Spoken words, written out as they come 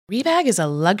Rebag is a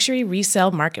luxury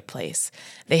resale marketplace.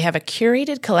 They have a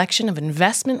curated collection of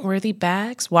investment-worthy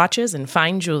bags, watches, and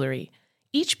fine jewelry.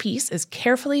 Each piece is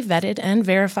carefully vetted and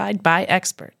verified by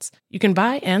experts. You can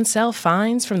buy and sell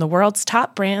finds from the world's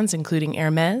top brands, including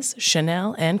Hermes,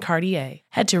 Chanel, and Cartier.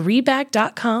 Head to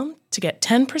Rebag.com to get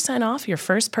 10% off your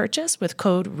first purchase with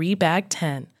code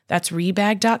REBAG10. That's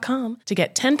Rebag.com to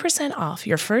get 10% off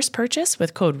your first purchase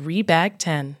with code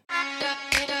REBAG10.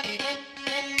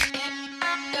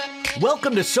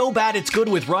 Welcome to So Bad It's Good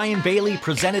with Ryan Bailey,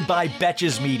 presented by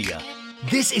Betches Media.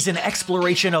 This is an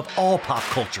exploration of all pop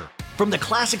culture, from the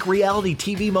classic reality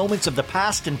TV moments of the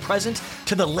past and present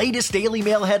to the latest Daily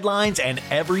Mail headlines and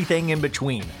everything in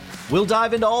between. We'll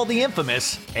dive into all the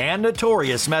infamous and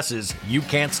notorious messes you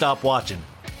can't stop watching.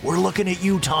 We're looking at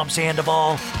you, Tom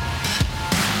Sandoval.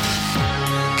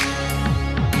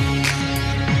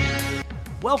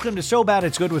 Welcome to So Bad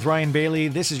It's Good with Ryan Bailey.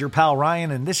 This is your pal Ryan,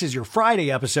 and this is your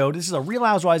Friday episode. This is a Real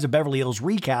Housewives of Beverly Hills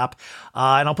recap,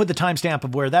 and I'll put the timestamp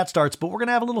of where that starts, but we're going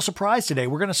to have a little surprise today.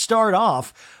 We're going to start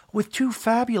off with two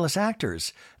fabulous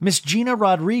actors, Miss Gina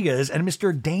Rodriguez and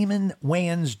Mr. Damon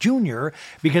Wayans Jr.,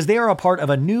 because they are a part of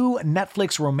a new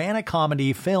Netflix romantic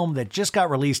comedy film that just got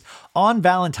released on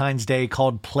Valentine's Day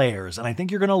called Players, and I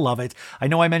think you're going to love it. I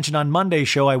know I mentioned on Monday's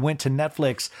show I went to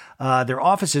Netflix, their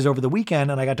offices over the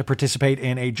weekend, and I got to participate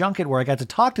in a junket where I got to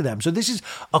talk to them. So this is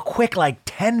a quick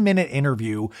 10-minute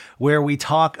interview where we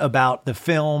talk about the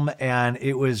film, and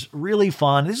it was really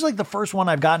fun. This is the first one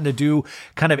I've gotten to do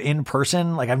kind of in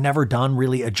person. I've never done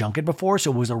really a junket before,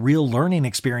 so it was a real learning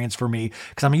experience for me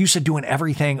because I'm used to doing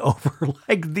everything over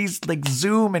these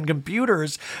Zoom and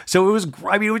computers. So it was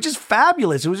just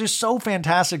fabulous. It was just so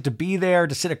fantastic to be there,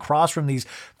 to sit across from these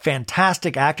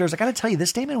fantastic actors. I got to tell you,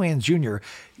 this Damon Wayans Jr.,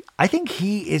 I think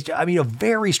he is, a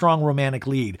very strong romantic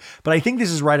lead, but I think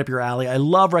this is right up your alley. I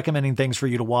love recommending things for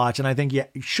you to watch, and I think you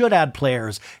should add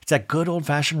Players. It's that good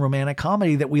old-fashioned romantic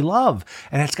comedy that we love,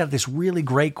 and it's got this really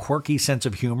great, quirky sense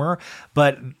of humor,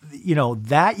 but,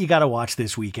 that you got to watch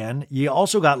this weekend. You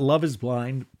also got Love is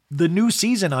Blind, the new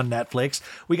season on Netflix.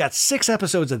 We got 6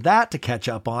 episodes of that to catch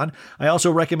up on. I also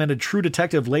recommended True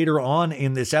Detective later on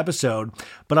in this episode,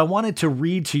 but I wanted to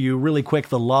read to you really quick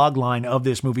the log line of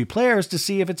this movie Players to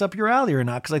see if it's up your alley or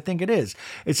not, because I think it is.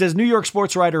 It says, New York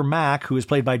sports writer Mac, who is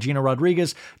played by Gina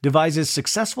Rodriguez, devises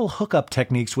successful hookup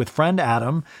techniques with friend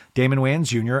Adam, Damon Wayans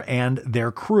Jr., and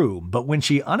their crew. But when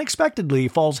she unexpectedly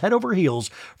falls head over heels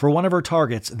for one of her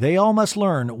targets, they all must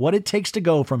learn what it takes to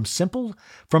go from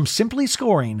simply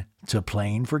scoring to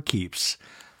playing for keeps.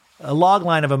 A log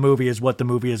line of a movie is what the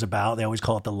movie is about. They always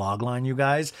call it the log line, you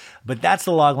guys. But that's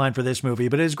the log line for this movie.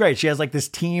 But it's great. She has this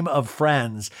team of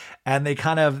friends, and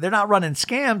they're not running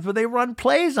scams, but they run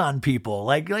plays on people,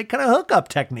 like kind of hookup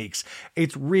techniques.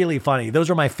 It's really funny.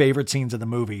 Those are my favorite scenes of the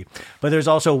movie. But there's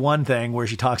also one thing where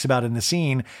she talks about in the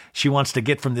scene, she wants to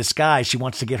get from this guy, she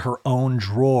wants to get her own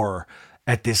drawer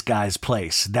at this guy's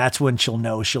place. That's when she'll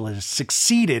know she'll have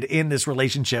succeeded in this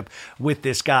relationship with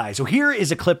this guy. So here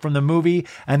is a clip from the movie,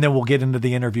 and then we'll get into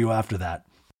the interview after that.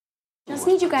 Just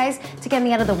need you guys to get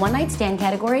me out of the one-night stand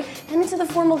category and into the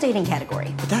formal dating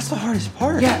category. But that's the hardest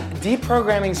part. Yeah,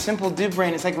 deprogramming simple dude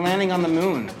brain is like landing on the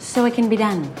moon. So it can be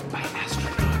done. By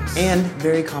astronauts. And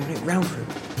very competent ground crew.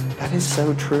 That is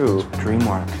so true.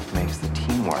 Dreamwork makes the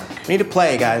team work. We need to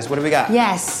play, guys. What do we got?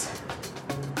 Yes.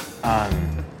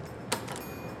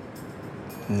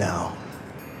 No.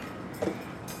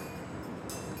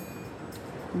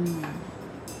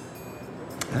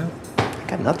 No, I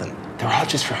got nothing. They're all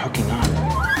just for hooking up.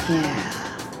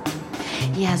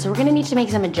 Yeah, so we're gonna need to make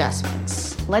some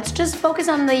adjustments. Let's just focus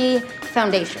on the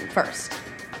foundation first.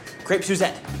 Crepe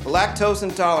Suzette. Lactose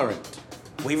intolerant.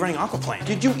 Wavering aquaplane.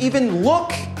 Did you even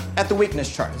look at the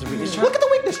weakness chart? There's a weakness chart? Look at the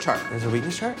weakness chart. There's a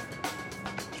weakness chart?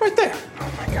 It's right there.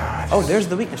 Oh my God. Oh, there's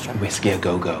the weakness chart. Whiskey a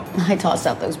go-go. I tossed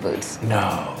out those boots.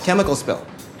 No. Chemical spill.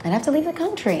 I'd have to leave the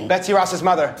country. Betsy Ross's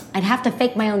mother. I'd have to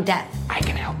fake my own death. I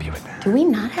can help you with that. Do we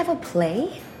not have a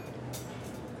play?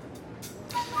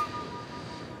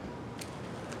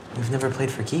 We've never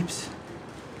played for keeps.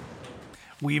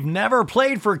 We've never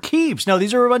played for keeps. No,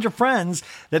 these are a bunch of friends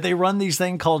that they run these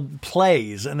things called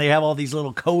plays, and they have all these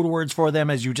little code words for them,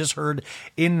 as you just heard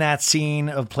in that scene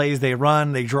of plays they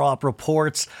run. They draw up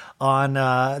reports on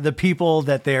the people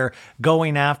that they're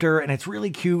going after, and it's really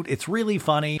cute. It's really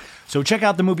funny. So check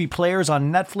out the movie Players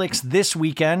on Netflix this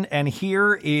weekend, and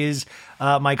here is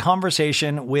my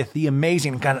conversation with the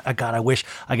amazing, God, I wish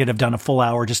I could have done a full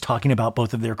hour just talking about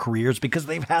both of their careers because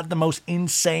they've had the most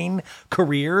insane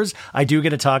careers. I do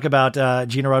get to talk about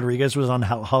Gina Rodriguez was on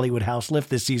Hollywood House Lift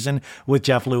this season with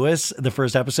Jeff Lewis, the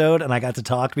first episode, and I got to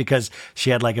talk because she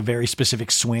had like a very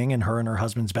specific swing in her and her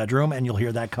husband's bedroom, and you'll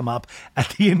hear that come up at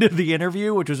the end of the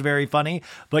interview, which was very funny.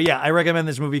 But yeah, I recommend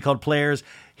this movie called Players.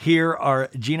 Here are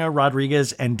Gina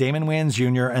Rodriguez and Damon Wayans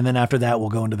Jr., and then after that, we'll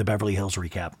go into the Beverly Hills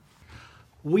recap.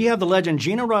 We have the legend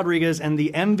Gina Rodriguez and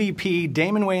the MVP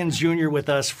Damon Wayans Jr. with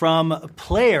us from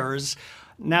Players.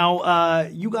 Now,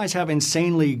 you guys have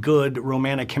insanely good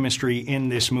romantic chemistry in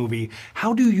this movie.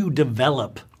 How do you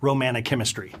develop romantic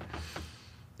chemistry?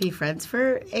 Be friends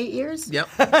for 8 years? Yep.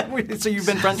 So you've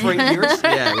been friends for 8 years?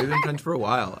 Yeah, we've been friends for a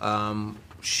while.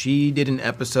 She did an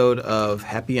episode of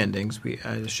Happy Endings,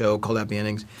 a show called Happy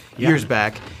Endings, years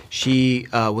back. She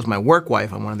was my work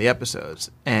wife on one of the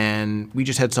episodes, and we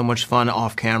just had so much fun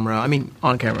off camera. I mean,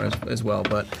 on camera as well,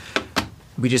 but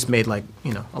we just made a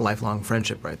lifelong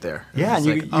friendship right there. Yeah, and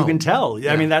you can tell.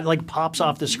 Yeah. I mean, that like pops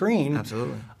off the screen.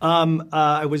 Absolutely.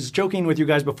 I was joking with you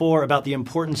guys before about the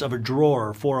importance of a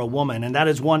drawer for a woman, and that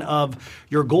is one of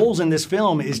your goals in this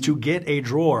film is to get a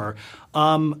drawer.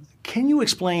 Can you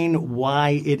explain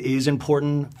why it is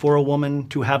important for a woman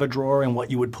to have a drawer and what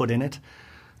you would put in it?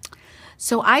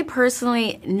 So I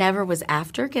personally never was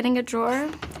after getting a drawer.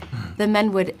 The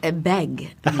men would beg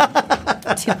me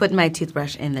to put my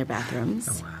toothbrush in their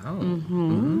bathrooms. Oh, wow.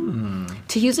 Mm-hmm.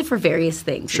 To use it for various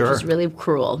things, Sure. which is really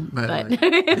cruel. But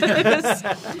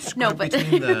no, but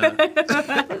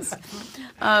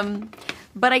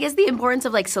but I guess the importance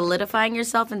of like solidifying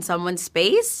yourself in someone's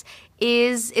space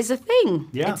is a thing.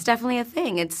 Yeah. It's definitely a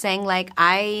thing. It's saying like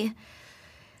I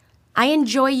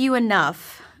enjoy you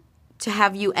enough to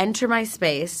have you enter my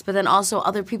space, but then also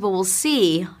other people will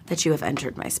see that you have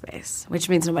entered my space, which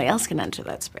means nobody else can enter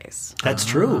that space. That's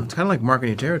true. It's kind of like marking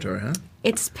your territory, huh?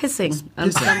 It's pissing.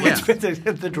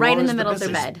 The Right in drawer the is middle of their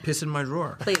business. bed. Piss in my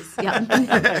drawer. Please,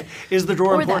 yeah. Is the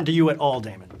drawer Or important that. to you at all,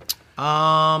 Damon?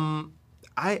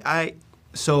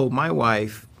 So my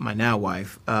wife, my now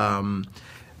wife,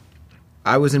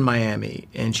 I was in Miami,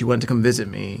 and she went to come visit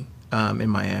me in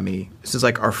Miami. This is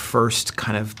like our first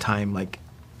kind of time, like,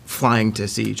 flying to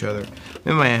see each other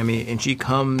in Miami, and she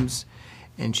comes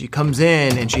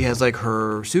in, and she has, like,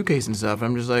 her suitcase and stuff.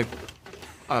 I'm just like,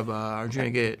 aren't you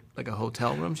going to get, like, a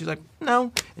hotel room? She's like,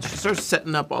 no. And she starts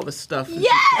setting up all this stuff. And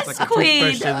Yes, she puts, like, a queen!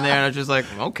 toothbrush in there, and I was just like,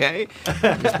 okay.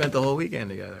 And we spent the whole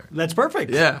weekend together. That's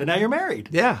perfect. Yeah. And now you're married.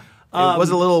 Yeah. It was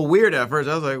a little weird at first.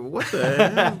 I was like, what the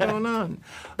hell is going on?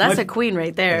 That's a queen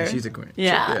right there. Yeah, she's a queen.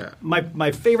 Yeah.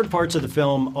 My favorite parts of the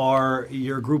film are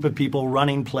your group of people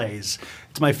running plays.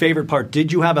 It's my favorite part.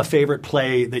 Did you have a favorite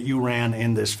play that you ran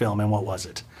in this film, and what was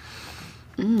it?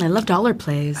 I love dollar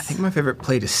plays. I think my favorite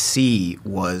play to see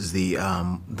was the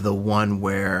one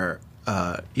where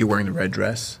you're wearing the red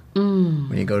dress. When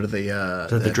you go to the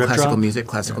drip classical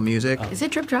drop? music. Is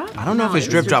it Drip Drop? I don't know if it's it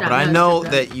drip is drop, but I No, know it's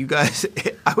Drip Drop. that you guys.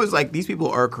 I was like, these people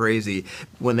are crazy.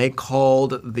 When they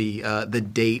called the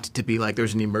date to be like,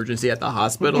 there's an emergency at the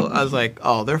hospital, I was like,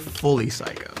 oh, they're fully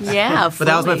psycho. Yeah, But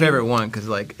that was my fully. favorite one because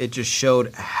like it just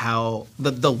showed how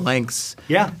the lengths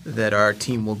that our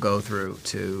team will go through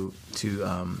to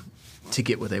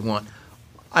get what they want.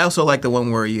 I also like the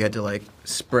one where you had to like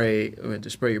spray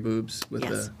your boobs with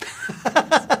Yes.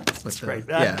 the.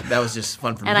 Yeah, that was just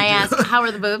fun for me. And I to do. asked, how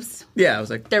are the boobs? Yeah, I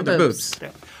was like, They're "They're boobs."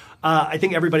 I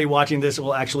think everybody watching this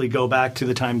will actually go back to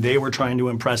the time they were trying to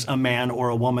impress a man or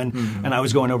a woman, and I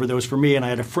was going over those for me, and I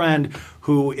had a friend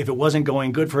who, if it wasn't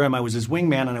going good for him, I was his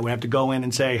wingman, and I would have to go in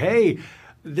and say, hey,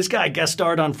 this guy guest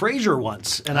starred on Frasier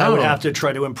once, and I would Oh. have to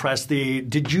try to impress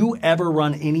did you ever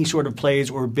run any sort of plays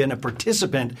or been a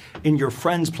participant in your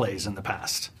friends' plays in the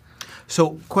past?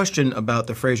 So, question about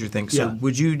the Frasier thing. So, Yeah.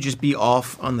 would you just be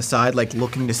off on the side, like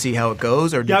looking to see how it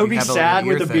goes, or did Yeah, I you would be have sad a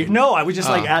with ear a beer. thing? No, I was just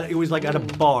it was like at a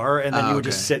bar, and then you would okay.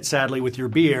 just sit sadly with your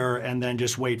beer, and then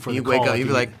just wait for You the wake call. up, at you'd be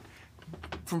the like,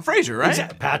 from Frasier,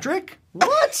 right? Patrick?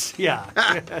 What? Yeah.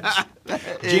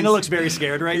 Gina looks very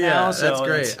scared right now. Yeah, So that's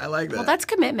great. I like that. Well, that's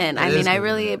commitment. I is mean, I commitment.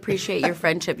 really appreciate your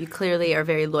friendship. You clearly are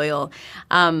very loyal.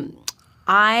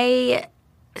 I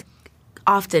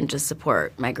often just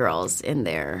support my girls in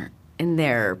their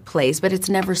plays, but it's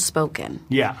never spoken.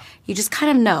 Yeah. You just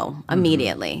kind of know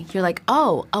immediately. You're like,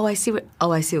 oh, I see what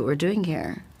we're doing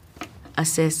here.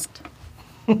 Assist.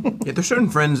 Yeah, there's certain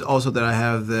friends also that I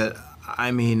have that,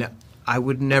 I mean, I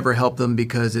would never help them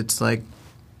because it's like,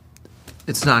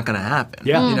 it's not going to happen.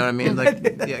 Yeah. You know what I mean?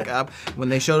 Like, when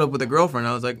they showed up with a girlfriend,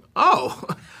 I was like, oh,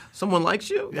 someone likes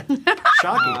you.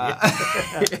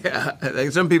 Shocking. Yeah,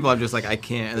 like some people I'm just like I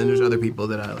can't, and then there's other people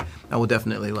that I will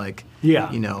definitely like.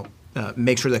 Yeah.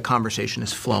 Make sure the conversation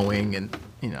is flowing and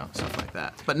stuff like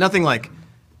that. But nothing like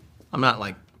I'm not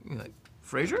like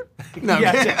Frasier. No,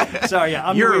 sorry. Yeah,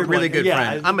 I'm you're the a weird really one. good Yeah,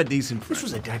 friend. I'm a decent friend. This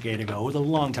was a decade ago. It was a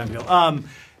long time ago.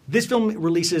 This film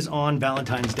releases on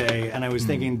Valentine's Day, and I was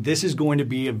thinking this is going to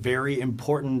be a very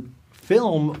important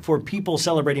film for people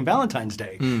celebrating Valentine's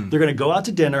Day. They're going to go out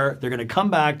to dinner, they're going to come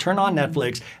back, turn on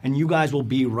Netflix, and you guys will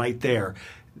be right there.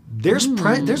 There's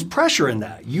pressure in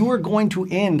that. You are going to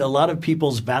end a lot of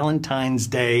people's Valentine's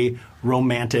Day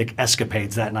romantic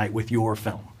escapades that night with your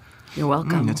film. You're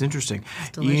welcome. That's interesting.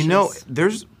 delicious.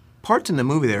 There's parts in the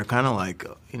movie that are kind of like,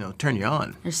 turn you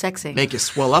on. They're sexy. Make you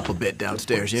swell up a bit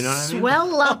downstairs, you know what I mean?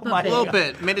 Swell up A little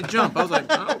bit. Made it jump. I was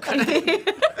like, okay.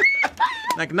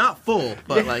 Like, not full,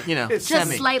 but like, Just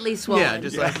semi. slightly swollen. Yeah,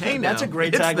 just like, hey now. That's a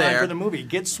great it's tagline there. for the movie.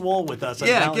 Get swole with us on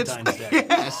Yeah, Valentine's Day.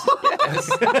 Yes.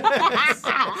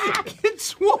 Get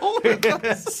swole with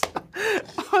us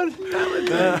on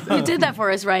Valentine's Day. You did that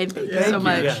for us, Ryan. Thank you so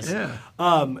much. Yes.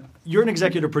 Yeah. You're an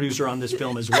executive producer on this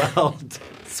film as well.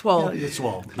 Swole. Yeah, it's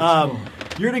swole.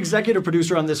 You're an executive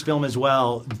producer on this film as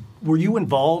well. Were you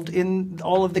involved in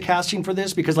all of the casting for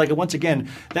this? Because, once again,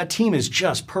 that team is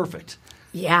just perfect.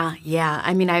 Yeah.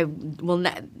 I mean,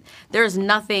 there's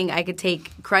nothing I could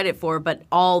take credit for, but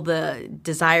all the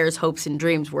desires, hopes, and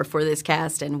dreams were for this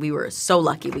cast, and we were so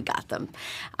lucky we got them.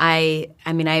 I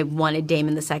wanted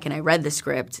Damon the second I read the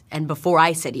script, and before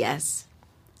I said yes,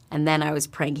 and then I was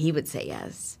praying he would say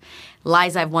yes.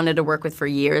 Liza I've wanted to work with for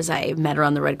years. I met her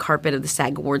on the red carpet of the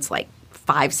SAG Awards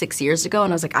 5-6 years ago,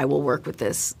 and I was like, I will work with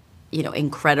this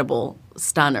incredible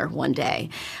stunner one day.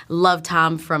 Love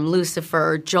Tom from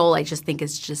Lucifer. Joel, I just think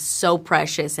is just so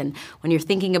precious. And when you're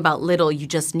thinking about Little, you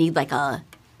just need like a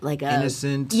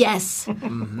innocent. Yes.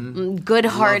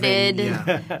 Good-hearted.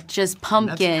 Loving, yeah. Just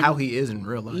pumpkin. That's how he is in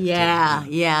real life.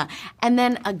 Yeah. And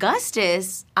then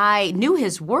Augustus, I knew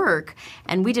his work,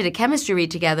 and we did a chemistry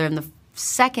read together. And the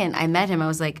second I met him, I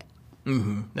was like,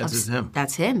 That's him.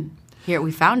 That's him. Here,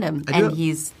 we found him, and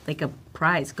he's like a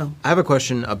prize. Go. I have a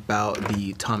question about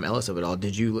the Tom Ellis of it all.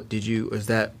 Did you? Is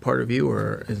that part of you,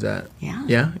 or is that? Yeah.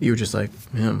 Yeah. You were just like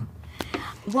him.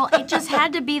 Well, it just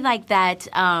had to be like that.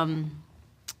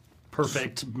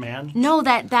 Perfect man. No,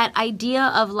 that idea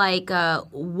of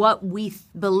what we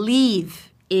believe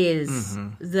is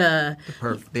the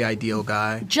ideal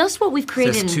guy. just what we've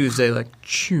created. Says Tuesday like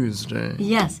Tuesday.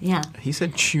 Yes, yeah. He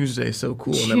said Tuesday so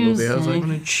cool in that movie. I was like,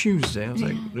 on a Tuesday. I was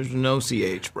like, there's no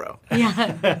CH, bro.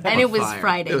 Yeah, and it was Fire.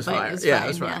 Friday. It was but fire. It was It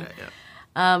was Friday.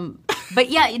 Yeah. But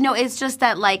yeah, it's just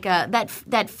that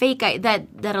that fake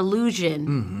that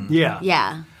illusion. Yeah.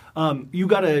 Yeah. You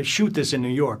got to shoot this in New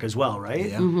York as well, right?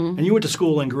 Yeah. And you went to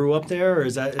school and grew up there, or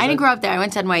is that? I didn't grow up there. I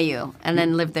went to NYU and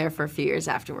then lived there for a few years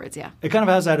afterwards. Yeah. It kind of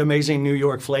has that amazing New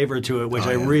York flavor to it, which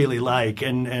I really like,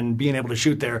 and being able to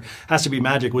shoot there has to be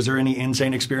magic. Was there any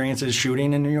insane experiences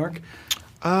shooting in New York?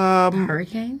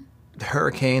 Hurricane. The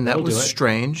hurricane, that That'll was do it.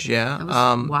 strange, yeah. That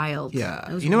was wild. Yeah.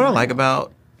 That was You know what I wild. like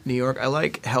about New York? I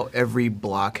like how every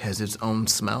block has its own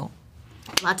smell.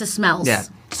 Lots of smells. Yeah,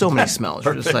 so many smells.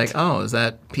 You're just like, oh, is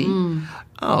that pee?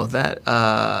 Oh,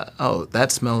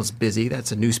 that smells busy.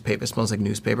 That's a newspaper. It smells like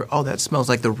newspaper. Oh, that smells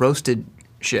like the roasted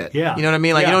shit. Yeah. You know what I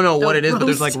mean? Like, Yeah. you don't know what The it is, but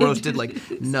there's like roasted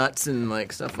roasted nuts and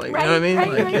like stuff like, Right, you know what I mean? right,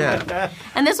 Like, right. yeah.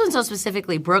 And this one's so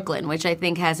specifically Brooklyn, which I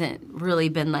think hasn't really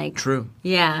been True.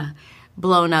 Yeah,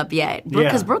 blown up yet.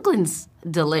 Because Brooklyn's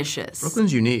delicious.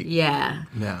 Brooklyn's unique. Yeah.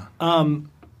 Yeah.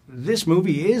 This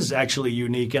movie is actually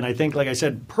unique, and I think, like I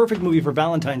said, perfect movie for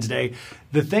Valentine's Day.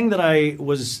 The thing that I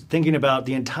was thinking about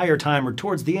the entire time, or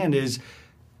towards the end, is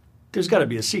there's got to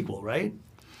be a sequel, right?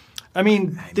 I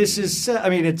mean,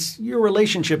 it's your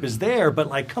relationship is there,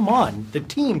 but come on, the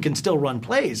team can still run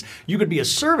plays. You could be a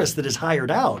service that is hired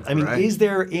out. I mean, Right. is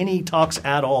there any talks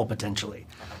at all potentially?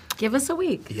 Give us a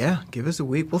week. Yeah, give us a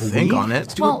week. We'll think on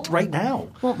Let's it. do it right now.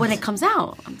 Well, when it comes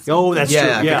out. Oh, that's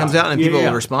Yeah, true. if it comes out and Yeah, people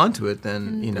yeah. respond to it,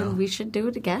 then, you know. We should do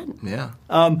it again. Yeah.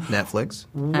 Netflix.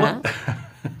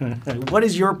 What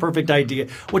is your perfect idea?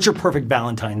 What's your perfect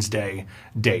Valentine's Day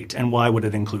date, and why would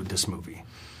it include this movie?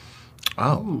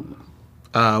 Oh.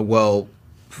 Well,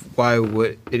 why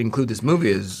would it include this movie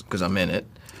is because I'm in it.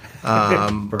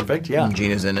 Perfect, yeah.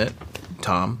 Gina's in it.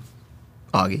 Tom,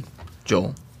 Augie,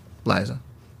 Joel, Liza,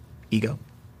 Ego.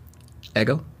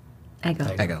 Ego?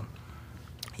 Ego.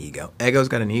 Ego. Ego's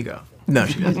got an ego. No,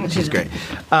 she doesn't. She's great.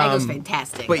 Ego's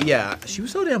fantastic. But yeah, she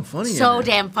was so damn funny. so in it.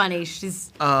 damn funny.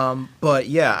 She's But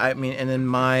yeah, I mean, and then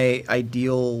my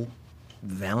ideal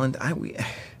Valentine.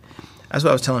 That's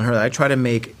what I was telling her. I try to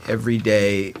make every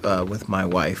day with my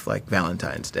wife like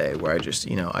Valentine's Day, where I just,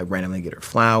 I randomly get her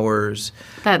flowers.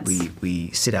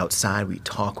 We sit outside. We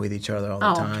talk with each other all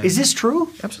the time. Is this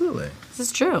true? Absolutely. This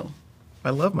is true. I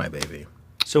love my baby.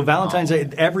 So Valentine's Day,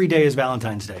 every day is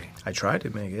Valentine's Day. I try to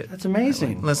make it. That's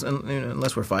amazing.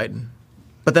 Unless we're fighting.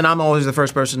 But then I'm always the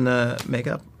first person to make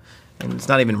up. And it's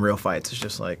not even real fights. It's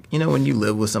just like, when you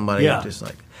live with somebody, you're just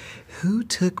like, who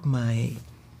took my,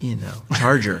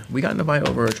 charger? We got in a fight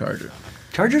over a charger.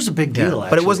 Charger's a big deal, actually.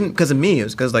 But it wasn't because of me. It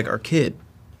was because, our kid,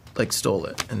 stole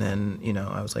it. And then,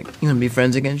 I was like, you want to be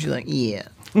friends again? She's like, yeah.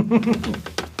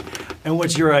 And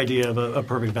what's your idea of a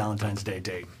perfect Valentine's Day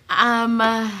date?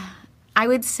 I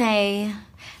would say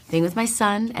being with my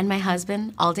son and my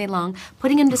husband all day long,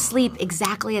 putting him to sleep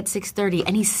exactly at 6:30,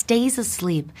 and he stays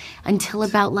asleep until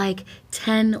about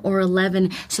 10 or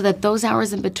 11, so that those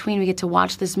hours in between we get to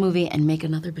watch this movie and make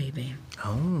another baby.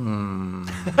 Oh.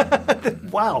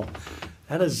 Wow.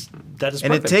 That is perfect.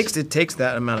 And it takes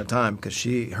that amount of time because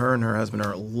her and her husband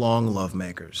are long love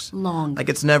makers. Long.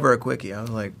 It's never a quickie. I was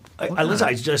like, listen,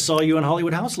 I just saw you on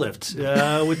Hollywood House Lift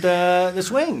with the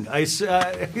swing. I saw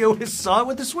it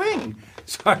with the swing.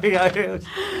 Sorry,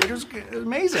 it was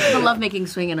amazing. The lovemaking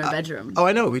swing in our bedroom. Oh,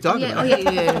 I know. We talked about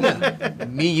it. Yeah.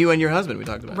 Me, you, and your husband, we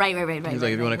talked about it. Right. He's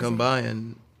like, if you want to come by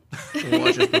and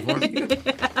watch us perform.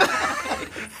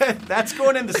 That's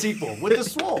going in the sequel with the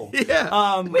swole.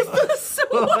 Yeah. With the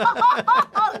swole.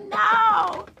 Oh,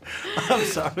 no. I'm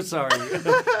sorry.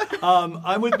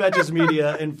 I'm with Betches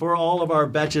Media, and for all of our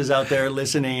Betches out there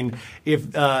listening,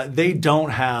 if they don't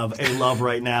have a love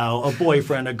right now, a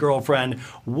boyfriend, a girlfriend,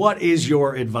 what is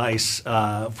your advice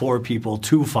for people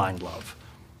to find love?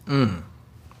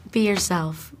 Be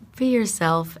yourself. Be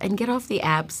yourself and get off the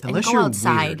apps Unless and go you're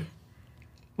outside. weird.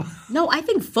 No, I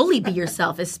think fully be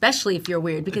yourself, especially if you're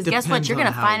weird. Because guess what? depends You're going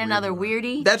to on how find weird another you are.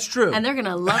 weirdie. That's true. And they're going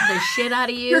to love the shit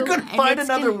out of you. You're going to and find it's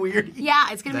another gonna- weirdie. Yeah,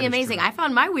 it's going to be That is amazing. true. I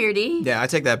found my weirdie. Yeah, I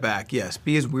take that back. Yes,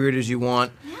 be as weird as you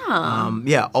want.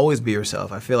 Yeah. Always be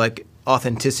yourself. I feel like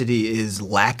authenticity is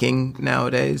lacking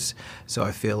nowadays, so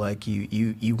I feel like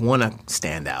you want to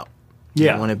stand out.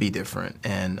 Yeah. You want to be different,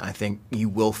 and I think you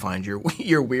will find your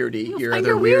weirdie, your find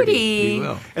other your weirdie. weirdie. You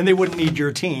will. And they wouldn't need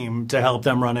your team to help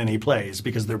them run any plays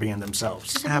because they're being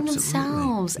themselves. Just being Absolutely.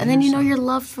 themselves. And then you're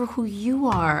loved for who you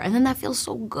are. And then that feels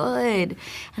so good.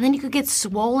 And then you could get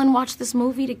swole and watch this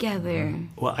movie together.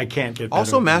 Well, I can't get better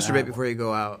Also, than masturbate that. before you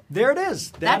go out. There it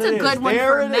is. That's a good one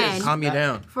There for it is. men. Calm you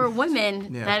down. For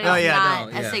women, Yeah. that is Oh, yeah,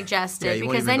 not no, as yeah. suggested Yeah, you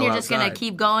won't because even then go you're just going to outside.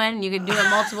 keep going. You can do it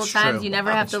multiple times. true. You never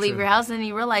have to That's leave true. your house, and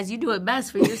you realize you do it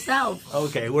best for yourself.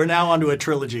 Okay, we're now onto a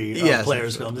trilogy of Yes,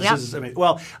 Players absolutely. film. This Yep. is amazing.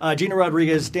 Well, Gina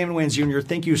Rodriguez, Damon Wayans Jr.,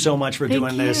 thank you so much for Thank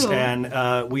doing this. you. And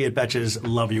we at Betches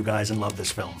love you guys and love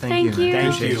this film. Thank you.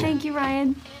 Thank you. Thank you,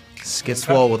 Ryan. Get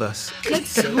swole with us.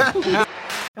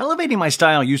 Elevating my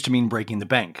style used to mean breaking the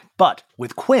bank, but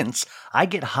with Quince, I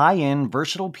get high-end,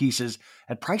 versatile pieces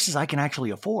at prices I can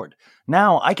actually afford.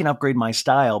 Now I can upgrade my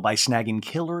style by snagging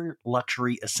killer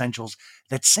luxury essentials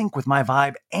that sync with my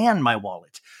vibe and my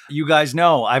wallet. You guys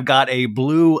know I've got a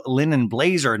blue linen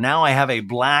blazer. Now I have a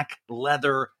black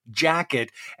leather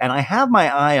jacket, and I have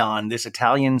my eye on this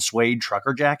Italian suede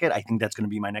trucker jacket. I think that's going to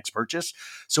be my next purchase.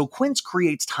 So Quince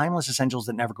creates timeless essentials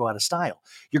that never go out of style.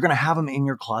 You're going to have them in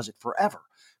your closet forever.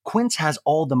 Quince has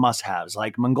all the must-haves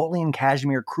like Mongolian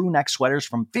cashmere crew neck sweaters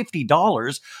from $50,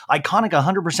 iconic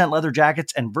 100% leather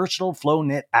jackets, and versatile flow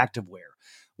knit activewear.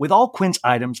 With all Quince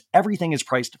items, everything is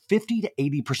priced 50 to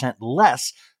 80%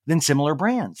 less than similar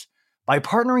brands. By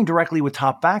partnering directly with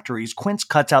top factories, Quince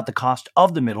cuts out the cost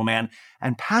of the middleman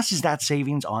and passes that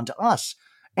savings on to us.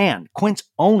 And Quince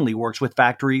only works with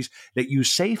factories that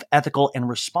use safe, ethical, and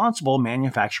responsible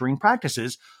manufacturing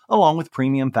practices, along with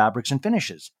premium fabrics and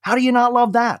finishes. How do you not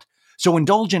love that? So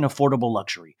indulge in affordable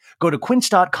luxury. Go to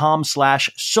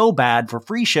quince.com/sobad for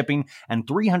free shipping and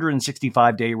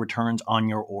 365-day returns on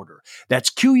your order. That's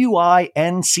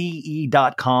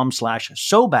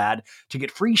QUINCE.com/sobad to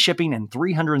get free shipping and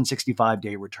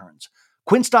 365-day returns.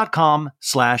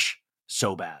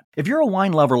 Quince.com/sobad. If you're a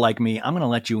wine lover like me, I'm going to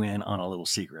let you in on a little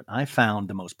secret. I found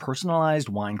the most personalized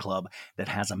wine club that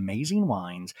has amazing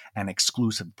wines and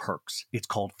exclusive perks. It's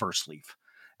called First Leaf.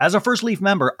 As a First Leaf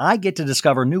member, I get to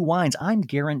discover new wines I'm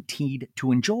guaranteed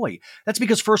to enjoy. That's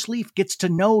because First Leaf gets to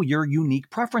know your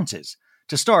unique preferences.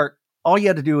 To start, all you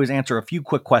have to do is answer a few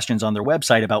quick questions on their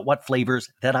website about what flavors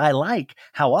that I like,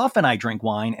 how often I drink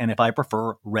wine, and if I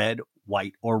prefer red,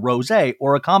 white, or rosé,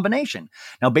 or a combination.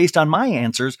 Now, based on my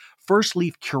answers, First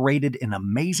Leaf curated an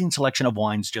amazing selection of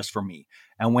wines just for me.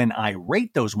 And when I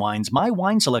rate those wines, my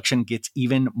wine selection gets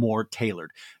even more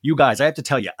tailored. You guys, I have to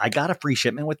tell you, I got a free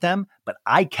shipment with them, but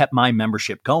I kept my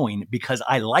membership going because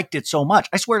I liked it so much.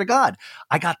 I swear to God,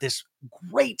 I got this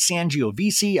great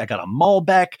Sangiovese. I got a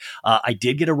Malbec. I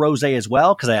did get a Rosé as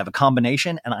well because I have a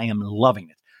combination and I am loving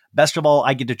it. Best of all,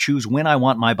 I get to choose when I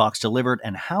want my box delivered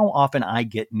and how often I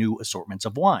get new assortments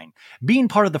of wine. Being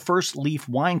part of the First Leaf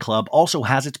Wine Club also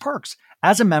has its perks.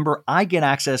 As a member, I get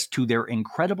access to their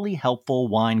incredibly helpful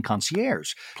wine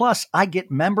concierge. Plus, I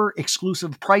get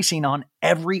member-exclusive pricing on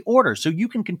every order, so you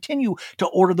can continue to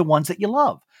order the ones that you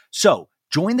love. So,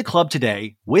 join the club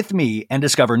today with me and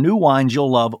discover new wines you'll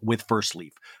love with First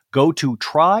Leaf. Go to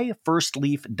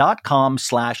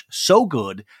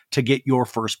tryfirstleaf.com/so-good to get your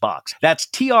first box. That's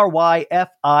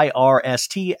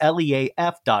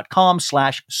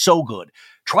tryfirstleaf.com/so-good.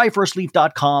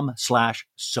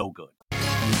 Tryfirstleaf.com/so-good.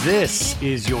 This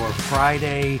is your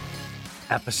Friday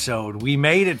episode. We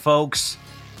made it, folks.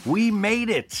 We made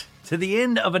it to the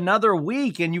end of another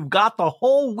week, and you've got the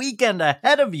whole weekend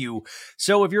ahead of you.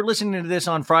 So if you're listening to this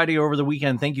on Friday or over the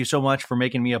weekend, thank you so much for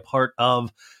making me a part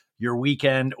of your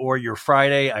weekend or your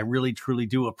Friday. I really, truly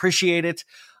do appreciate it.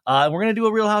 We're going to do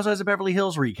a Real Housewives of Beverly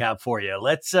Hills recap for you.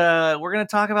 We're going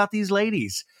to talk about these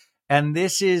ladies. And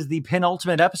this is the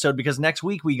penultimate episode because next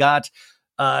week we got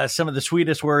some of the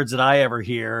sweetest words that I ever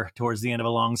hear towards the end of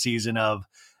a long season of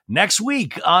next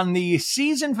week on the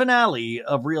season finale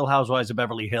of Real Housewives of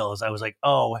Beverly Hills. I was like,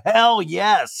 oh, hell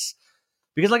yes.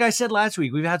 Because like I said last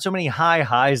week, we've had so many high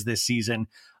highs this season.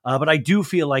 But I do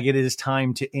feel like it is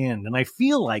time to end. And I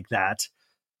feel like that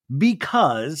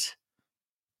because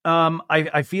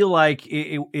I feel like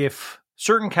if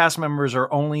certain cast members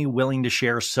are only willing to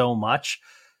share so much,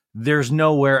 there's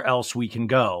nowhere else we can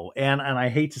go. And I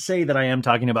hate to say that I am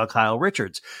talking about Kyle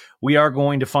Richards. We are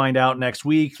going to find out next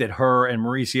week that her and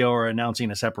Mauricio are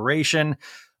announcing a separation,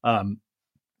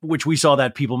 which we saw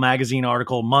that People magazine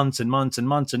article months and months and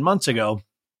months and months ago.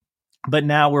 But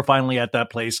now we're finally at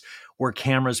that place where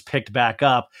cameras picked back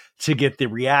up to get the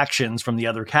reactions from the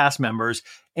other cast members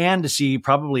and to see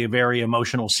probably a very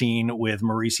emotional scene with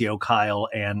Mauricio, Kyle,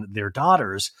 and their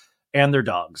daughters and their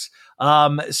dogs.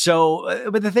 But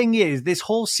the thing is, this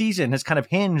whole season has kind of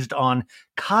hinged on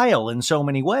Kyle in so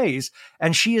many ways,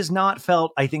 and she has not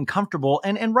felt, I think, comfortable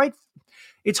and right.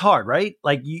 It's hard, right?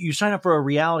 Like you sign up for a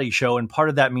reality show and part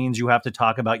of that means you have to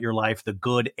talk about your life, the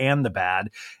good and the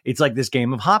bad. It's like this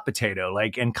game of hot potato,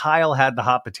 and Kyle had the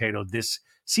hot potato this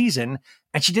season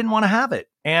and she didn't want to have it.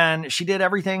 And she did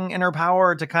everything in her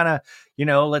power to kind of,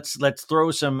 let's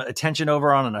throw some attention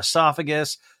over on an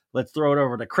esophagus. Let's throw it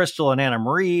over to Crystal and Anna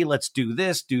Marie. Let's do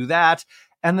this, do that.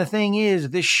 And the thing is,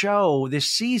 this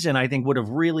season, I think would have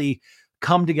really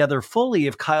come together fully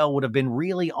if Kyle would have been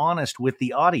really honest with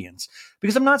the audience.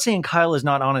 Because I'm not saying Kyle is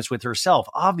not honest with herself,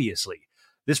 obviously.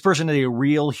 This person is a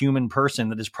real human person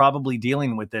that is probably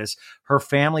dealing with this. Her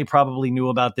family probably knew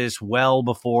about this well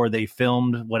before they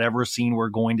filmed whatever scene we're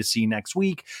going to see next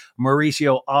week.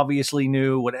 Mauricio obviously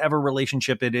knew whatever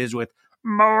relationship it is with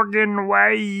Morgan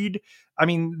Wade. I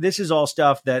mean, this is all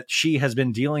stuff that she has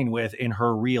been dealing with in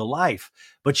her real life,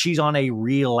 but she's on a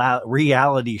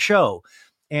reality show.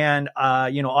 And,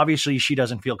 obviously she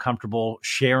doesn't feel comfortable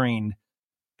sharing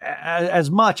as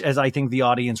much as I think the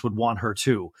audience would want her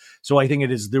to. So I think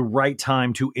it is the right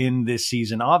time to end this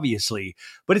season, obviously.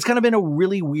 But it's kind of been a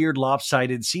really weird,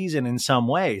 lopsided season in some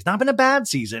ways. Not been a bad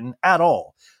season at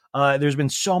all. There's been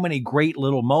so many great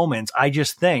little moments. I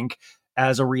just think,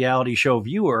 as a reality show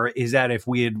viewer, is that if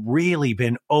we had really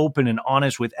been open and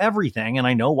honest with everything, and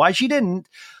I know why she didn't,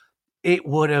 it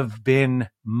would have been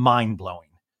mind-blowing.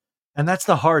 And that's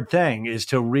the hard thing, is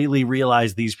to really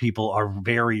realize these people are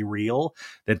very real,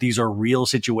 that these are real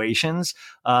situations.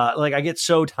 I get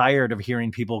so tired of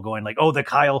hearing people going like, oh, the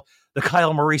Kyle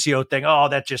Mauricio thing. Oh,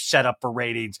 that just set up for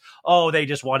ratings. Oh, they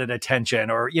just wanted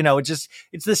attention. Or,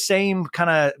 it's the same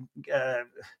kind of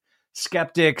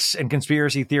skeptics and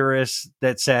conspiracy theorists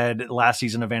that said last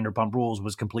season of Vanderpump Rules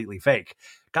was completely fake.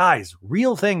 Guys,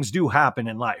 real things do happen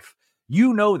in life.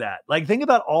 You know that. Think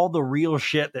about all the real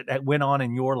shit that went on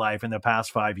in your life in the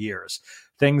past 5 years.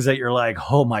 Things that you're like,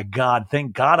 oh my God,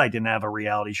 thank God I didn't have a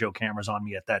reality show cameras on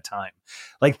me at that time.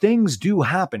 Things do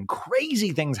happen.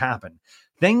 Crazy things happen.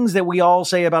 Things that we all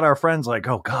say about our friends, like,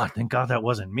 oh God, thank God that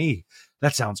wasn't me.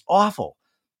 That sounds awful.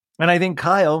 And I think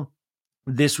Kyle,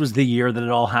 this was the year that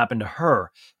it all happened to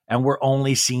her. And we're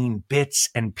only seeing bits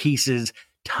and pieces,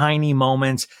 tiny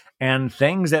moments, and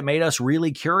things that made us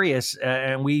really curious.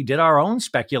 And we did our own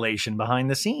speculation behind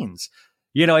the scenes.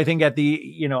 I think at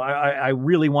I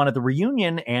really wanted the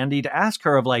reunion, Andy, to ask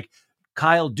her of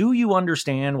Kyle, do you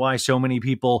understand why so many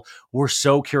people were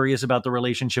so curious about the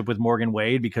relationship with Morgan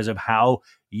Wade because of how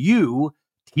you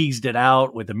teased it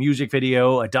out with a music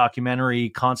video, a documentary,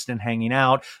 constant hanging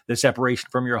out, the separation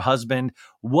from your husband?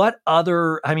 What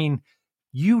other, I mean,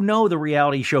 you know the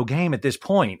reality show game at this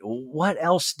point. What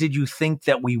else did you think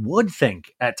that we would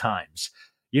think at times?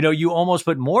 You know, you almost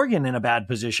put Morgan in a bad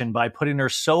position by putting her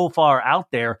so far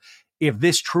out there if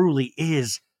this truly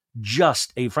is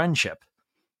just a friendship.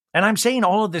 And I'm saying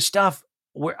all of this stuff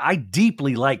where I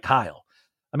deeply like Kyle.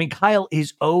 I mean, Kyle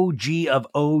is OG of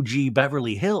OG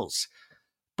Beverly Hills,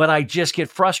 but I just get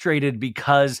frustrated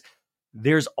because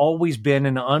there's always been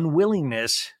an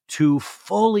unwillingness to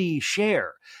fully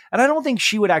share. And I don't think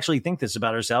she would actually think this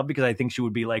about herself, because I think she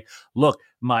would be like, look,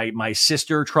 my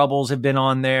sister troubles have been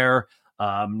on there.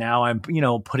 Now I'm,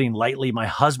 putting lightly my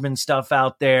husband's stuff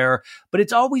out there, but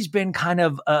it's always been kind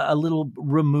of a little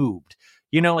removed.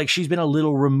 Like she's been a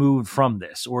little removed from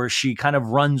this, or she kind of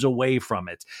runs away from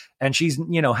it. And she's,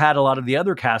 had a lot of the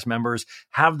other cast members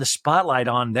have the spotlight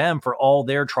on them for all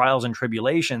their trials and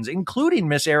tribulations, including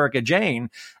Miss Erika Jane,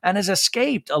 and has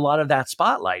escaped a lot of that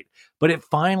spotlight. But it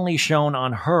finally shone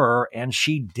on her, and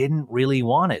she didn't really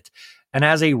want it. And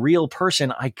as a real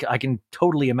person, I can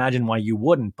totally imagine why you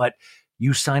wouldn't, but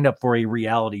you signed up for a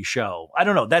reality show. I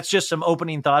don't know. That's just some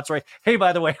opening thoughts, right? Hey,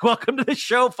 by the way, welcome to the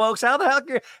show, folks. How the hell?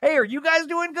 Hey, are you guys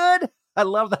doing good? I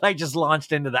love that I just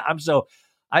launched into that. I've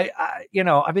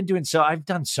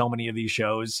done so many of these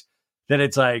shows that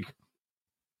it's like,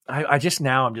 I'm just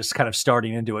kind of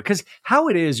starting into it. Because how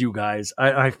it is, you guys,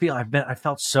 I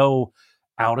felt so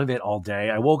out of it all day.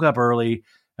 I woke up early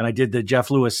and I did the Jeff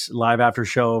Lewis live after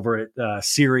show over at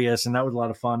Sirius, and that was a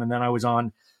lot of fun. And then I was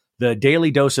on the Daily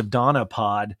Dose of Donna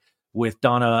pod with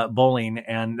Donna Bowling,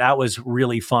 and that was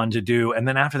really fun to do. And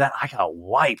then after that, I got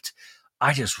wiped.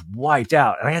 I just wiped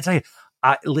out. And I gotta tell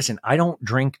you, I don't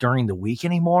drink during the week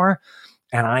anymore.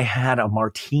 And I had a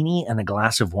martini and a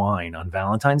glass of wine on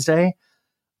Valentine's Day.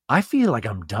 I feel like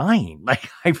I'm dying. Like,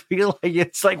 I feel like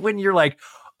it's like when you're like,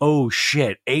 oh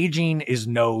shit, aging is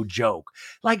no joke.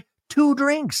 Like 2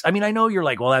 drinks. I mean, I know you're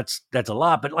like, well, that's a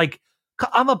lot, but like,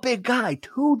 I'm a big guy.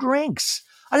 2 drinks.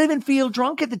 I didn't even feel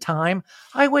drunk at the time.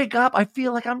 I wake up, I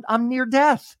feel like I'm near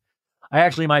death. I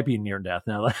actually might be near death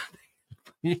now.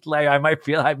 Like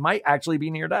I might actually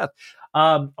be near death.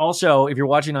 Also, if you're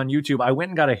watching on YouTube, I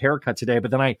went and got a haircut today,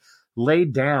 but then I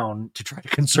laid down to try to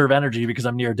conserve energy because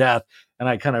I'm near death, and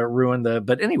I kind of ruined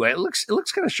but anyway, it looks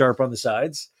kind of sharp on the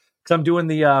sides. Because I'm doing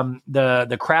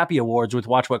the crappy awards with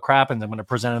Watch What Crappens. I'm going to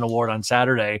present an award on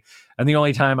Saturday, and the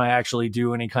only time I actually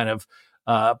do any kind of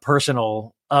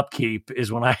personal upkeep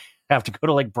is when I have to go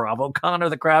to like BravoCon or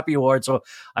the Crappy Award. So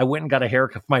I went and got a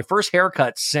haircut, my first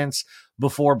haircut since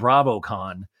before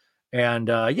BravoCon. And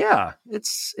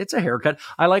it's a haircut.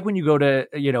 I like when you go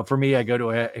to, for me, I go to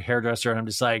a hairdresser and I'm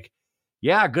just like,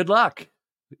 yeah, good luck.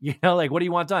 Like, what do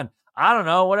you want done? I don't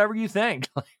know, whatever you think.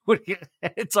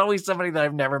 It's always somebody that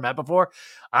I've never met before.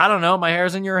 I don't know. My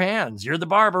hair's in your hands. You're the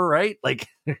barber, right? Like,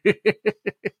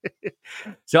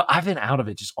 so I've been out of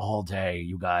it just all day,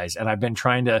 you guys. And I've been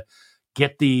trying to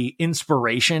get the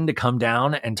inspiration to come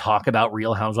down and talk about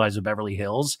Real Housewives of Beverly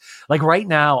Hills. Like right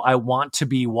now, I want to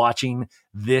be watching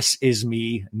This Is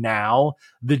Me Now,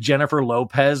 the Jennifer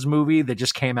Lopez movie that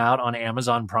just came out on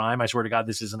Amazon Prime. I swear to God,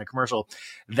 this isn't a commercial.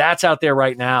 That's out there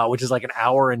right now, which is like an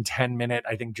hour and 10 minute,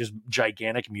 I think, just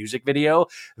gigantic music video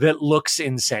that looks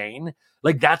insane.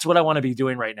 Like that's what I want to be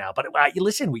doing right now. But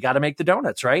listen, we got to make the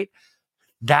donuts, right?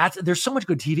 There's so much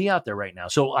good TV out there right now.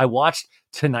 So I watched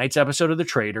tonight's episode of The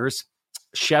Traitors.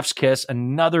 Chef's Kiss,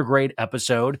 another great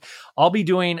episode. I'll be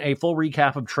doing a full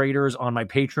recap of Traitors on my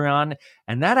Patreon,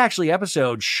 and that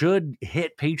episode should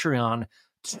hit Patreon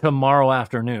tomorrow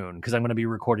afternoon because I'm going to be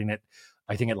recording it,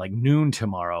 I think, at like noon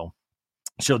tomorrow.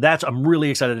 So I'm really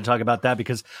excited to talk about that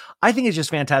because I think it's just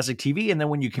fantastic TV. And then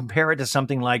when you compare it to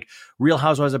something like Real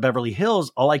Housewives of Beverly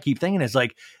Hills, all I keep thinking is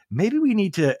like, maybe we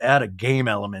need to add a game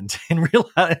element in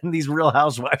these Real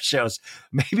Housewives shows.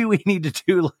 Maybe we need to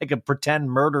do like a pretend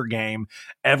murder game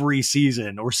every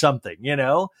season or something,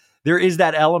 There is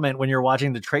that element when you're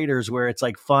watching The Traitors where it's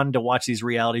like fun to watch these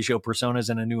reality show personas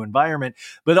in a new environment,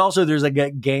 but also there's like a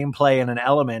gameplay and an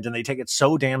element, and they take it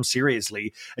so damn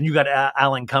seriously. And you got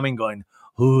Alan Cumming going,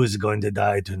 "Who's going to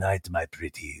die tonight, my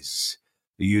pretties?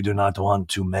 You do not want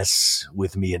to mess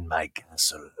with me in my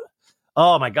castle."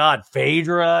 Oh my God,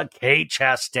 Phaedra, Kate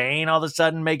Chastain all of a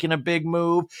sudden making a big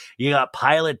move. You got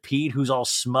Pilot Pete, who's all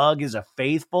smug as a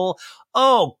faithful.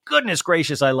 Oh, goodness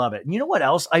gracious, I love it. And you know what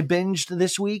else I binged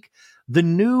this week? The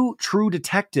new True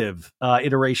Detective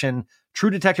iteration, True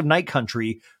Detective Night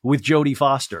Country with Jodie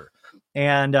Foster.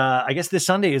 And I guess this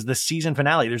Sunday is the season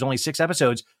finale. There's only 6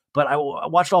 episodes, but I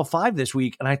watched all 5 this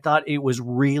week, and I thought it was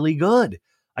really good.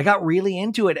 I got really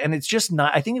into it, and it's just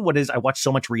not, I think what it is, I watch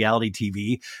so much reality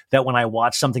TV that when I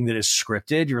watch something that is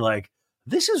scripted, you're like,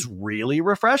 this is really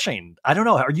refreshing. I don't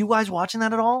know. Are you guys watching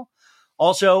that at all?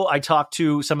 Also, I talked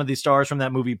to some of the stars from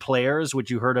that movie Players,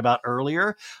 which you heard about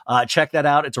earlier. Check that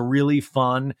out. It's a really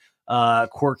fun,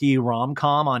 quirky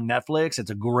rom-com on Netflix.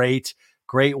 It's a great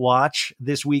watch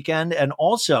this weekend. And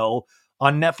also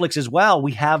on Netflix as well,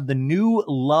 we have the new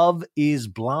Love is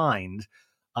Blind.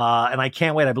 And I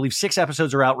can't wait. I believe 6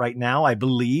 episodes are out right now, I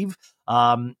believe.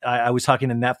 I was talking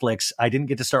to Netflix. I didn't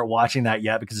get to start watching that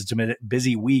yet because it's a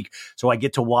busy week. So I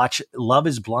get to watch Love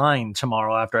is Blind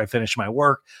tomorrow after I finish my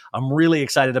work. I'm really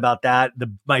excited about that.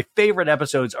 My favorite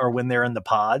episodes are when they're in the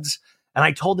pods. And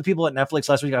I told the people at Netflix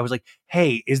last week, I was like,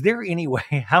 hey, is there any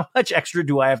way, how much extra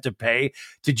do I have to pay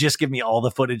to just give me all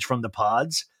the footage from the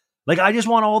pods? Like, I just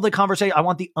want all the conversation. I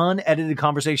want the unedited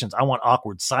conversations. I want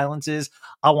awkward silences.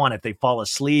 I want if they fall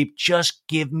asleep, just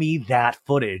give me that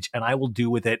footage and I will do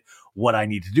with it what I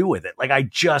need to do with it. Like, I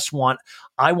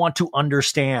want to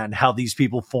understand how these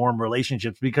people form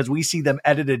relationships because we see them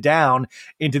edited down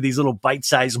into these little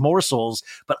bite-sized morsels,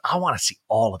 but I want to see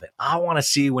all of it. I want to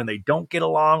see when they don't get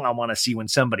along. I want to see when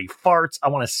somebody farts. I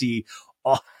want to see,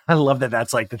 I love that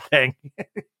that's like the thing.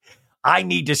 I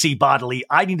need to see bodily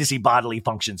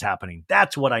functions happening.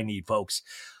 That's what I need, folks.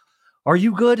 Are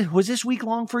you good? Was this week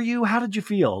long for you? How did you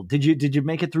feel? Did you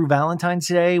make it through Valentine's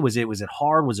Day? Was it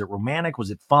hard? Was it romantic?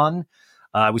 Was it fun?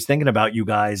 I was thinking about you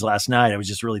guys last night. I was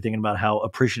just really thinking about how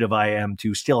appreciative I am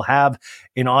to still have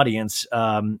an audience.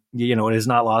 It is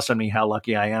not lost on me how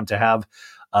lucky I am to have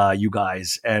you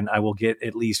guys, and I will get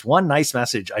at least one nice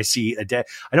message I see a day.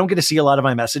 I don't get to see a lot of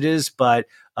my messages, but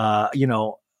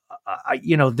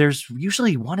there's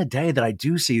usually one a day that I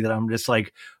do see that I'm just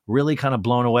like really kind of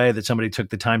blown away that somebody took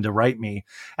the time to write me.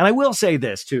 And I will say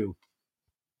this too.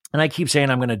 And I keep saying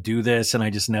I'm going to do this and I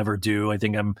just never do. I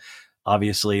think I'm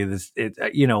obviously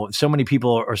so many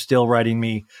people are still writing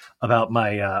me about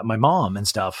my mom and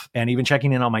stuff and even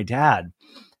checking in on my dad.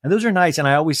 And those are nice. And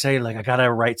I always say like, I got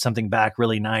to write something back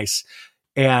really nice.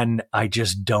 And I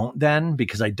just don't then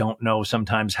because I don't know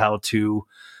sometimes how to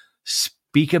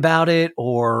speak about it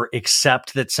or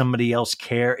accept that somebody else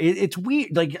care. It's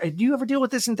weird. Like, do you ever deal with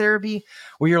this in therapy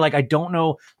where you're like, I don't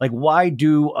know, like, why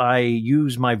do I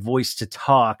use my voice to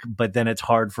talk, but then it's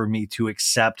hard for me to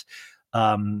accept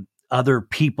other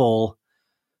people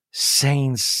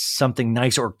saying something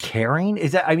nice or caring?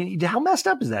 How messed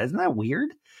up is that? Isn't that weird?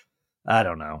 I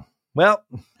don't know. Well,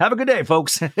 have a good day,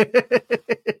 folks.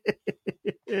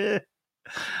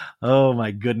 Oh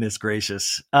my goodness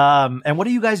gracious. And what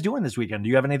are you guys doing this weekend? Do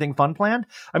you have anything fun planned?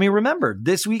 I mean, remember,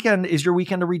 this weekend is your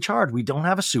weekend to recharge. We don't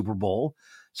have a Super Bowl,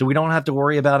 so we don't have to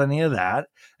worry about any of that.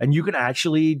 And you can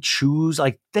actually choose,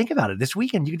 like, think about it. This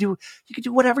weekend, you can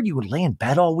do whatever. You would lay in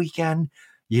bed all weekend.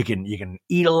 You can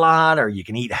eat a lot, or you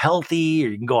can eat healthy, or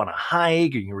you can go on a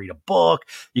hike, or you can read a book.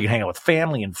 You can hang out with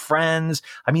family and friends.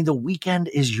 I mean, the weekend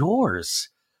is yours.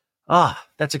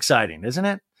 That's exciting, isn't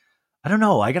it? I don't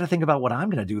know. I got to think about what I'm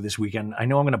going to do this weekend. I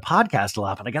know I'm going to podcast a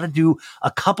lot, but I got to do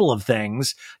a couple of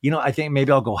things. I think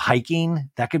maybe I'll go hiking.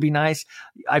 That could be nice.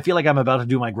 I feel like I'm about to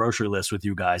do my grocery list with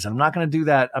you guys. I'm not going to do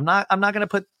that. I'm not going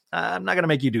to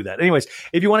make you do that. Anyways,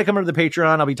 if you want to come over to the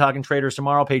Patreon, I'll be talking traders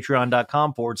tomorrow,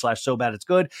 patreon.com/so bad it's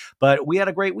good. But we had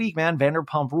a great week, man.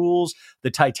 Vanderpump Rules, the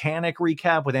Titanic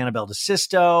recap with Annabelle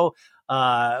DeSisto.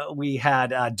 We had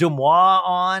Dumois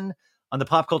on the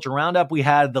Pop Culture Roundup. We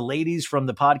had the ladies from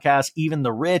the podcast, Even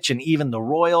the Rich and Even the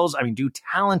Royals. I mean,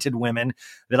 talented women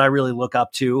that I really look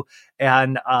up to.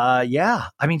 And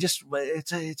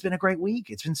it's been a great week.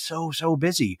 It's been so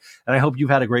busy. And I hope you've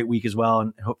had a great week as well.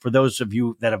 And for those of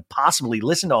you that have possibly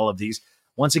listened to all of these,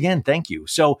 once again, thank you.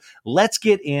 So let's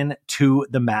get into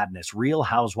the madness. Real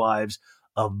Housewives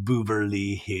of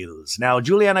Beverly Hills. Now,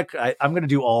 Juliana, I'm going to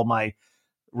do all my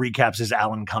recaps as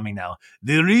Alan Cumming now.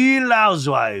 The Real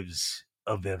Housewives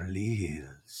of Beverly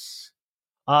Hills.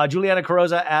 Juliana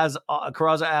Carroza, as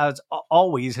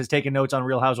always, has taken notes on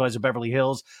Real Housewives of Beverly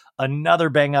Hills. Another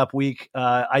bang up week.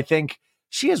 I think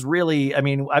she is really, I've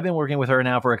been working with her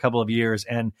now for a couple of years,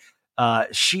 and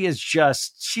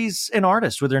she's an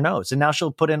artist with her notes. And now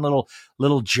she'll put in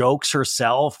little jokes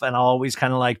herself, and I'll always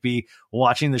kind of like be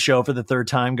watching the show for the third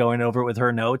time, going over it with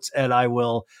her notes, and I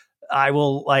will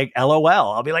like LOL.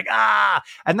 I'll be like,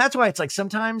 and that's why it's like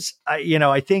sometimes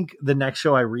I think the next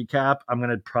show I recap, I'm going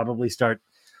to probably start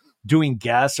doing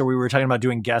guests, or we were talking about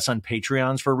doing guests on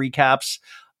Patreons for recaps,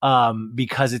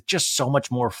 because it's just so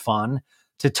much more fun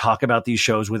to talk about these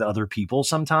shows with other people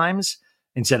sometimes.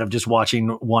 instead of just watching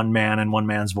one man and one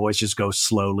man's voice just go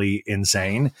slowly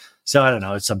insane. So I don't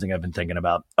know. It's something I've been thinking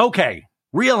about. Okay.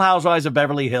 Real Housewives of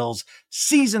Beverly Hills,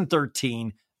 season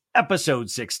 13, episode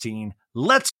 16.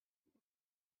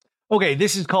 Okay,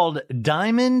 this is called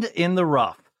Diamond in the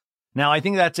Rough. Now, I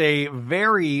think that's a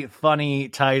very funny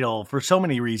title for so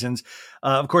many reasons.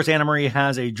 Of course, Anna Marie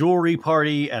has a jewelry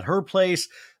party at her place,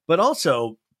 but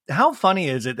also, how funny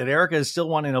is it that Erika is still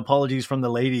wanting apologies from the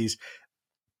ladies?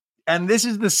 And this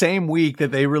is the same week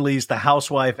that they released The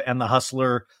Housewife and the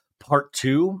Hustler Part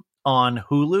 2 on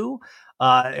Hulu.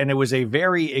 And it was a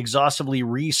very exhaustively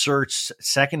researched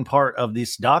second part of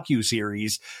this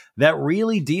docuseries that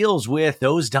really deals with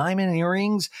those diamond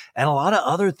earrings and a lot of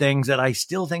other things that I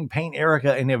still think paint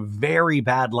Erika in a very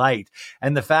bad light.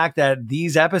 And the fact that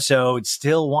these episodes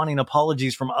still wanting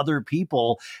apologies from other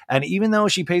people. And even though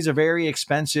she pays a very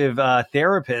expensive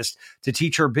therapist to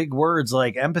teach her big words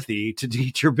like empathy, to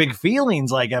teach her big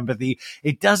feelings like empathy,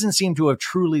 it doesn't seem to have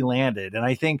truly landed. And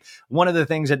I think one of the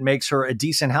things that makes her a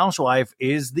decent housewife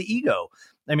is the ego.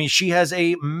 I mean, she has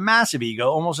a massive ego,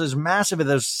 almost as massive as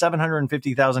those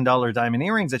 $750,000 diamond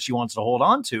earrings that she wants to hold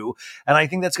on to. And I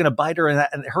think that's going to bite her in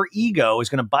that. And her ego is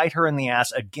going to bite her in the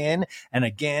ass again and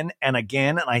again and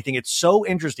again. And I think it's so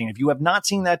interesting. If you have not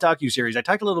seen that docuseries, I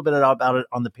talked a little bit about it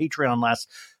on the Patreon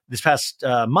this past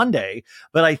Monday,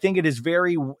 but I think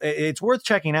it's worth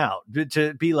checking out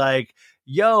to be like,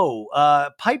 yo,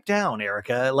 pipe down,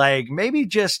 Erika. Like maybe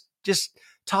just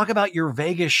talk about your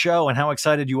Vegas show and how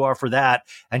excited you are for that,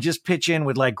 and just pitch in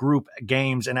with like group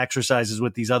games and exercises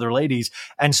with these other ladies,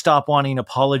 and stop wanting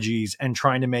apologies and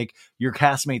trying to make your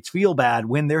castmates feel bad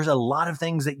when there's a lot of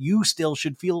things that you still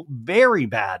should feel very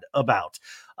bad about.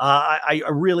 I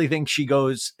really think she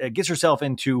gets herself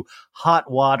into hot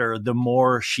water the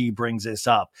more she brings this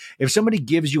up. If somebody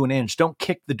gives you an inch, don't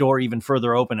kick the door even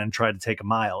further open and try to take a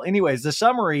mile. Anyways, the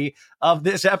summary of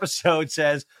this episode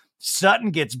says, Sutton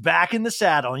gets back in the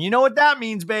saddle. And you know what that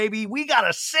means, baby? We got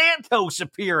a Santos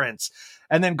appearance.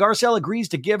 And then Garcelle agrees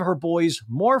to give her boys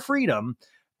more freedom.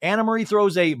 Anna Marie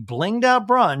throws a blinged out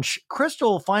brunch.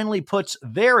 Crystal finally puts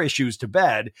their issues to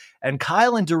bed. And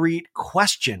Kyle and Dorit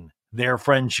question their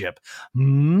friendship.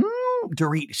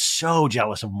 Dorit is so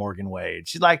jealous of Morgan Wade.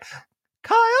 She's like,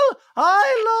 Kyle,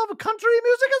 I love country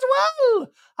music as well.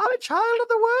 I'm a child of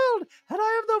the world, and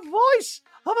I have the voice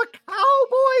of a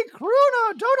cowboy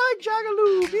crooner, don't I,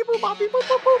 Jagaloo? Beep, boop, bop, beep, boop,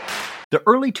 boop, boop. The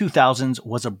early 2000s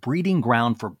was a breeding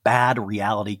ground for bad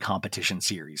reality competition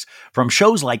series. From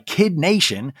shows like Kid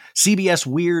Nation, CBS'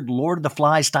 weird Lord of the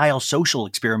Flies style social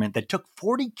experiment that took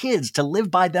 40 kids to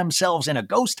live by themselves in a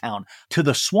ghost town, to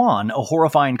The Swan, a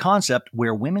horrifying concept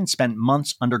where women spent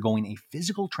months undergoing a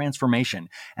physical transformation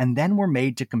and then were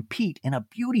made to compete in a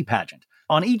beauty pageant.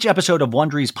 On each episode of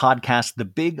Wondery's podcast, The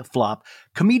Big Flop,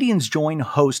 comedians join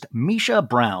host Misha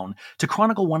Brown to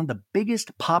chronicle one of the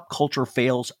biggest pop culture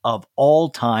fails of all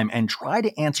time and try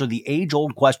to answer the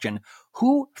age-old question,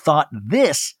 who thought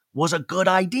this was a good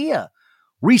idea?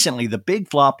 Recently, The Big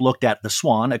Flop looked at The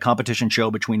Swan, a competition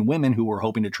show between women who were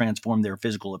hoping to transform their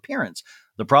physical appearance.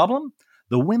 The problem?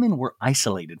 The women were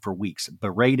isolated for weeks,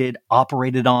 berated,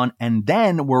 operated on, and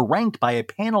then were ranked by a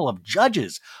panel of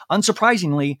judges.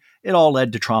 Unsurprisingly, it all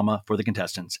led to trauma for the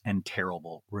contestants and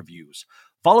terrible reviews.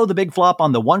 Follow The Big Flop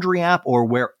on the Wondery app or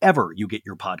wherever you get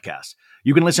your podcasts.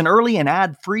 You can listen early and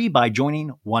ad-free by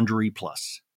joining Wondery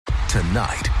Plus.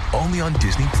 Tonight, only on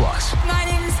Disney Plus. My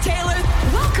name is Taylor.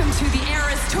 Welcome to the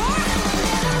Eras Tour.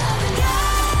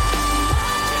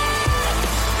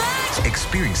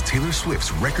 Experience Taylor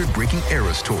Swift's record-breaking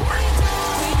Eras Tour.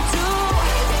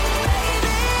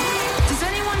 Does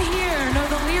anyone here know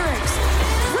the lyrics?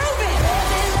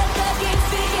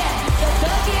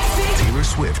 Taylor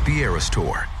Swift The Eras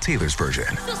Tour, Taylor's version,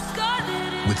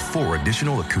 with 4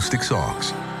 additional acoustic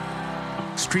songs.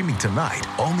 Streaming tonight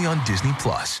only on Disney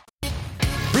Plus.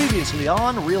 Previously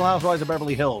on Real Housewives of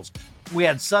Beverly Hills, we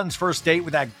had Sutton's first date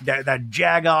with that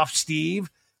jag-off Steve,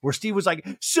 where Steve was like,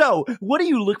 so what do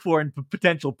you look for in a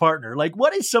potential partner? Like,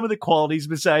 what is some of the qualities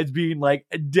besides being like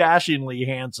dashingly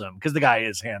handsome? Because the guy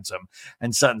is handsome.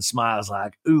 And Sutton smiles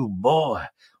like, ooh, boy,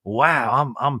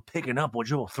 wow, I'm picking up what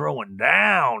you're throwing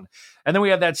down. And then we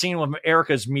have that scene with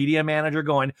Erika's media manager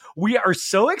going, we are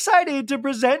so excited to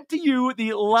present to you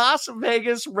the Las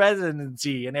Vegas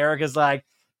residency. And Erika's like,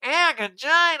 Erika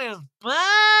Gina's back.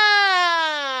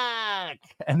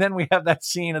 And then we have that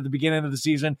scene at the beginning of the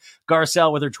season,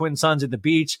 Garcelle with her twin sons at the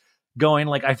beach going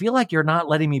like, I feel like you're not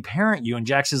letting me parent you. And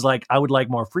Jax is like, I would like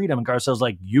more freedom. And Garcelle's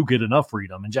like, you get enough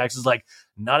freedom. And Jax is like,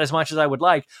 not as much as I would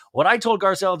like. What I told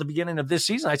Garcelle at the beginning of this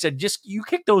season, I said, just you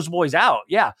kick those boys out.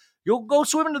 Yeah. You'll go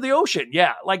swim into the ocean.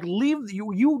 Yeah, like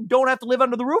you don't have to live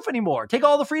under the roof anymore. Take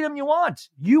all the freedom you want.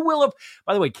 You will have.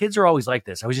 By the way, kids are always like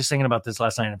this. I was just thinking about this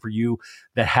last night, and for you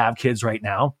that have kids right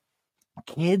now,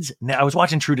 kids. Now, I was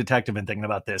watching True Detective and thinking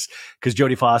about this because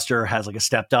Jodie Foster has like a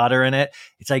stepdaughter in it.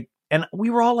 It's like, and we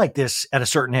were all like this at a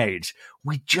certain age.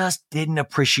 We just didn't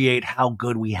appreciate how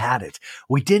good we had it.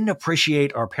 We didn't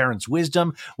appreciate our parents'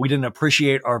 wisdom. We didn't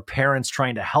appreciate our parents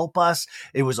trying to help us.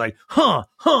 It was like,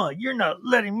 you're not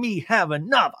letting me have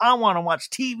enough. I want to watch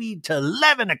TV till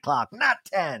 11 o'clock, not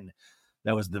 10.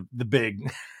 That was the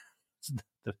big,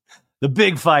 the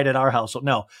big fight at our household.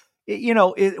 No.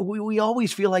 We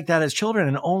always feel like that as children,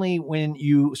 and only when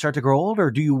you start to grow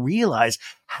older do you realize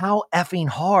how effing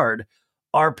hard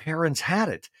our parents had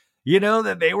it.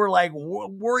 That they were like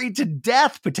worried to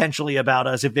death potentially about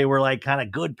us if they were like kind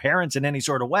of good parents in any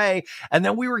sort of way. And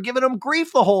then we were giving them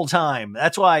grief the whole time.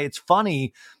 That's why it's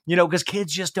funny, because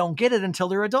kids just don't get it until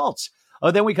they're adults.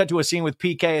 Oh, then we cut to a scene with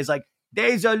PK. It's like,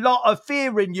 there's a lot of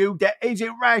fear in you that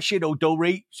isn't rational,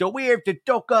 Dorit. So we have to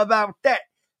talk about that.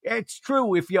 It's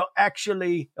true if you're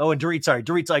actually... Oh, and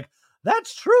Dorit's like,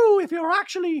 that's true if you're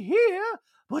actually here,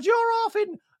 but you're off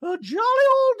in a jolly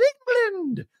old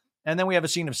England. And then we have a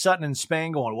scene of Sutton and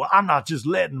Spain going, well, I'm not just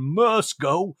letting Merce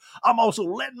go. I'm also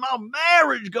letting my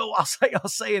marriage go. I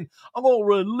was saying, I'm going to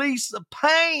release the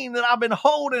pain that I've been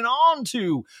holding on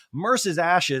to. Merce's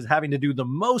ashes having to do the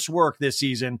most work this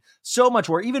season. So much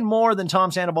work, even more than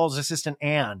Tom Sandoval's assistant,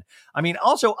 Anne. I mean,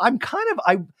 also,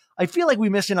 I feel like we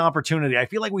missed an opportunity. I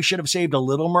feel like we should have saved a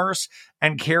little Merce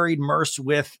and carried Merce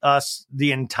with us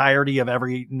the entirety of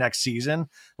every next season.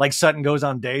 Like Sutton goes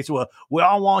on dates. Well,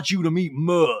 I want you to meet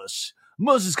Merce.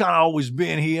 Merce has kind of always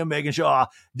been here, making sure I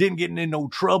didn't get in no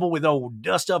trouble with old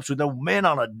dust-ups with old men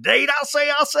on a date. I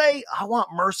say. I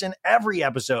want Merce in every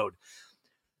episode.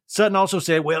 Sutton also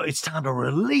said, well, it's time to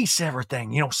release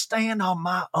everything. Stand on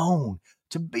my own,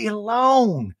 to be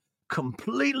alone.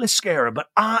 Completely scary, but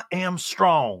I am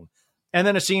strong. And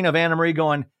then a scene of Anna Marie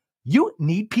going, you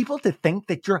need people to think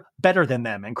that you're better than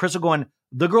them. And Crystal going,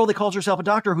 the girl that calls herself a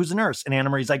doctor who's a nurse. And Anna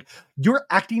Marie's like, you're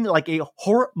acting like a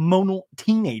hormonal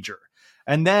teenager.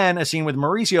 And then a scene with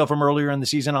Mauricio from earlier in the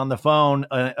season on the phone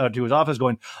to his office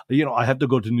going, I have to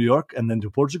go to New York and then to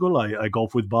Portugal. I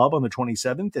golf with Bob on the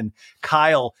 27th. And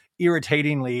Kyle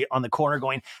irritatingly on the corner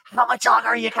going, how much longer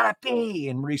are you going to be?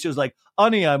 And Mauricio's like,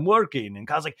 honey, I'm working. And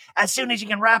Kyle's like, as soon as you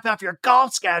can wrap up your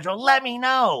golf schedule, let me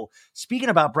know. Speaking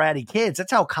about bratty kids,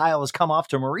 that's how Kyle has come off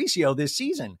to Mauricio this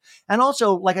season. And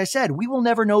also, like I said, we will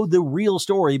never know the real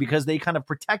story because they kind of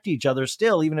protect each other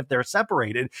still, even if they're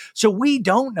separated. So we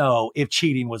don't know if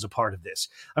cheating was a part of this.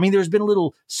 I mean, there's been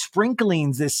little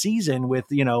sprinklings this season with,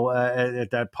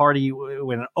 at that party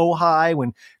when Ojai,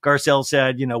 when Garcelle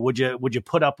said, would you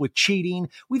put up with cheating?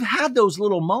 We've had those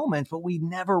little moments, but we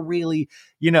never really,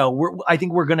 I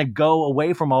think we're going to go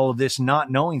away from all of this not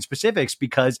knowing specifics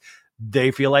because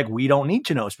they feel like we don't need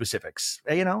to know specifics.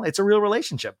 It's a real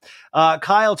relationship.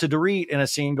 Kyle to Dorit in a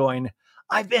scene going,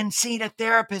 I've been seeing a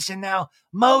therapist and now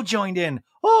Mo joined in.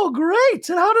 Oh, great.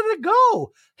 And how did it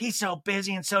go? He's so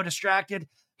busy and so distracted.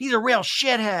 He's a real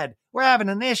shithead. We're having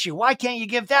an issue. Why can't you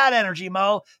give that energy,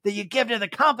 Mo, that you give to the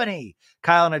company?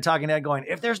 Kyle and I talking head going,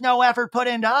 if there's no effort put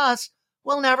into us,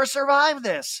 we'll never survive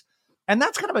this. And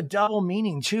that's kind of a double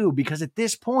meaning too, because at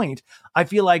this point, I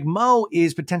feel like Mo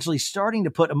is potentially starting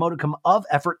to put a modicum of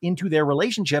effort into their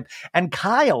relationship. And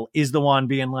Kyle is the one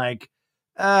being like,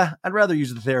 I'd rather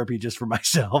use the therapy just for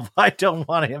myself. I don't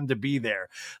want him to be there.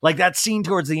 Like that scene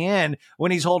towards the end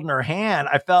when he's holding her hand,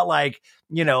 I felt like,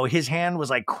 his hand was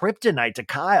like kryptonite to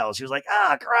Kyle. She was like,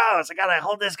 gross. I got to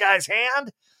hold this guy's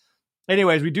hand.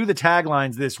 Anyways, we do the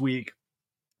taglines this week.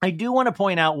 I do want to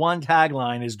point out one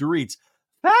tagline is Dorit's,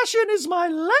 fashion is my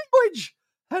language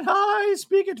and I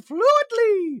speak it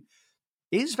fluently.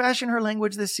 Is fashion her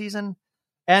language this season?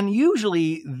 And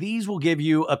usually these will give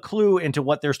you a clue into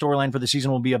what their storyline for the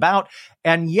season will be about.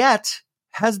 And yet,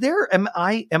 am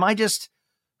I just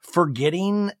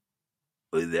forgetting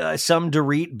some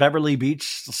Dorit Beverly Beach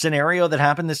scenario that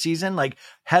happened this season? Like,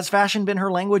 has fashion been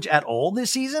her language at all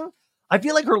this season? I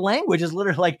feel like her language is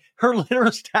literally like her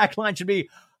literal tagline should be,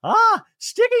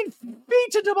 sticking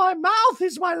feet into my mouth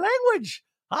is my language.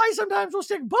 I sometimes will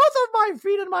stick both of my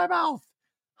feet in my mouth.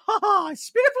 I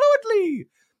speak it fluently.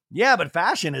 Yeah, but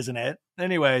fashion, isn't it?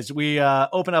 Anyways, we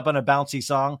open up on a bouncy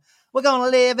song. We're going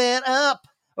to live it up.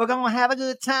 We're going to have a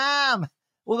good time.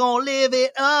 We're going to live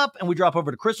it up. And we drop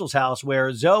over to Crystal's house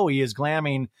where Zoe is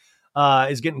getting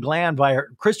glammed by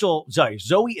her.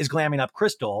 Zoe is glamming up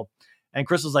Crystal. And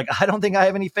Crystal's like, I don't think I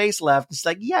have any face left. It's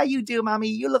like, yeah, you do, mommy.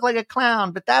 You look like a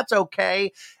clown, but that's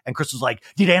okay. And Crystal's like,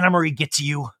 did Anna Marie get to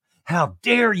you? How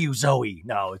dare you, Zoe?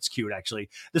 No, it's cute, actually.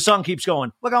 The song keeps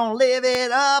going. We're going to live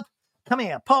it up. Come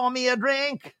here, pour me a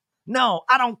drink. No,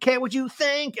 I don't care what you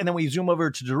think. And then we zoom over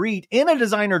to Dorit in a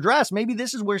designer dress. Maybe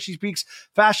this is where she speaks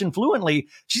fashion fluently.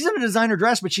 She's in a designer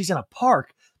dress, but she's in a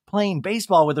park playing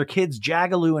baseball with her kids,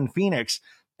 Jagaloo and Phoenix.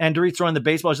 And Dorit's throwing the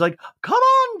baseball. She's like, come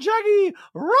on, Jaggy,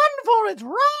 run for it,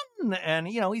 run. And,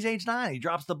 he's age 9. He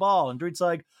drops the ball. And Dorit's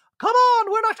like, come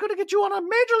on, we're not going to get you on a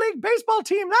Major League Baseball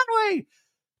team that way.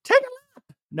 Take a lap.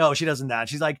 No, she doesn't that.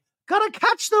 She's like, gotta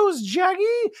catch those,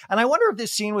 Jaggy. And I wonder if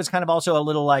this scene was kind of also a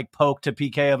little like poke to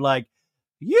PK of like,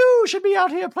 you should be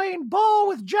out here playing ball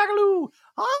with Jagaloo.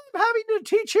 I'm having to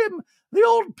teach him the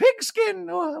old pigskin,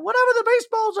 or whatever the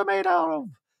baseballs are made out of.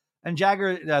 And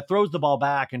Jagger throws the ball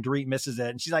back and Dorit misses it.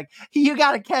 And she's like, you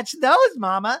got to catch those,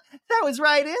 Mama. That was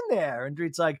right in there. And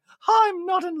Dorit's like, I'm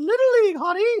not in Little League,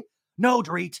 honey. No,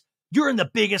 Dorit, you're in the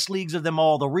biggest leagues of them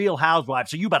all, the Real Housewives.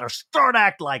 So you better start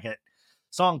act like it.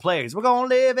 Song plays. We're going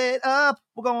to live it up.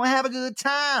 We're going to have a good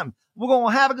time. We're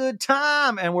going to have a good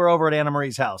time. And we're over at Anna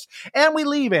Marie's house. And we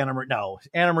leave Anna Marie. No,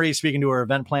 Anna Marie's speaking to her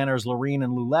event planners, Lorene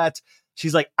and Loulette.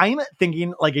 She's like, I'm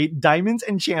thinking like a diamonds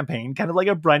and champagne, kind of like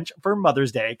a brunch for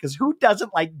Mother's Day. Because who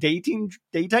doesn't like daytime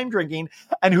drinking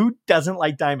and who doesn't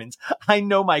like diamonds? I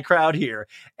know my crowd here.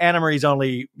 Anna Marie's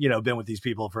only, been with these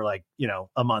people for like,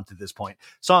 a month at this point.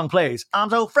 Song plays. I'm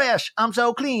so fresh. I'm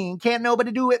so clean. Can't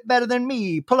nobody do it better than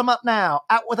me. Pull them up now.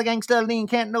 Out with a gangster lean.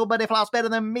 Can't nobody floss better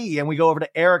than me. And we go over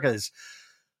to Erika's.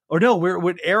 Or no, we're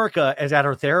with Erika is at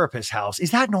her therapist's house.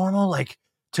 Is that normal? Like,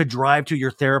 to drive to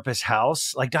your therapist's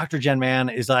house? Like Dr. Jen Mann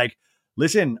is like,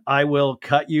 listen, I will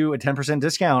cut you a 10%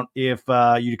 discount if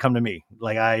you come to me.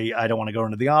 Like, I don't want to go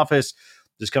into the office.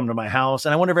 Just come to my house.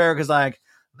 And I wonder if Erika's like,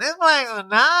 this place is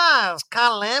nice. Can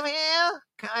I live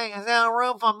here? Is there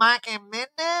room for Mike and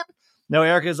Minden? No,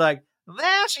 Erika's like,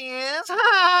 there she is.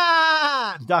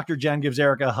 Ha! Dr. Jen gives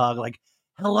Erika a hug like,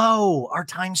 hello, our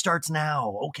time starts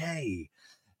now. Okay.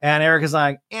 And Erika's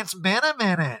like, it's been a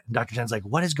minute. And Dr. Jen's like,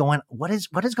 what is going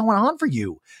on for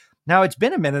you? Now, it's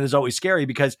been a minute is always scary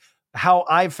because how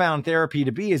I've found therapy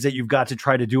to be is that you've got to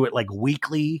try to do it like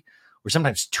weekly or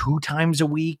sometimes 2 times a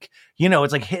week.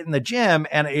 It's like hitting the gym.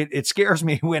 And it scares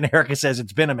me when Erika says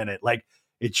it's been a minute. Like,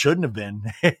 it shouldn't have been.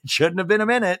 It shouldn't have been a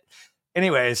minute.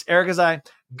 Anyways, Erika's like,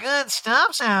 good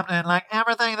stuff's happening. Like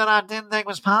everything that I didn't think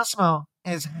was possible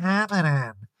is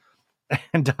happening.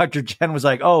 And Dr. Jen was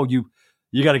like, oh,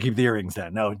 you got to keep the earrings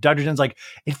then. No, Dr. Jen's like,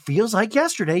 it feels like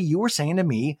yesterday you were saying to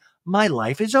me, my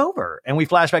life is over. And we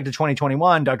flash back to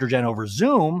 2021, Dr. Jen over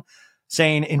Zoom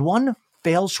saying in one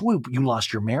fell swoop, you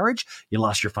lost your marriage, you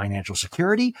lost your financial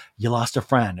security, you lost a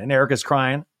friend. And Erika's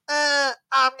crying,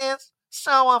 I'm just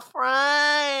so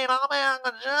afraid.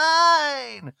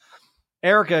 I'm Jane.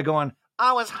 Erika going,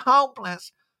 I was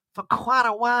hopeless for quite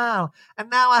a while, and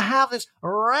now I have this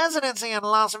residency in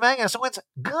Las Vegas, so it's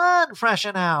good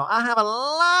fresher now. I have a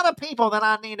lot of people that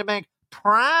I need to make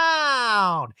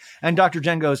proud. And Dr.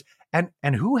 Jen goes, and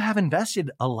who have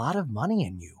invested a lot of money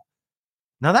in you?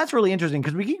 Now that's really interesting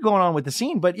because we keep going on with the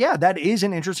scene, but yeah, that is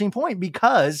an interesting point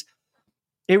because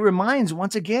it reminds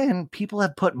once again, people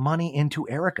have put money into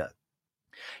Erika.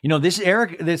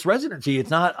 This residency, it's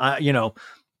not,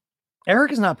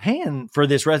 Erika's not paying for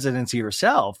this residency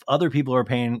herself. Other people are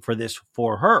paying for this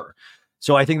for her.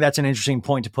 So I think that's an interesting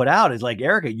point to put out is like,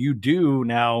 Erika, you do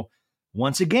now,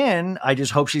 once again, I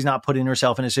just hope she's not putting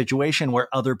herself in a situation where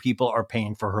other people are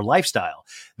paying for her lifestyle.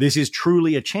 This is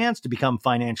truly a chance to become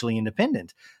financially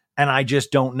independent. And I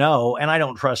just don't know. And I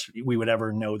don't trust we would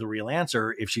ever know the real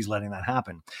answer if she's letting that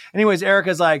happen. Anyways,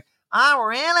 Erika's like, I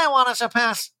really want to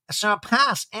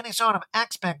surpass any sort of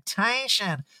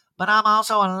expectation. But I'm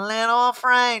also a little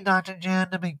afraid, Dr. Jen,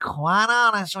 to be quite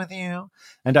honest with you.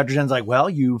 And Dr. Jen's like, well,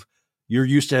 you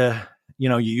used to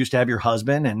have your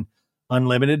husband and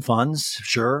unlimited funds.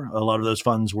 Sure. A lot of those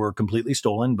funds were completely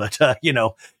stolen, but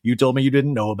you told me you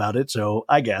didn't know about it. So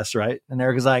I guess, right. And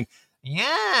Erika's like,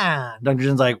 yeah. Dr.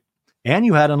 Jen's like, and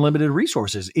you had unlimited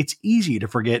resources. It's easy to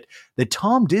forget that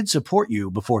Tom did support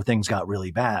you before things got really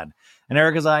bad. And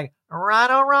Erika's like, right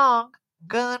or wrong,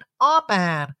 good or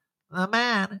bad, the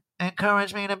man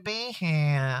encouraged me to be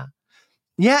here.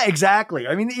 Yeah, exactly.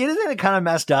 I mean, isn't it kind of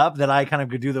messed up that I kind of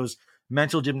could do those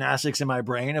mental gymnastics in my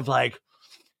brain of like,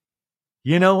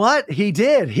 you know what? He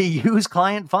did. He used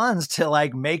client funds to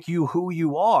like make you who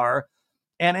you are.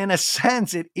 And in a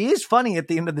sense, it is funny at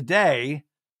the end of the day.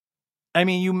 I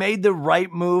mean, you made the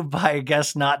right move by, I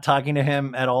guess, not talking to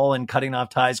him at all and cutting off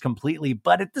ties completely.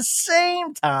 But at the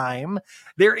same time,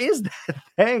 there is that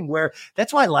thing where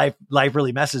that's why life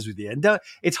really messes with you. And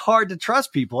it's hard to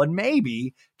trust people. And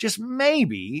maybe, just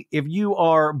maybe, if you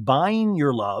are buying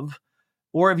your love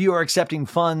or if you are accepting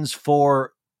funds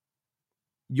for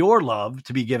your love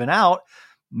to be given out,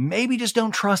 maybe just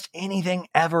don't trust anything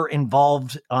ever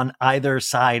involved on either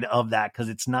side of that, because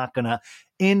it's not going to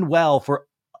end well for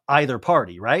either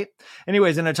party, right?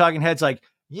 Anyways, and the talking head's like,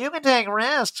 you can take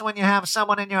risks when you have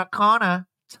someone in your corner.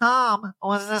 Tom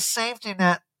was the safety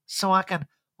net so I can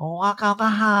walk on the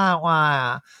high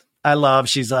wire. I love,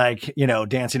 she's like,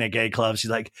 dancing at gay clubs.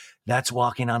 She's like, that's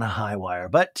walking on a high wire,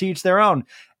 but to each their own.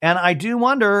 And I do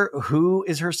wonder who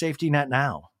is her safety net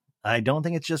now. I don't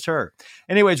think it's just her.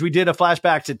 Anyways, we did a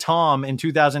flashback to Tom in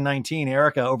 2019,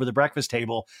 Erika over the breakfast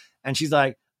table. And she's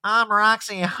like, I'm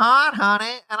Roxy Hart,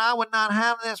 honey, and I would not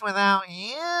have this without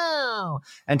you.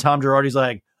 And Tom Girardi's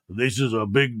like, this is a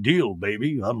big deal,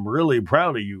 baby. I'm really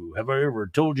proud of you. Have I ever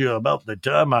told you about the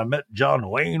time I met John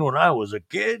Wayne when I was a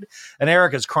kid? And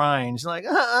Erika's crying. She's like,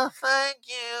 thank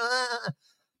you.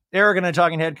 Erika in a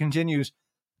talking head continues,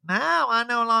 now I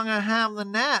no longer have the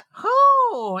net.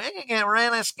 Whoo, it can get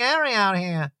really scary out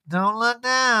here. Don't look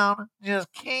down.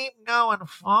 Just keep going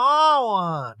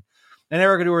forward. And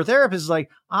Erika to her therapist is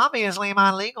like, obviously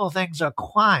my legal things are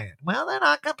quiet. Well, they're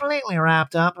not completely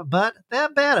wrapped up, but they're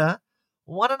better.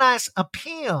 What a nice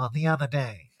appeal the other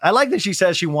day. I like that she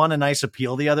says she won a nice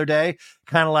appeal the other day.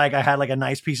 Kind of like I had like a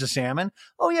nice piece of salmon.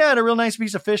 Oh yeah, I had a real nice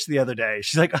piece of fish the other day.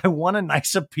 She's like, I won a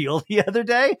nice appeal the other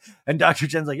day. And Dr.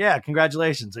 Jen's like, yeah,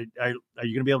 congratulations. Are you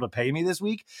going to be able to pay me this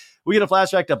week? We get a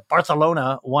flashback to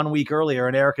Barcelona 1 week earlier,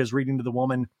 and Erika's reading to the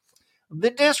woman, the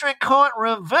district court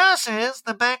reverses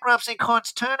the bankruptcy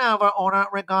court's turnover order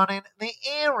regarding the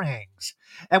earrings.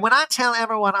 And when I tell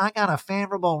everyone I got a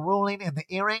favorable ruling in the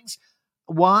earrings,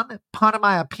 one part of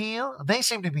my appeal, they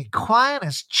seem to be quiet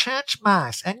as church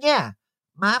mice. And yeah,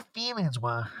 my feelings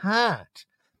were hurt.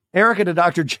 Erika to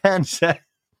Dr. Jen said,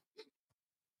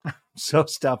 I'm so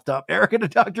stuffed up. Erika to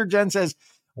Dr. Jen says,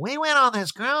 we went on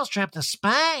this girls' trip to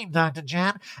Spain, Dr.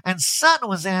 Jen, and Sutton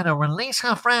was there to release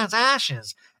her friend's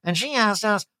ashes. And she asked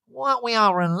us what we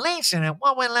are releasing and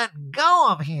what we're letting go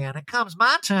of here. And it comes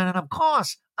my turn, and of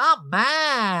course, I'm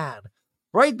mad.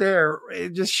 Right there,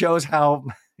 it just shows how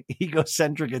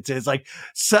egocentric it is. Like,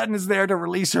 Sutton is there to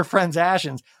release her friend's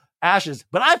ashes,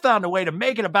 but I found a way to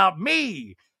make it about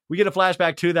me. We get a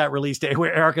flashback to that release day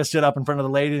where Erika stood up in front of the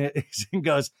ladies and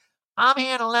goes, I'm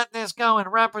here to let this go in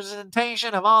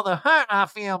representation of all the hurt I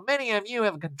feel many of you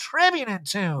have contributed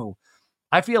to.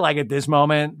 I feel like at this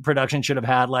moment, production should have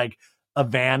had like a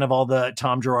van of all the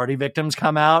Tom Girardi victims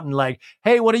come out and like,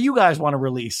 hey, what do you guys want to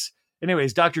release?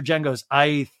 Anyways, Dr. Jen goes,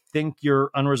 I think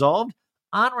you're unresolved.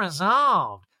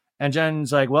 Unresolved. And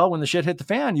Jen's like, well, when the shit hit the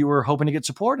fan, you were hoping to get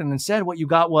support. And instead what you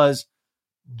got was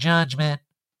judgment,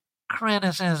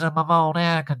 criticism of old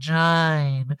Erika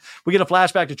Jane. We get a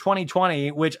flashback to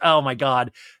 2020, which, oh my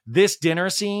God, this dinner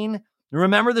scene.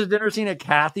 Remember the dinner scene at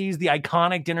Kathy's, the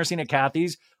iconic dinner scene at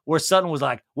Kathy's, where Sutton was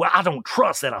like, well, I don't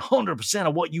trust that 100%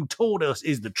 of what you told us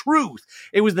is the truth.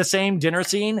 It was the same dinner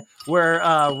scene where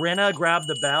Rinna grabbed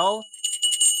the bell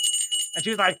and she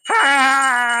was like,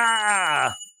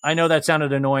 ha! I know that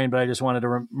sounded annoying, but I just wanted to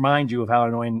remind you of how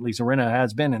annoying Lisa Rinna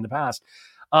has been in the past.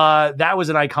 That was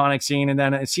an iconic scene. And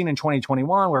then a scene in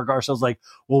 2021 where Garcelle's like,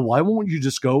 well, why won't you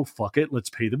just go, fuck it,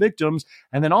 let's pay the victims.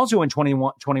 And then also in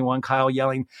 2021, Kyle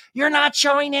yelling, you're not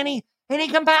showing any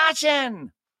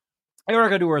compassion.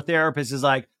 Erika to her therapist is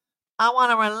like, I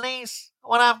want to release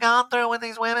what I've gone through with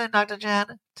these women, Dr.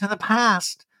 Jen, to the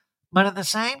past. But at the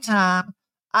same time,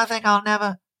 I think I'll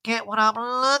never get what I'm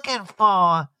looking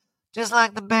for. Just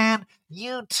like the band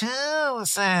U2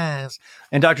 says.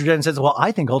 And Dr. Jen says, well,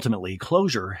 I think ultimately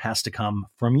closure has to come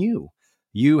from you.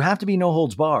 You have to be no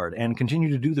holds barred and continue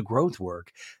to do the growth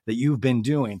work that you've been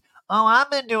doing. Oh,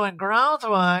 I've been doing growth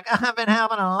work. I've been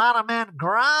helping a lot of men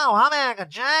grow. I'm Erika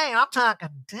Jane. I'm talking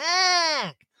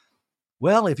dick.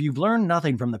 Well, if you've learned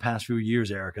nothing from the past few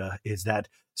years, Erika, is that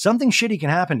something shitty can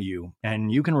happen to you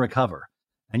and you can recover.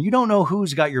 And you don't know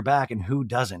who's got your back and who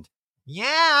doesn't. Yeah,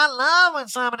 I love when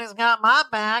somebody's got my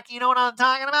back. You know what I'm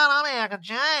talking about? I'm Erika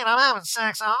Jane. I'm having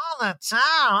sex all the time.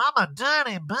 I'm a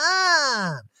dirty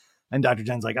bun. And Dr.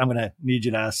 Jen's like, I'm going to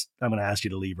ask you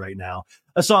to leave right now.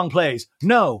 A song plays.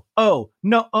 No. Oh,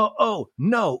 no. Oh,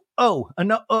 no. Oh,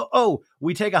 no. Oh.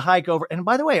 We take a hike over. And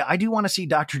by the way, I do want to see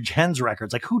Dr. Jen's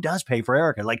records. Like, who does pay for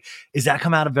Erika? Like, is that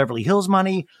come out of Beverly Hills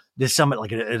money? Does someone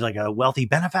like a wealthy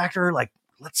benefactor? Like,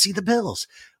 let's see the bills.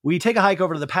 We take a hike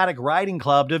over to the Paddock Riding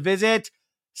Club to visit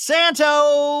Santos.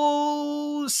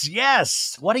 Santos.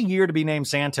 Yes. What a year to be named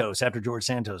Santos after George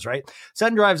Santos, right?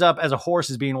 Sutton drives up as a horse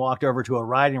is being walked over to a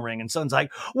riding ring, and Sutton's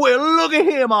like, well, look at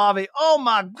him, Avi. Oh,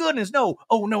 my goodness. No.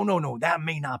 Oh, no. That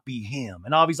may not be him.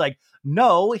 And Avi's like,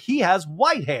 no, he has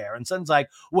white hair. And Sutton's like,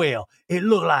 well, it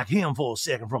looked like him for a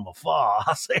second from afar.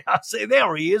 I say,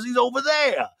 there he is. He's over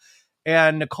there.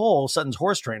 And Nicole, Sutton's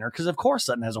horse trainer, because of course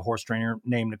Sutton has a horse trainer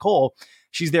named Nicole,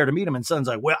 she's there to meet him. And Sutton's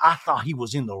like, well, I thought he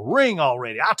was in the ring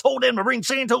already. I told him to bring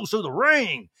Santos to the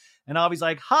ring. And Avi's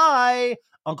like, hi,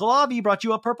 Uncle Avi brought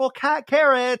you a purple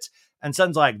carrot. And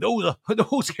Sutton's like,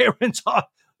 those carrots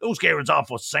are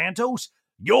for Santos.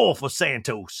 You're for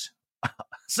Santos.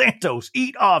 Santos,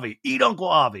 eat Avi, eat Uncle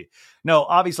Avi. No,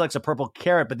 Avi selects a purple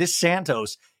carrot, but this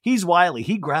Santos, he's wily.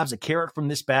 He grabs a carrot from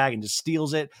this bag and just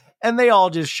steals it. And they all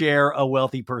just share a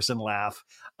wealthy person laugh.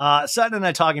 Sutton and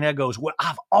the talking head goes, well,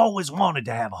 I've always wanted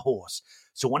to have a horse.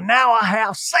 So now I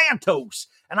have Santos.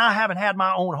 And I haven't had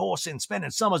my own horse since spending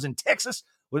summers in Texas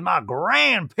with my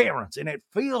grandparents. And it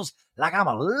feels like I'm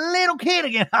a little kid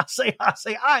again. I say,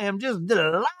 I am just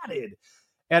delighted.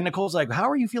 And Nicole's like, how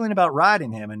are you feeling about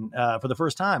riding him? And for the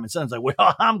first time, and Sutton's like,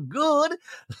 well, I'm good.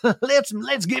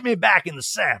 Let's get me back in the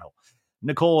saddle.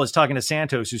 Nicole is talking to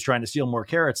Santos, who's trying to steal more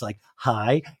carrots, like,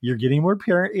 hi, you're getting more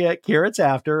carrots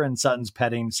after. And Sutton's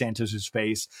petting Santos's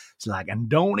face. It's like, and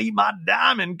don't eat my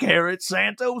diamond carrots,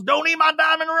 Santos. Don't eat my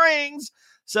diamond rings.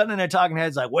 Sutton and their talking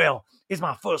head's like, well, it's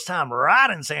my first time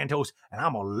riding Santos, and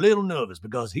I'm a little nervous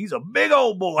because he's a big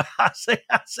old boy. I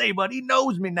say, but he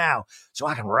knows me now, so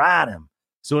I can ride him.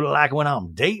 Sort of like when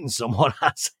I'm dating someone,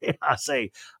 I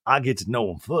say, I get to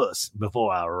know him first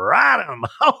before I ride him.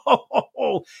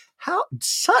 How,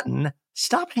 Sutton,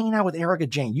 stop hanging out with Erika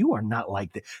Jane. You are not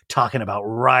like that, talking about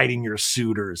riding your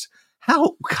suitors.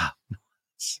 How, God.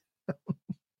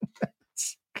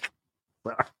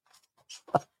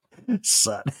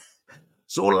 Sutton,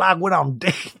 sort of like when I'm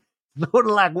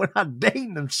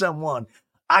dating someone.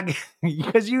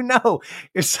 Because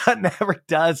if Sutton ever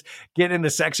does get into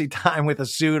sexy time with a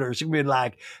suitor, she'll be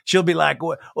like,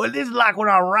 well, this is like when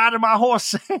I'm riding my horse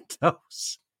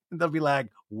Santos. And they'll be like,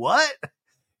 what?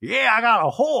 Yeah, I got a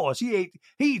horse. He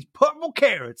eats purple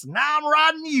carrots. Now I'm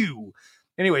riding you.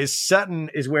 Anyways, Sutton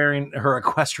is wearing her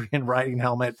equestrian riding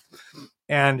helmet,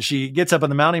 and she gets up on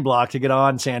the mounting block to get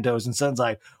on Santos. And Sutton's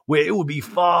like, well, it would be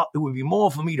more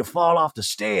for me to fall off the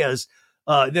stairs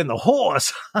than the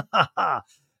horse.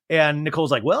 And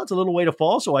Nicole's like, well, it's a little way to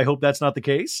fall, so I hope that's not the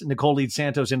case. Nicole leads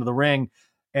Santos into the ring,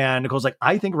 and Nicole's like,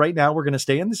 I think right now we're going to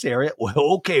stay in this area.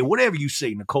 Well, okay, whatever you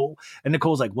say, Nicole. And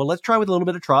Nicole's like, well, let's try with a little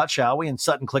bit of trot, shall we? And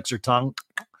Sutton clicks her tongue.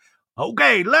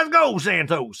 Okay, let's go,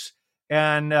 Santos.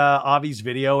 And Avi's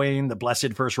videoing the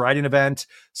blessed first riding event.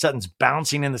 Sutton's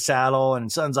bouncing in the saddle, and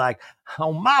Sutton's like,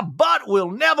 oh, my butt will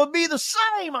never be the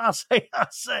same, I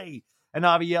say. And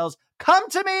Avi yells, come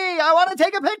to me, I want to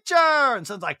take a picture. And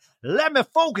Sutton's like, let me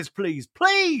focus, please.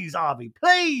 Please, Avi,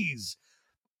 please.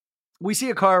 We see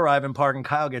a car arrive and park, and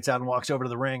Kyle gets out and walks over to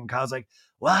the ring. Kyle's like,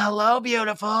 well, hello,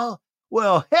 beautiful.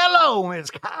 Well, hello, Miss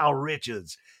Kyle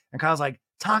Richards. And Kyle's like,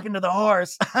 talking to the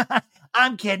horse.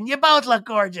 I'm kidding. You both look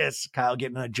gorgeous. Kyle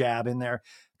getting a jab in there.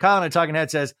 Kyle in a talking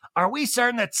head says, are we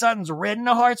certain that Sutton's ridden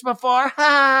a horse before?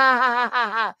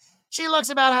 She looks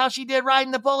about how she did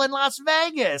riding the bull in Las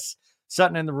Vegas.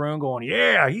 Sutton in the room going,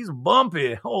 yeah, he's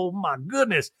bumpy. Oh, my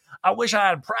goodness. I wish I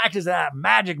had practiced that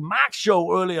Magic Mike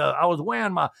show earlier. I was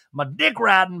wearing my dick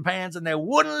riding pants, and they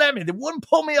wouldn't let me. They wouldn't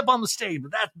pull me up on the stage,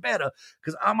 but that's better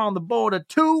because I'm on the board of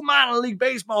 2 minor league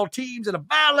baseball teams and a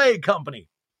ballet company.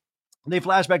 They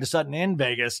flash back to Sutton in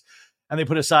Vegas, and they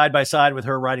put a side-by-side with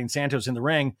her riding Santos in the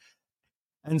ring.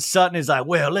 And Sutton is like,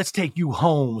 well, let's take you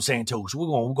home, Santos. We're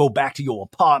going to go back to your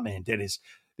apartment that is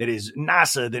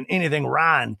nicer than anything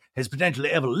Ryan has potentially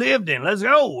ever lived in. Let's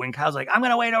go. And Kyle's like, I'm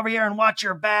going to wait over here and watch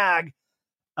your bag.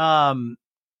 Sutton,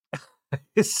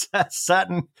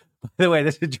 by the way,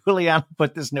 this is Juliana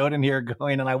put this note in here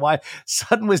going, and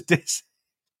Sutton was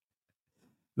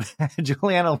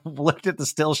Juliana looked at the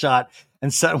still shot,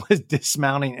 and Sutton was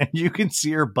dismounting, and you can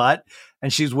see her butt,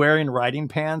 and she's wearing riding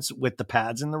pants with the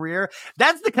pads in the rear.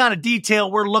 That's the kind of detail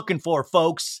we're looking for,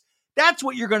 folks. That's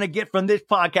what you're going to get from this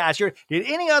podcast. Did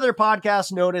any other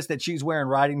podcast notice that she's wearing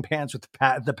riding pants with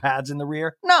the pads in the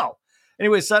rear? No.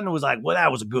 Anyway, Sutton was like, well,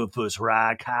 that was a good first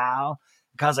ride, Kyle.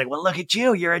 Kyle's like, well, look at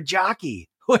you. You're a jockey.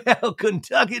 Well,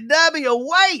 Kentucky W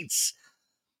awaits.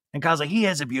 And Kyle's like, he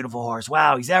has a beautiful horse.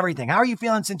 Wow, he's everything. How are you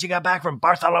feeling since you got back from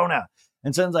Barcelona?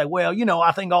 And Sutton's like, well,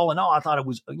 I think all in all, I thought it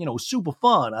was, super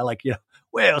fun. I like,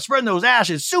 well, spreading those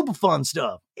ashes, super fun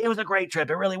stuff. It was a great trip.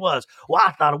 It really was. Well,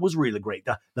 I thought it was really great.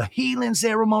 The healing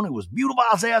ceremony was beautiful,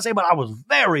 I say, but I was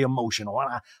very emotional.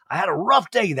 And I had a rough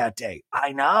day that day.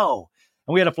 I know. And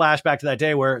And we had a flashback to that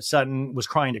day where Sutton was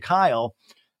crying to Kyle,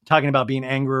 talking about being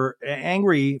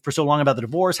angry for so long about the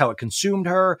divorce, how it consumed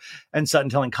her. And Sutton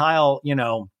telling Kyle,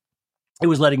 it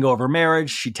was letting go of her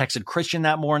marriage. She texted Christian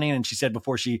that morning and she said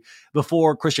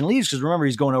before Christian leaves, because remember,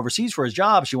 he's going overseas for his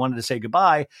job, she wanted to say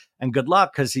goodbye and good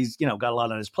luck because he's, got a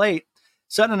lot on his plate.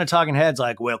 Sutton and the Talking Heads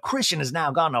like, well, Christian has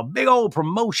now gotten a big old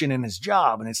promotion in his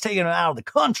job and it's taking him out of the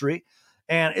country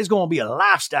and it's going to be a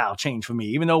lifestyle change for me,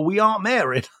 even though we aren't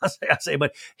married. I say,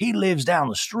 but he lives down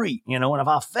the street, and if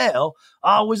I fell,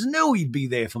 I always knew he'd be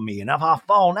there for me. And if I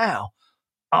fall now,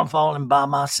 I'm falling by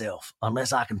myself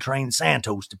unless I can train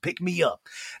Santos to pick me up.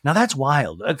 Now that's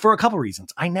wild for a couple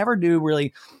reasons. I never knew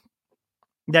really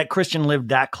that Christian lived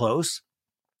that close.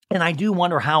 And I do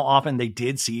wonder how often they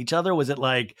did see each other. Was it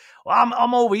like, well,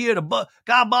 I'm over here can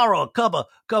I borrow a cup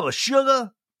of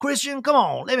sugar? Christian, come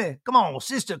on,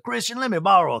 sister Christian, let me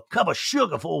borrow a cup of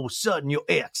sugar for old Sutton, your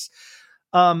ex.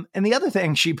 And the other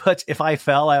thing she puts, if I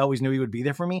fell, I always knew he would be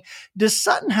there for me. Does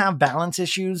Sutton have balance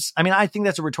issues? I mean, I think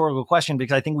that's a rhetorical question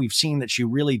because I think we've seen that she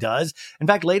really does. In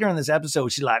fact, later in this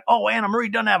episode, she's like, oh, Anna Marie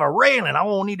doesn't have a railing. I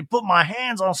won't need to put my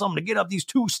hands on something to get up these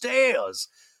 2 stairs.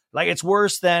 Like it's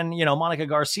worse than, Monica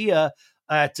Garcia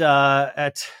at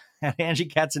Angie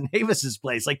Katzendavis's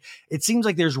place. Like it seems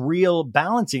like there's real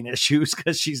balancing issues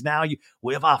because she's now,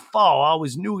 if I fall, I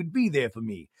always knew he'd be there for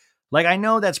me. Like, I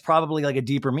know that's probably like a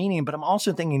deeper meaning, but I'm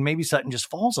also thinking maybe Sutton just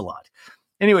falls a lot.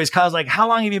 Anyways, Kyle's like, how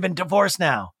long have you been divorced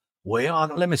now?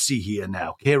 Well, let me see here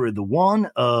now. Carry the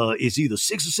one, it's either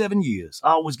 6 or 7 years.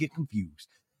 I always get confused.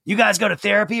 You guys go to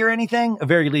therapy or anything? A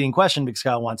very leading question because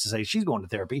Kyle wants to say she's going to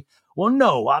therapy. Well,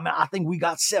 no, I think we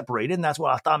got separated and that's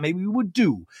what I thought maybe we would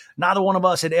do. Neither one of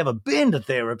us had ever been to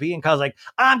therapy. And Kyle's like,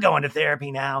 I'm going to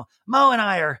therapy now. Mo and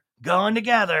I are going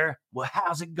together. Well,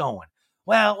 how's it going?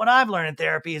 Well, what I've learned in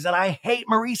therapy is that I hate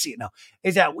Mauricio. No,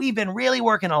 is that we've been really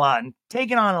working a lot and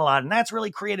taking on a lot, and that's really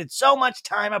created so much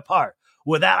time apart.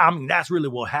 Well, that's really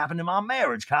what happened in my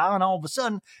marriage, Kyle. And all of a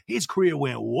sudden, his career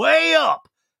went way up,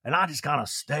 and I just kind of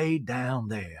stayed down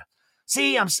there.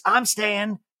 See, I'm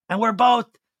staying, and we're both.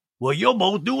 Well, you're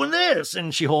both doing this,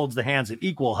 and she holds the hands at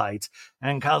equal heights.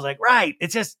 And Kyle's like, right,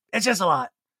 it's just a lot.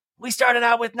 We started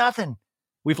out with nothing.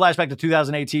 We flash back to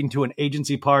 2018 to an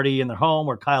agency party in their home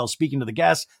where Kyle's speaking to the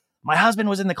guests. My husband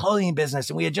was in the clothing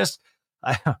business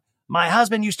and my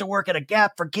husband used to work at a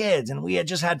Gap for kids and we had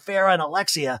just had Farrah and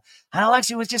Alexia. And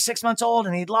Alexia was just 6 months old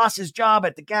and he'd lost his job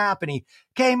at the Gap and he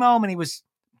came home and he was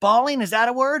bawling. Is that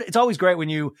a word? It's always great when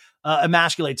you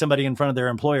emasculate somebody in front of their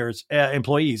employees. And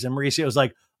Mauricio was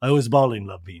like, I was bawling,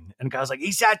 loving. And Kyle's like,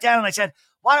 he sat down and I said,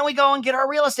 why don't we go and get our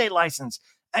real estate license?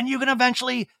 And you can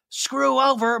eventually screw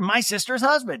over my sister's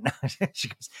husband. She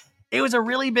goes, it was a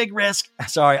really big risk.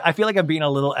 Sorry, I feel like I'm being a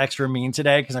little extra mean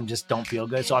today because I just don't feel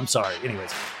good. So I'm sorry.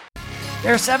 Anyways,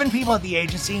 there are 7 people at the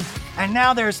agency and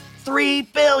now there's 3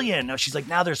 billion. No, she's like,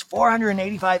 now there's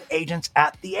 485 agents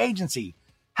at the agency.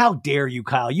 How dare you,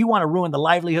 Kyle? You want to ruin the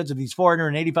livelihoods of these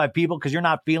 485 people because you're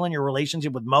not feeling your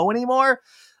relationship with Mo anymore?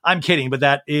 I'm kidding, but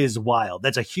that is wild.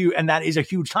 That is a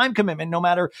huge time commitment, no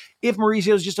matter if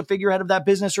Mauricio is just a figurehead of that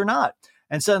business or not.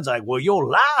 And Sutton's like, well, your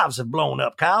lives have blown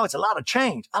up, Kyle. It's a lot of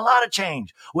change.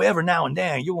 Well, every now and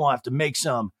then you're going to have to make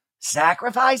some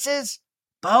sacrifices.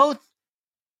 Both?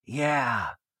 Yeah.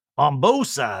 On both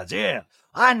sides, yeah.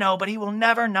 I know, but he will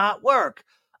never not work.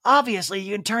 Obviously,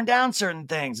 you can turn down certain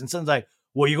things. And Sutton's like,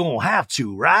 well, you're going to have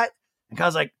to, right? And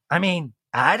Kyle's like, I mean,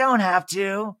 I don't have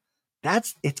to.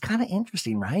 It's kind of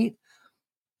interesting, right?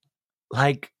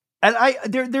 Like, and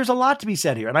there's a lot to be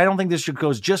said here, and I don't think this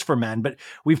goes just for men, but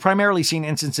we've primarily seen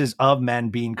instances of men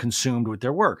being consumed with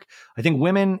their work. I think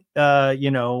women,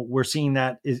 we're seeing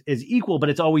that is equal, but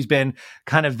it's always been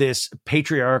kind of this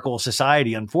patriarchal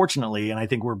society, unfortunately, and I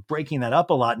think we're breaking that up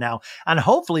a lot now. And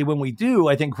hopefully when we do,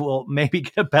 I think we'll maybe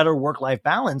get a better work-life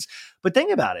balance. But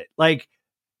think about it, like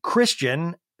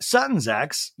Christian, Sutton's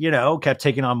ex, kept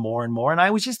taking on more and more. And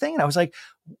I was just thinking, I was like,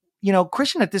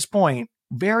 Christian at this point,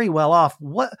 very well off.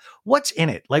 What's in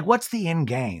it? Like, what's the end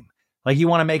game? Like, you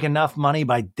want to make enough money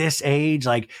by this age?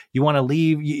 Like, you want to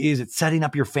leave? Is it setting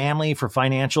up your family for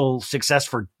financial success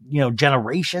for,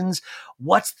 generations?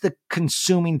 What's the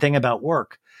consuming thing about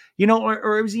work?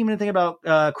 Or it was even a thing about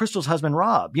Crystal's husband,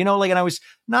 Rob, and I was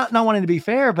not wanting to be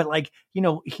fair, but like,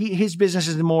 his business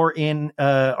is more in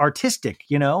artistic,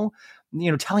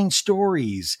 telling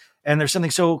stories. And there's something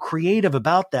so creative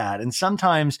about that. And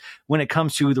sometimes when it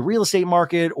comes to the real estate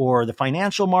market or the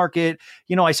financial market,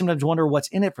 I sometimes wonder what's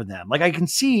in it for them. Like I can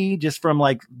see just from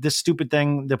like this stupid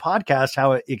thing, the podcast,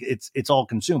 how it's all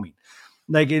consuming.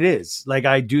 Like it is. Like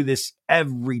I do this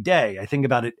every day. I think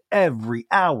about it every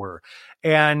hour.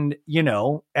 And, you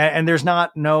know, and there's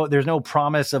no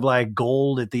promise of like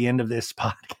gold at the end of this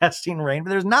podcasting reign,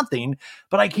 but there's nothing,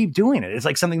 but I keep doing it. It's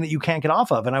like something that you can't get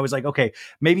off of. And I was like, okay,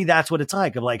 maybe that's what it's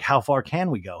like of like, how far can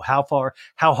we go? How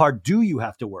hard do you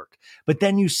have to work? But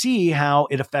then you see how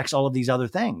it affects all of these other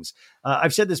things.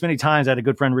 I've said this many times. I had a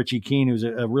good friend, Richie Keene, who's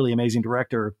a really amazing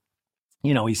director.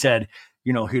 You know, he said,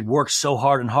 you know, he'd worked so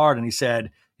hard. And he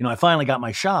said, you know, I finally got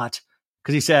my shot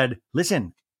because he said,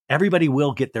 listen, everybody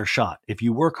will get their shot. If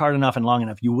you work hard enough and long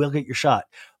enough, you will get your shot,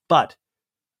 but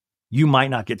you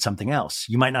might not get something else.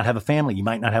 You might not have a family. You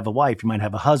might not have a wife. You might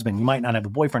have a husband. You might not have a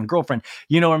boyfriend, girlfriend.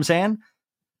 You know what I'm saying?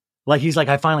 Like, he's like,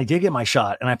 I finally did get my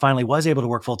shot and I finally was able to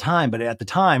work full time. But at the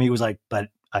time he was like, but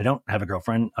I don't have a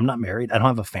girlfriend. I'm not married. I don't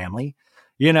have a family,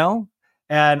 you know?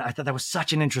 And I thought that was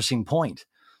such an interesting point.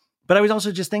 But I was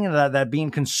also just thinking of that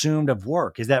being consumed of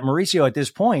work is that Mauricio at this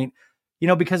point, you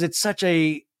know, because it's such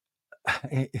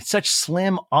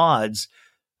slim odds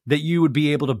that you would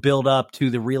be able to build up to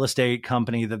the real estate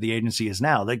company that the agency is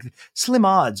now. Like slim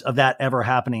odds of that ever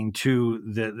happening to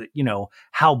the you know,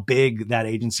 how big that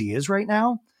agency is right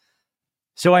now.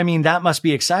 So, I mean, that must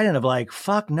be exciting of like,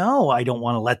 fuck no, I don't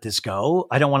want to let this go.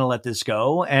 I don't want to let this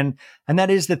go. And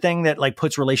that is the thing that like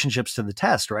puts relationships to the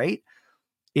test, right?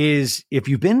 Is if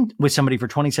you've been with somebody for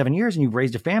 27 years and you've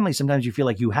raised a family, sometimes you feel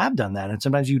like you have done that. And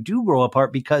sometimes you do grow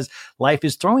apart because life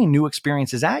is throwing new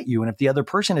experiences at you. And if the other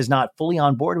person is not fully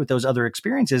on board with those other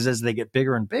experiences as they get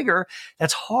bigger and bigger,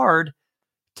 that's hard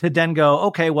to then go,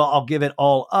 okay, well, I'll give it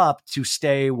all up to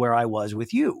stay where I was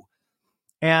with you.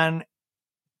 And,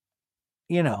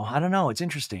 you know, I don't know. It's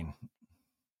interesting.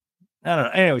 I don't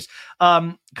know. Anyways,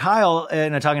 Kyle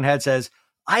in a talking head says,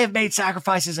 I have made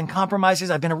sacrifices and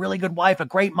compromises. I've been a really good wife, a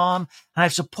great mom, and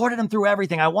I've supported him through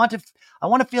everything. I want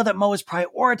to feel that Mo is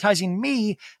prioritizing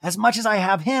me as much as I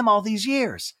have him all these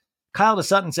years. Kyle to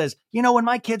Sutton says, you know, when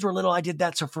my kids were little, I did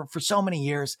that for so many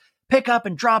years. Pick up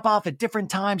and drop off at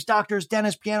different times, doctors,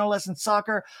 dentists, piano lessons,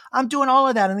 soccer. I'm doing all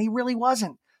of that, and he really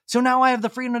wasn't. So now I have the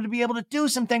freedom to be able to do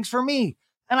some things for me,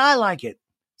 and I like it.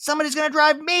 Somebody's going to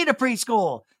drive me to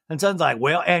preschool. And Sutton's like,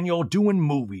 well, and you're doing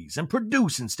movies and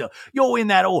producing stuff. You're in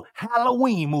that old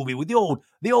Halloween movie with the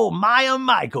old Maya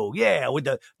Michael. Yeah, with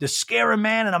the scary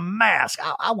man in a mask.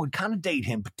 I would kind of date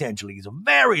him potentially. He's a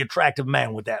very attractive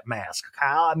man with that mask.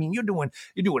 Kyle, I mean, you're doing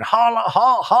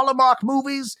Hallmark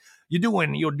movies. You're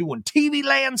doing TV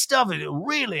land stuff. It's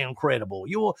really incredible.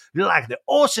 You're like the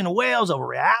Orson Welles of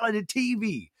reality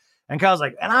TV. And Kyle's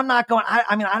like, and I'm not going,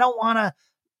 I mean, I don't want to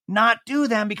not do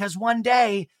them because one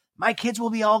day my kids will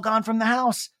be all gone from the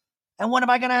house. And what am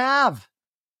I going to have?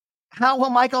 How will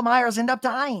Michael Myers end up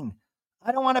dying?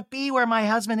 I don't want to be where my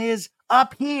husband is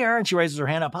up here. And she raises her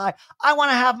hand up high. I want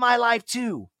to have my life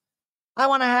too. I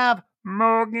want to have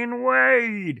Morgan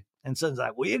Wade. And Sutton's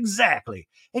like, well, exactly.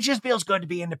 It just feels good to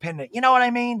be independent. You know what I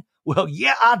mean? Well,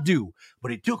 yeah, I do.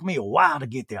 But it took me a while to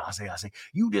get there. I say,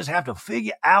 you just have to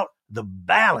figure out the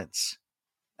balance.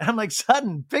 And I'm like,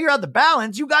 Sutton, figure out the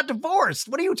balance. You got divorced.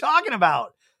 What are you talking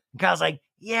about? And Kyle's like,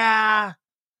 yeah.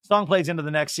 Song plays into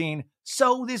the next scene.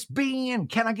 So this being,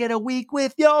 can I get a week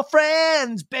with your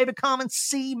friends? Baby, come and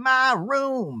see my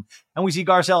room. And we see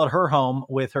Garcelle at her home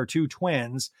with her two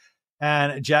twins.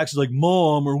 And Jax is like,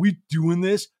 Mom, are we doing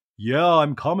this? Yeah,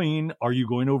 I'm coming. Are you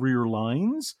going over your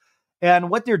lines? And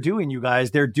what they're doing, you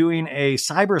guys, they're doing a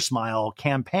Cyber Smile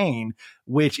campaign,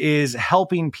 which is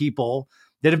helping people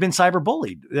that have been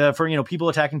cyberbullied for, you know, people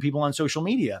attacking people on social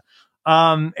media.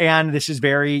 And this is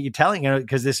very telling, you know,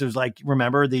 because this was like,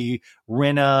 remember the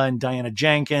Rinna and Diana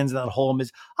Jenkins, that whole I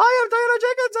am Diana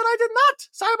Jenkins and I did not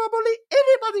cyberbully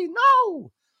anybody.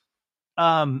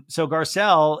 No. So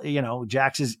Garcelle, you know,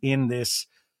 Jax is in this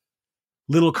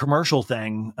little commercial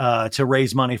thing to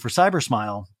raise money for Cyber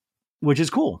Smile, which is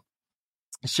cool.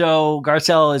 So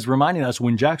Garcelle is reminding us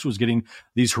when Jax was getting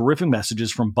these horrific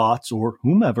messages from bots or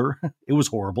whomever, it was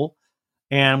horrible.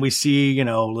 And we see, you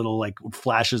know, little like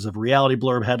flashes of reality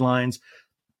blurb headlines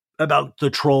about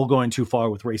the troll going too far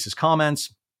with racist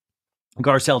comments.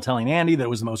 Garcelle telling Andy that it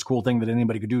was the most cruel thing that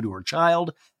anybody could do to her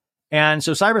child. And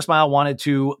so Cyber Smile wanted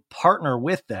to partner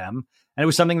with them. And it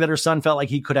was something that her son felt like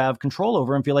he could have control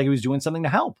over and feel like he was doing something to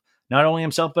help not only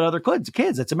himself, but other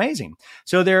kids. That's amazing.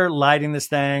 So they're lighting this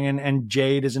thing and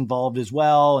Jade is involved as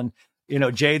well. And, you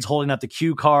know, Jade's holding up the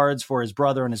cue cards for his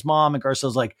brother and his mom. And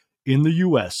Garcelle's like, in the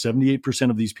US,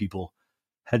 78% of these people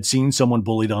had seen someone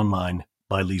bullied online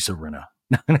by Lisa Rinna.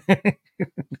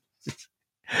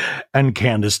 And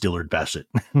Candace Dillard Bassett.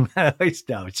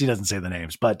 No, she doesn't say the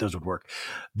names, but those would work.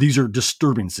 These are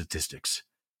disturbing statistics.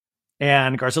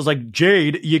 And Garcelle's like,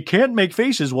 Jade, you can't make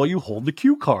faces while you hold the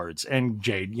cue cards. And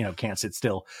Jade, can't sit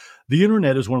still. The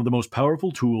internet is one of the most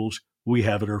powerful tools we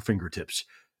have at our fingertips.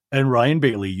 And Ryan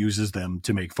Bailey uses them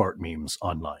to make fart memes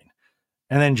online.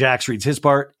 And then Jax reads his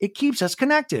part. It keeps us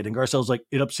connected. And Garcelle's like,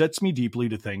 it upsets me deeply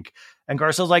to think. And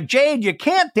Garcelle's like, Jade, you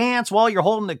can't dance while you're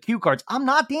holding the cue cards. I'm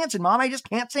not dancing, Mom. I just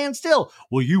can't stand still.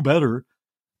 Well, you better.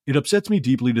 It upsets me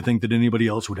deeply to think that anybody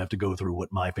else would have to go through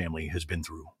what my family has been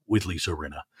through with Lisa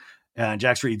Rinna. And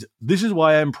Jax reads, this is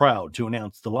why I'm proud to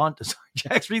announce the launch.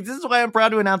 Jax reads, this is why I'm proud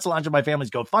to announce the launch of my family's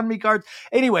GoFundMe cards.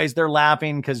 Anyways, they're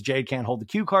laughing because Jade can't hold the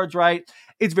cue cards right.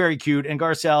 It's very cute. And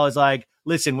Garcelle is like,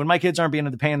 listen, when my kids aren't being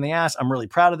the pain in the ass, I'm really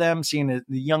proud of them. Seeing the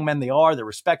young men they are, they're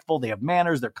respectful, they have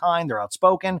manners, they're kind, they're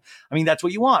outspoken. I mean, that's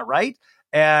what you want, right?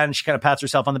 And she kind of pats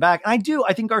herself on the back. And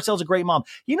I think Garcelle's a great mom.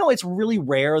 It's really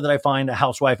rare that I find a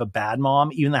housewife a bad mom.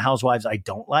 Even the housewives I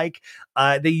don't like,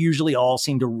 they usually all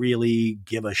seem to really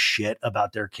give a shit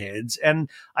about their kids. And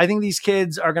I think these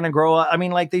kids are going to grow up. I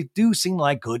mean, they do seem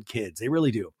like good kids. They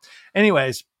really do.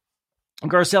 Anyways,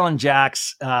 Garcelle and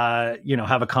Jax,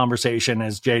 have a conversation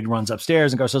as Jade runs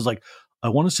upstairs. And Garcelle's like, I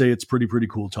want to say it's pretty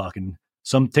cool taking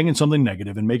something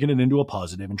negative and making it into a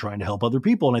positive and trying to help other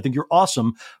people. And I think you're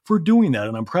awesome for doing that.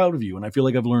 And I'm proud of you. And I feel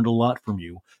like I've learned a lot from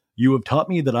you. You have taught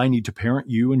me that I need to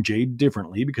parent you and Jade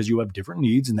differently because you have different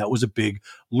needs. And that was a big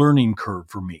learning curve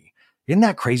for me. Isn't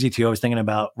that crazy too? I was thinking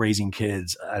about raising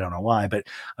kids. I don't know why, but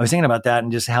I was thinking about that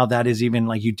and just how that is even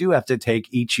you do have to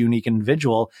take each unique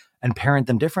individual and parent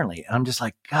them differently. And I'm just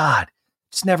like, God,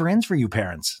 this never ends for you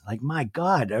parents. My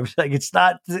God, I was like, it's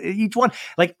not each one.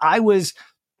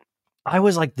 I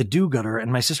was like the do-gooder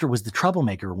and my sister was the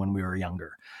troublemaker when we were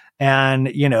younger. And,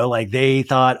 they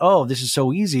thought, oh, this is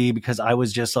so easy because I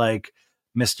was just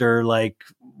Mr.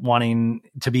 wanting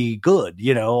to be good,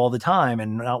 all the time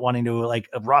and not wanting to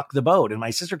rock the boat. And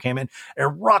my sister came in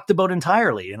and rocked the boat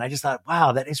entirely. And I just thought,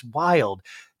 wow, that is wild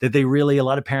that a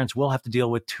lot of parents will have to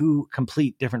deal with two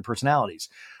complete different personalities.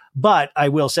 But I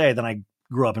will say that I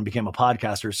grew up and became a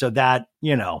podcaster. So that,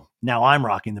 now I'm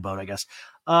rocking the boat, I guess.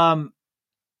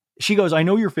 She goes, I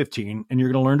know you're 15 and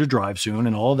you're going to learn to drive soon.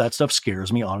 And all of that stuff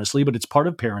scares me, honestly, but it's part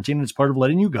of parenting and it's part of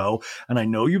letting you go. And I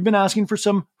know you've been asking for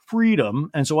some freedom.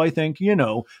 And so I think,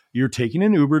 you're taking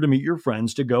an Uber to meet your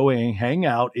friends to go and hang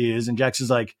out and Jax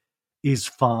is like, is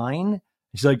fine.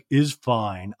 She's like, is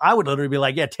fine. I would literally be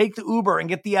like, yeah, take the Uber and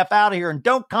get the F out of here and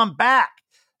don't come back.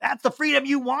 That's the freedom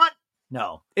you want.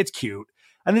 No, it's cute.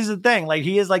 And this is the thing,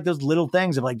 he is those little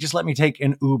things of just let me take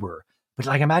an Uber. But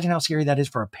imagine how scary that is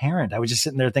for a parent. I was just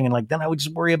sitting there thinking then I would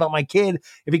just worry about my kid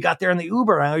if he got there in the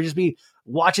Uber. I would just be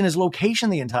watching his location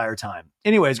the entire time.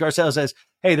 Anyways, Garcelle says,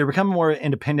 hey, they're becoming more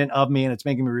independent of me and it's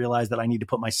making me realize that I need to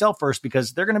put myself first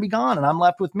because they're going to be gone and I'm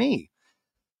left with me.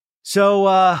 So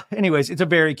anyways, it's a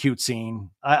very cute scene.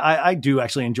 I do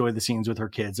actually enjoy the scenes with her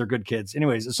kids. They're good kids.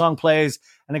 Anyways, the song plays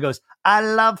and it goes, I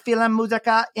love feeling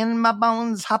musica in my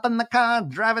bones. Hop in the car,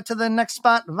 drive it to the next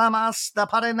spot. Vamos, the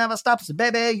party never stops,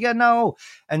 baby,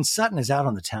 And Sutton is out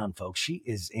on the town, folks. She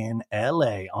is in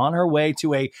LA on her way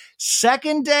to a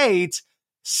second date.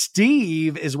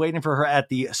 Steve is waiting for her at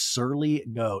the Surly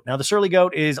Goat. Now, the Surly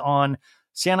Goat is on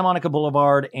Santa Monica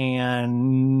Boulevard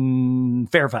and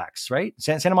Fairfax, right?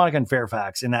 Santa Monica and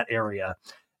Fairfax in that area.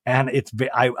 And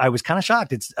I was kind of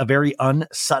shocked. It's a very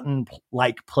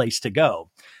un-Sutton-like place to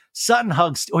go. Sutton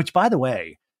hugs, which by the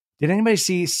way, did anybody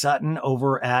see Sutton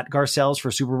over at Garcelle's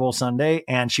for Super Bowl Sunday?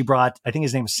 And she brought, I think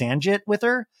his name's Sanjit with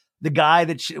her, the guy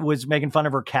that was making fun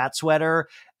of her cat sweater.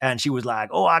 And she was like,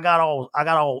 oh, I got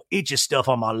all itchy stuff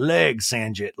on my legs,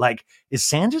 Sanjit. Is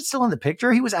Sanjit still in the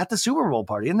picture? He was at the Super Bowl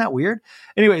party. Isn't that weird?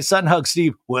 Anyway, Sutton hugs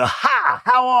Steve. Well, hi,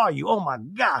 how are you? Oh my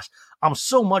gosh, I'm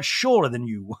so much shorter than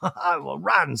you. I was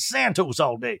riding Santos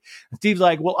all day. And Steve's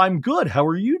like, well, I'm good. How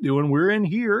are you doing? We're in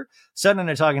here. Sutton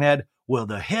and a talking head. Well,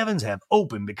 the heavens have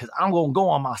opened because I'm going to go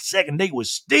on my second date with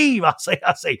Steve. I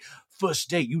say, first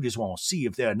date, you just want to see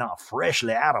if they're not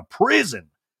freshly out of prison.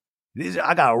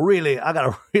 I gotta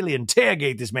really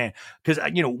interrogate this man because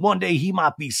one day he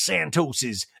might be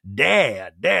Santos's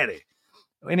daddy.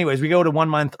 Anyways, we go to 1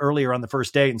 month earlier on the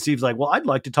first date, and Steve's like, "Well, I'd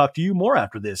like to talk to you more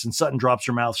after this." And Sutton drops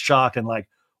her mouth, shocked, and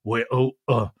 "Wait,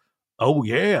 oh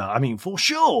yeah, I mean for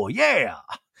sure, yeah."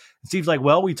 And Steve's like,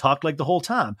 well, we talked the whole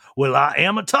time. Well, I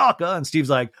am a talker. And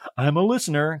Steve's like, I'm a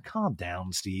listener. Calm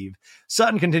down, Steve.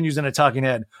 Sutton continues in a talking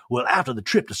head. Well, after the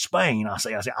trip to Spain, I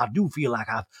say, I do feel like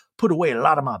I've put away a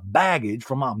lot of my baggage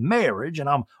from my marriage and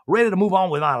I'm ready to move on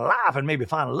with my life and maybe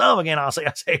find love again. I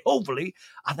say, hopefully.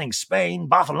 I think Spain,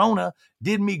 Barcelona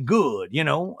did me good.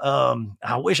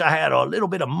 I wish I had a little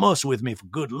bit of muss with me for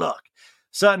good luck.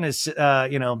 Sutton is,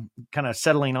 kind of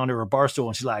settling onto her bar stool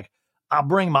and she's like, I'll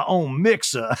bring my own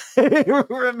mixer.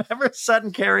 Remember,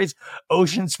 Sutton carries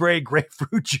ocean spray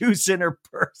grapefruit juice in her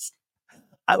purse.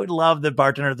 I would love the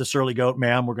bartender at the Surly Goat,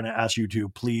 ma'am, we're going to ask you to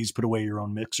please put away your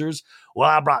own mixers. Well,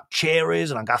 I brought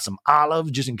cherries and I got some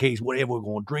olives just in case whatever we're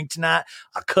going to drink tonight.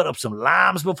 I cut up some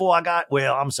limes before I got,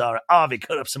 well, I'm sorry, Avi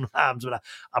cut up some limes, but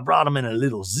I brought them in a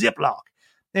little Ziploc.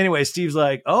 Anyway, Steve's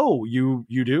like, oh, you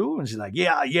do? And she's like,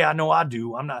 yeah, no, I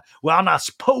do. I'm not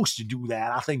supposed to do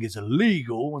that. I think it's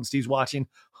illegal. And Steve's watching.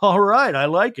 All right, I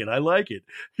like it.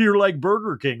 You're like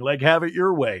Burger King, like have it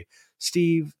your way.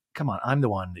 Steve, come on, I'm the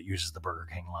one that uses the Burger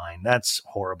King line. That's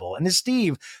horrible. And this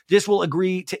Steve just will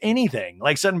agree to anything.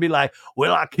 Like suddenly be like,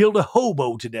 well, I killed a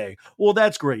hobo today. Well,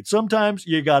 that's great. Sometimes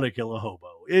you got to kill a hobo.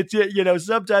 It's,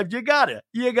 sometimes you got to.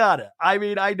 I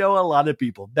mean, I know a lot of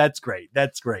people. That's great. Well,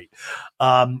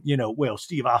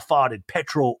 Steve, I farted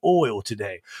petrol oil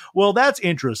today. Well, that's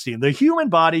interesting. The human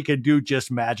body can do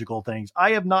just magical things.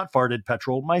 I have not farted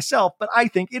petrol myself, but I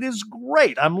think it is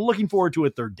great. I'm looking forward to a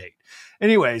third date.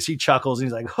 Anyways, he chuckles and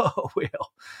he's like, oh,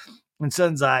 well. And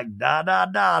Sutton's like,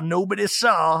 nobody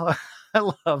saw.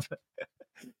 I love it.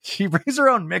 She brings her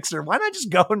own mixer. Why not just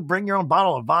go and bring your own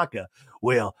bottle of vodka?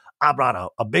 Well, I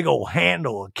brought a big old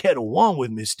handle of Kettle One with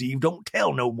me, Steve. Don't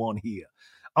tell no one here.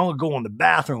 I'm going to go in the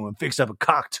bathroom and fix up a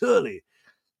cocktail.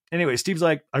 Anyway, Steve's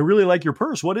like, I really like your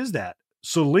purse. What is that?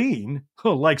 Celine?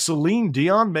 Like Celine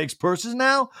Dion makes purses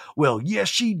now? Well, yes,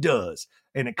 she does.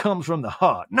 And it comes from the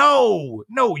heart. No,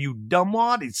 you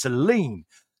dumbwad. It's Celine.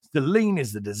 Celine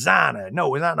is the designer.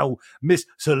 No, it's not no Miss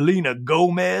Selena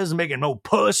Gomez making no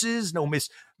purses. No Miss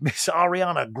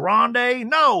Ariana Grande.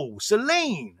 No,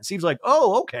 Celine. Steve's like,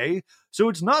 oh, okay. So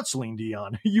it's not Celine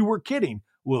Dion. You were kidding.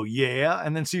 Well, yeah.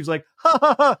 And then Steve's like, ha,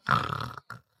 ha, ha.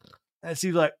 And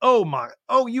Steve's like,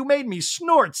 oh, you made me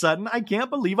snort, Sutton. I can't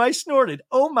believe I snorted.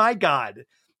 Oh, my God.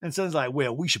 And Sutton's like,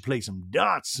 well, we should play some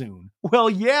darts soon.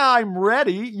 Well, yeah, I'm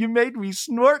ready. You made me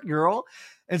snort, girl.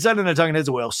 And Sutton and the Talking Heads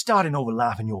are, well, starting over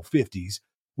life in your 50s,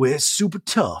 well, it's super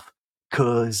tough.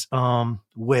 Because you're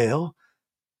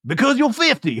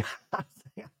 50. I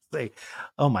say,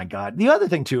 oh, my God. The other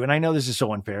thing, too, and I know this is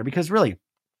so unfair because really,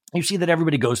 you see that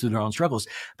everybody goes through their own struggles.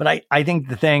 But I think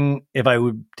the thing, if I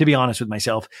would, to be honest with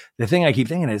myself, the thing I keep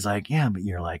thinking is like, yeah, but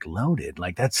you're like loaded.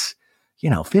 Like that's,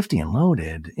 50 and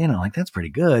loaded, like that's pretty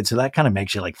good. So that kind of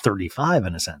makes you like 35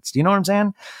 in a sense. Do you know what I'm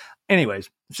saying? Anyways,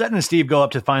 Sutton and Steve go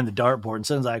up to find the dartboard and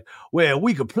Sutton's like, well,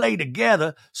 we could play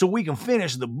together so we can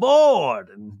finish the board.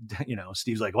 And,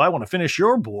 Steve's like, well, I want to finish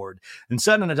your board. And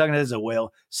Sutton and the Talking Head said,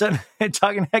 well, Sutton and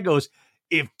Talking Head goes,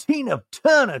 if Tina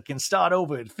Turner can start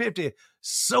over at 50,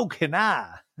 so can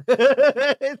I.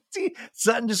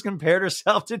 Sutton just compared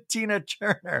herself to Tina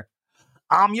Turner.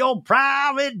 I'm your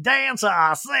private dancer.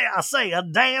 I say a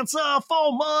dancer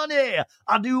for money.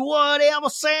 I do whatever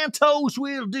Santos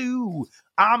will do.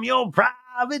 I'm your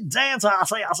private dancer. I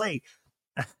say.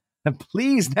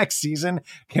 Please, next season,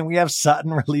 can we have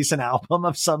Sutton release an album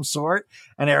of some sort?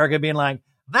 And Erika being like,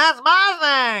 that's my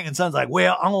thing. And Sutton's like,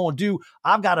 well,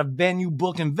 I've got a venue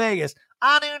booked in Vegas.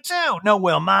 I do too. No,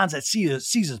 well, mine's at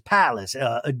Caesar's Palace.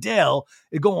 Adele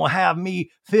is going to have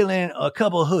me fill in a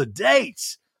couple of her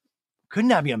dates. Couldn't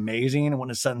that be amazing? One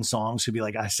of Sutton's songs could be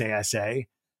like, I say.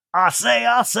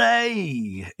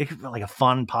 It could be like a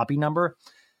fun poppy number.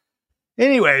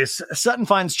 Anyways, Sutton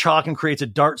finds chalk and creates a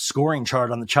dart scoring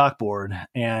chart on the chalkboard.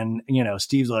 And,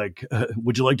 Steve's like,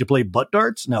 would you like to play butt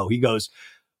darts? No, he goes,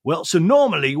 well, so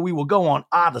normally we will go on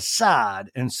either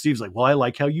side. And Steve's like, well, I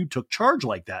like how you took charge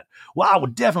like that. Well, I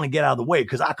would definitely get out of the way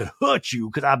because I could hurt you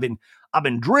because I've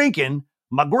been drinking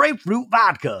my grapefruit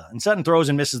vodka. And Sutton throws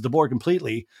and misses the board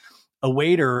completely. A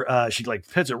waiter, she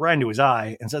puts it right into his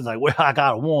eye and says like, well, I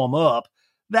got to warm up.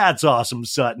 That's awesome,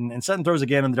 Sutton. And Sutton throws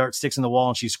again and the dart sticks in the wall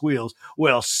and she squeals.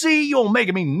 Well, see, you're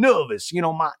making me nervous.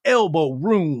 My elbow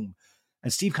room.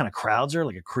 And Steve kind of crowds her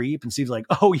like a creep. And Steve's like,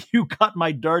 oh, you got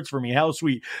my darts for me. How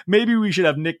sweet. Maybe we should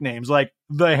have nicknames like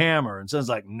the Hammer. And Sutton's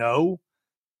like, no.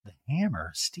 The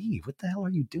Hammer? Steve, what the hell are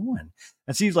you doing?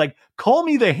 And Steve's like, call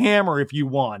me the Hammer if you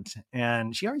want.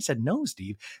 And she already said no,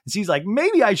 Steve. And Steve's like,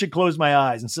 maybe I should close my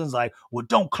eyes. And Sutton's like, well,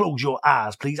 don't close your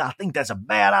eyes, please. I think that's a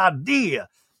bad idea.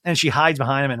 And she hides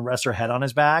behind him and rests her head on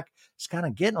his back. She's kind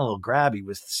of getting a little grabby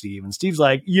with Steve. And Steve's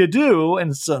like, you do?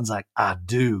 And Sutton's like, I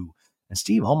do. And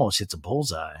Steve almost hits a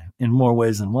bullseye in more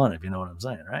ways than one, if you know what I'm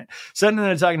saying, right? Sutton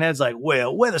and the Talking Head's like,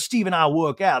 well, whether Steve and I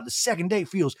work out, the second date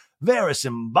feels very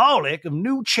symbolic of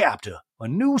new chapter, a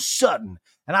new Sutton.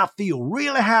 And I feel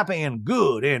really happy and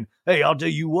good. And hey, I'll tell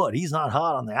you what, he's not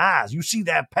hot on the eyes. You see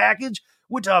that package?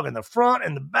 We're talking the front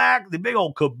and the back, the big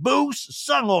old caboose.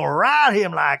 Sun will ride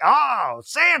him like, oh,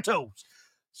 Santos.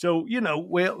 So,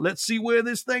 well, let's see where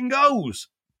this thing goes.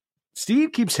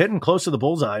 Steve keeps hitting close to the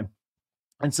bullseye,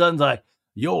 and Sutton's like,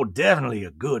 you're definitely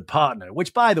a good partner,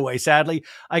 which, by the way, sadly,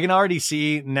 I can already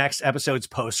see next episode's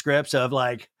postscripts of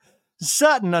like,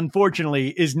 Sutton, unfortunately,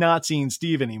 is not seeing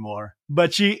Steve anymore,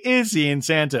 but she is seeing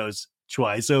Santos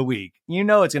twice a week. You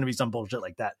know it's going to be some bullshit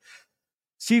like that.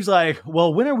 Steve's like,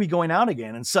 well, when are we going out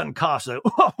again? And Sutton coughs like,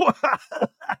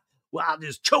 well, I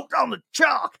just choked on the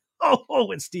chalk.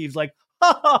 Oh, and Steve's like,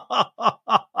 ha, ha, ha, ha,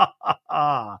 ha, ha,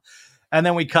 ha. And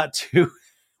then we cut to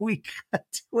a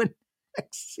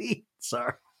next scene.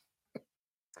 Sorry.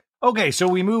 Okay, so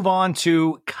we move on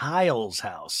to Kyle's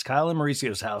house, Kyle and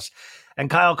Mauricio's house. And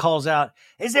Kyle calls out,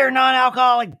 is there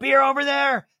non-alcoholic beer over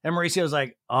there? And Mauricio's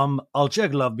like, I'll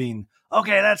check, Love Bean.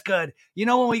 Okay, that's good. You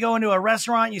know when we go into a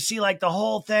restaurant, you see like the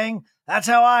whole thing? That's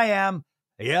how I am.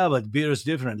 Yeah, but beer is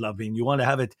different, Love Bean. You want to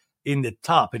have it in the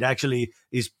top. It actually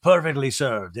is perfectly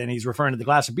served. And he's referring to the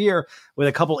glass of beer with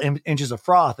a couple inches of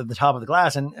froth at the top of the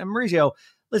glass. And Mauricio,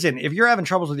 listen, if you're having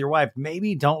troubles with your wife,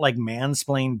 maybe don't like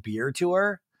mansplain beer to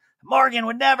her. Morgan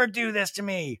would never do this to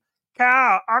me.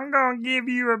 Kyle, I'm going to give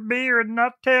you a beer and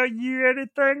not tell you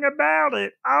anything about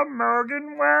it. I'm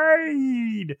Morgan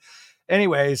Wade.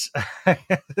 Anyways,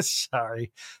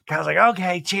 sorry. Kyle's like,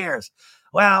 okay, cheers.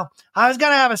 Well, I was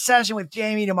going to have a session with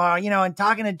Jamie tomorrow, and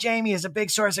talking to Jamie is a big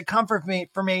source of comfort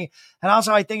for me. And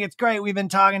also, I think it's great. We've been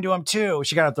talking to him too.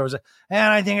 She kind of throws it.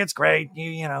 And I think it's great.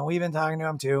 We've been talking to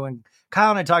him too. And Kyle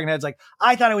and I talking heads like,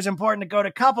 I thought it was important to go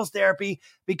to couples therapy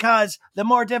because the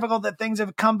more difficult that things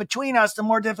have come between us, the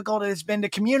more difficult it has been to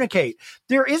communicate.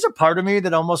 There is a part of me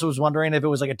that almost was wondering if it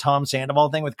was like a Tom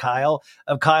Sandoval thing with Kyle,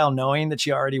 of Kyle knowing that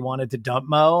she already wanted to dump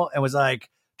Mo and was like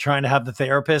trying to have the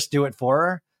therapist do it for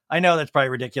her. I know that's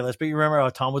probably ridiculous, but you remember how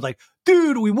Tom was like,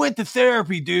 dude, we went to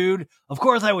therapy, dude. Of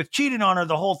course, I was cheating on her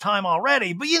the whole time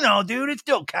already, but dude, it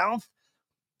still counts.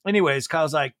 Anyways,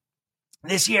 Kyle's like,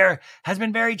 this year has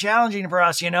been very challenging for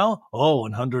us, Oh,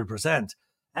 100%.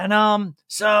 And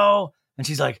and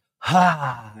she's like,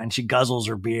 and she guzzles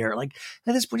her beer. Like,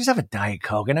 at this point, just have a Diet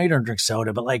Coke. I know you don't drink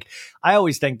soda, but like, I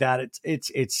always think that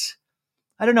it's,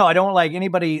 I don't know. I don't like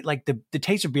anybody, like the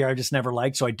taste of beer I just never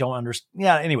liked, so I don't understand.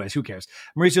 Yeah, anyways, who cares?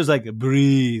 Mauricio's like,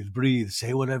 breathe,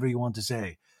 say whatever you want to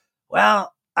say.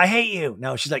 Well, I hate you.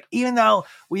 No, she's like, even though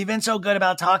we've been so good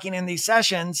about talking in these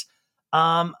sessions,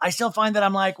 I still find that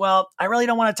I'm like, well, I really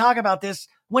don't want to talk about this.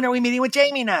 When are we meeting with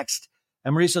Jamie next?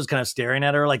 And Mauricio's kind of staring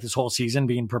at her like this whole season,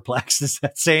 being perplexed. It's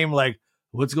that same, like,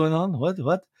 what's going on?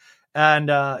 What?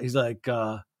 And he's like,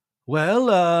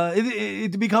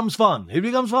 it becomes fun. It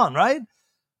becomes fun, right?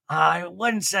 I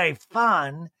wouldn't say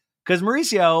fun, because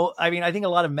Mauricio, I mean, I think a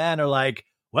lot of men are like,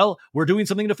 well, we're doing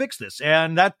something to fix this,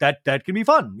 and that can be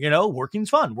fun. Working's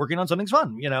fun. Working on something's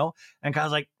fun, And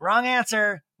Kyle's like, wrong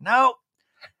answer. No.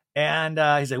 And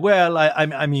he's like, well,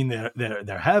 I mean,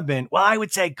 there have been. Well, I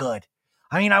would say good.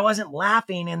 I mean, I wasn't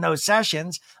laughing in those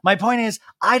sessions. My point is,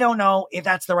 I don't know if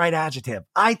that's the right adjective.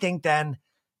 I think then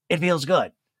it feels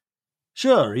good.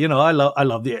 Sure, I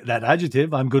love that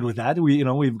adjective. I'm good with that.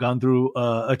 We've gone through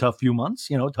a tough few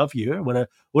months, tough year,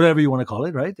 whatever you want to call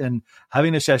it, right? And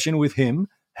having a session with him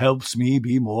helps me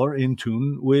be more in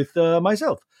tune with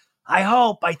myself.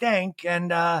 I think,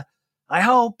 and I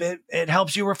hope it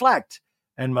helps you reflect.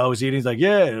 And Mo's eating. He's like,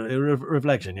 yeah,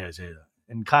 reflection, yes. Yeah.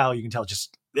 And Kyle, you can tell,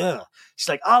 just, ugh. She's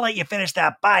like, I'll let you finish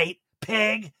that bite,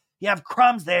 pig. You have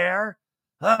crumbs there.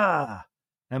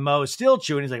 And Mo is still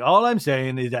chewing. He's like, all I'm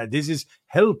saying is that this is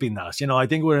helping us. I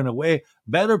think we're in a way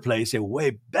better place.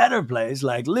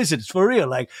 Like, listen, it's for real.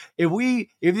 Like,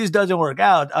 if this doesn't work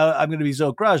out, I'm going to be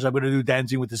so crushed. I'm going to do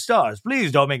Dancing with the Stars.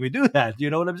 Please don't make me do that. You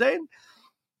know what I'm saying?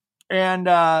 And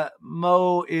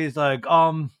Mo is like,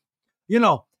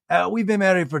 we've been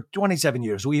married for 27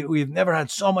 years. We've never had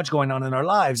so much going on in our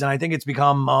lives. And I think it's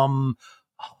become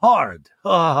hard.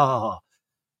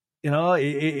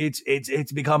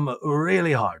 It's become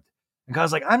really hard. And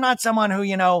Kyle's like, I'm not someone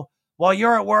who, while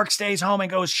you're at work, stays home and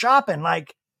goes shopping.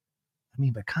 Like,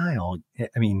 but Kyle,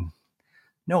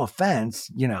 no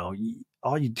offense,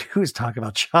 all you do is talk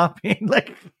about shopping.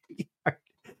 Like,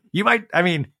 you might,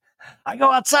 I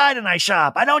go outside and I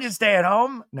shop. I don't just stay at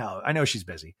home. No, I know she's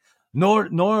busy.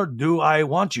 Nor do I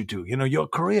want you to. Your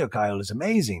career, Kyle, is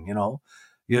amazing,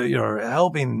 You're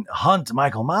helping hunt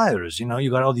Michael Myers. You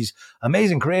got all these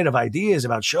amazing creative ideas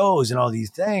about shows and all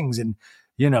these things. And,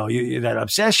 that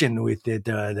obsession with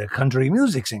the country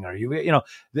music singer.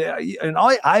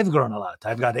 I've grown a lot.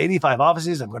 I've got 85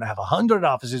 offices. I'm going to have 100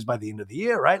 offices by the end of the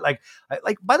year, right? Like,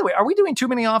 by the way, are we doing too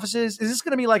many offices? Is this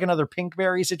going to be like another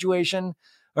Pinkberry situation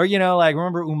Or, like,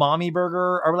 remember Umami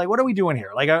Burger? Or like, what are we doing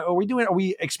here? Like, are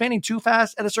we expanding too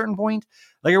fast at a certain point?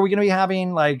 Like, are we going to be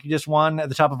having like just one at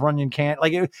the top of Runyon Can?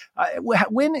 Like,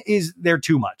 when is there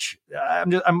too much?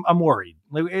 I'm worried.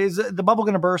 Like, is the bubble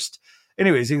going to burst?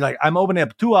 Anyways, he's like, I'm opening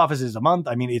up 2 offices a month.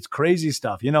 I mean, it's crazy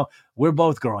stuff. We're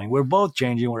both growing. We're both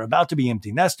changing. We're about to be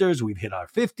empty nesters. We've hit our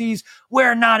 50s.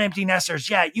 We're not empty nesters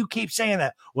yet. You keep saying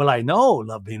that. Well, I know,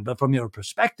 Love Bean, but from your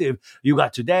perspective, you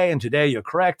got today, and today you're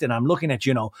correct. And I'm looking at,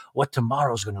 what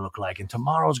tomorrow's going to look like. And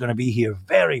tomorrow's going to be here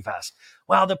very fast.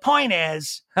 Well, the point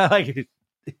is, like,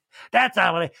 that's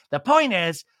not what the point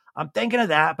is. I'm thinking of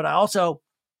that, but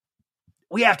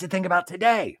we have to think about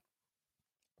today.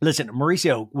 Listen,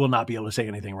 Mauricio will not be able to say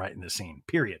anything right in this scene,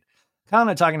 period. Kyle and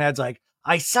the Talking Head's like,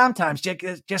 I sometimes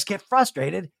just get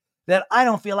frustrated that I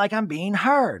don't feel like I'm being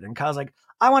heard. And Kyle's like,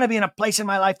 I want to be in a place in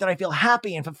my life that I feel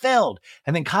happy and fulfilled.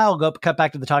 And then Kyle cut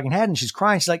back to the Talking Head and she's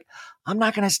crying. She's like, I'm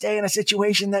not going to stay in a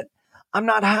situation that I'm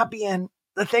not happy in.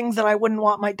 The things that I wouldn't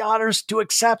want my daughters to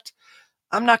accept,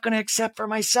 I'm not going to accept for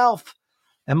myself.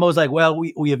 And Mo's like, well,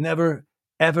 we have never,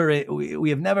 ever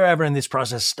in this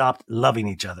process stopped loving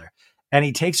each other. And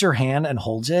he takes her hand and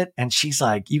holds it. And she's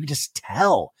like, you can just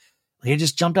tell. He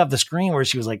just jumped off the screen where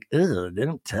she was like, ugh,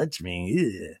 don't touch me.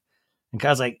 Ugh. And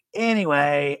Kyle's like,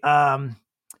 anyway, I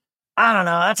don't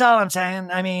know. That's all I'm saying.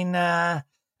 I mean, and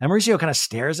Mauricio kind of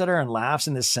stares at her and laughs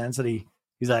in this sense that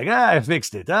he's like, I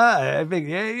fixed it.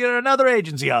 Another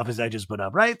agency office I just put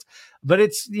up, right? But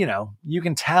it's, you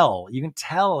can tell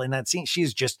in that scene,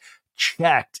 she's just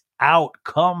checked out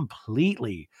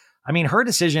completely. I mean, her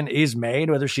decision is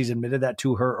made, whether she's admitted that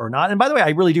to her or not. And by the way, I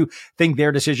really do think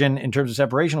their decision in terms of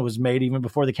separation was made even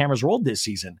before the cameras rolled this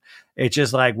season. It's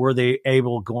just like, were they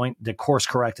able to course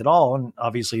correct at all? And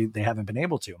obviously they haven't been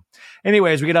able to.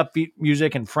 Anyways, we get upbeat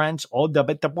music in French. And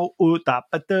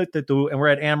we're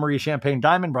at Anne-Marie Champagne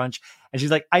Diamond Brunch. And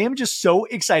she's like, I am just so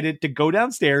excited to go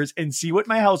downstairs and see what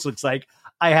my house looks like.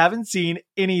 I haven't seen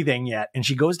anything yet. And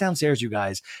she goes downstairs, you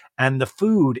guys, and the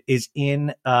food is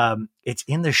it's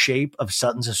in the shape of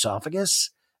Sutton's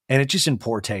esophagus, and it's just in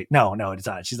poor taste. No, it's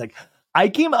not. She's like, I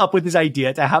came up with this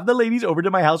idea to have the ladies over to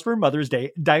my house for Mother's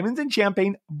Day, diamonds and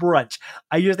champagne brunch.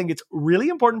 I just think it's really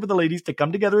important for the ladies to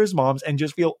come together as moms and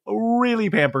just feel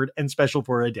really pampered and special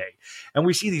for a day. And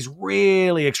we see these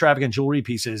really extravagant jewelry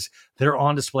pieces that are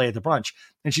on display at the brunch.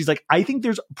 And she's like, I think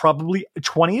there's probably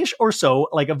 20-ish or so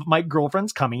like of my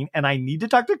girlfriends coming, and I need to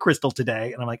talk to Crystal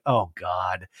today. And I'm like, oh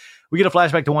God. We get a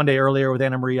flashback to one day earlier with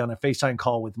Anna Marie on a FaceTime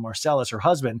call with Marcellus, her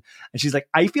husband. And she's like,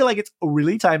 I feel like it's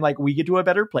really time like we get to a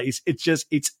better place.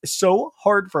 It's so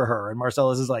hard for her. And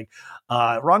Marcellus is like,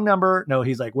 wrong number. No,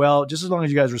 he's like, well, just as long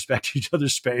as you guys respect each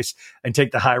other's space and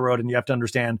take the high road, and you have to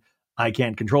understand I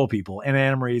can't control people. And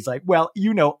Anna Marie's like, well,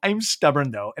 I'm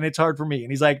stubborn though, and it's hard for me.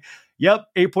 And he's like, yep,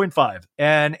 8.5.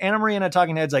 And Anna Marie and a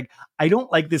Talking Head's like, I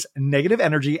don't like this negative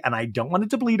energy and I don't want it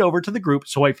to bleed over to the group.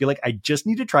 So I feel like I just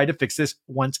need to try to fix this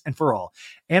once and for all.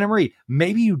 Anna Marie,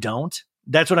 maybe you don't.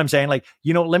 That's what I'm saying. Like,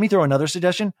 let me throw another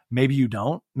suggestion. Maybe you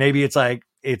don't. Maybe it's like,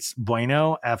 it's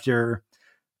bueno after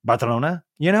Barcelona,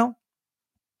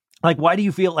 Like, why do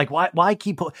you feel like,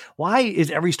 why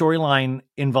is every storyline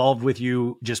involved with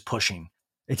you just pushing?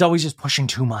 It's always just pushing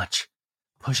too much.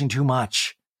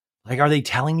 Like, are they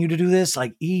telling you to do this?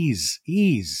 Like, ease,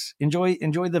 enjoy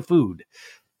the food.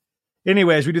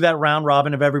 Anyways, we do that round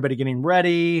robin of everybody getting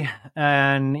ready.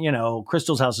 And,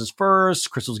 Crystal's house is first.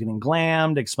 Crystal's getting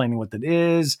glammed, explaining what that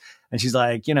is. And she's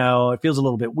like, it feels a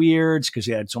little bit weird because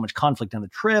she had so much conflict on the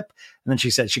trip. And then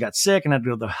she said she got sick and had to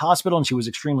go to the hospital, and she was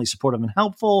extremely supportive and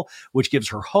helpful, which gives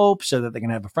her hope so that they can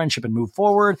have a friendship and move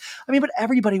forward. I mean, but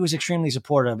everybody was extremely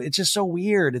supportive. It's just so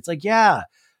weird. It's like, yeah.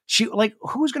 She like,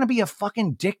 who's going to be a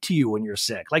fucking dick to you when you're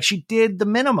sick? Like, she did the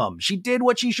minimum. She did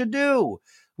what she should do.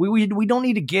 We don't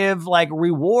need to give like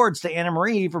rewards to Anna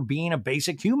Marie for being a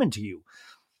basic human to you.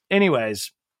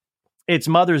 Anyways, it's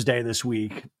Mother's Day this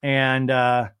week. And,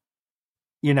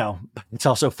 it's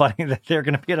also funny that they're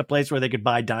going to be at a place where they could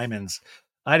buy diamonds.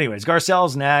 Anyways,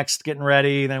 Garcelle's next, getting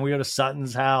ready. Then we go to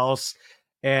Sutton's house,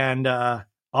 and,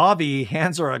 Avi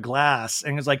hands her a glass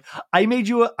and is like, I made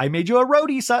you a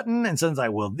roadie, Sutton. And Sutton's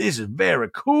like, well, this is very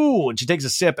cool. And she takes a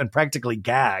sip and practically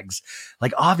gags.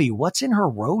 Like, Avi, what's in her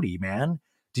roadie, man?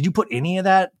 Did you put any of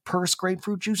that purse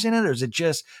grapefruit juice in it? Or is it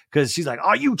just because she's like,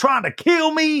 are you trying to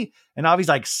kill me? And Avi's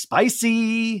like,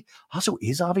 spicy. Also,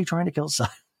 is Avi trying to kill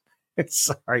Sutton?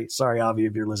 Sorry, Avi,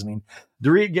 if you're listening.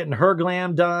 Dorit getting her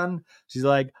glam done. She's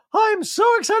like, I'm so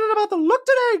excited about the look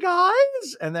today,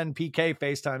 guys. And then PK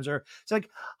FaceTimes her. She's like,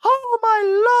 oh,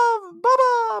 my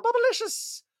love,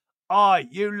 Bubbalicious. Oh,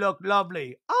 you look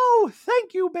lovely. Oh,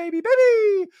 thank you, baby.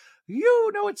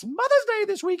 You know it's Mother's Day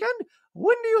this weekend.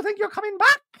 when do you think you're coming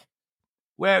back?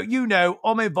 Well, you know,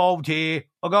 I'm involved here.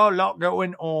 I got a lot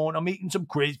going on. I'm eating some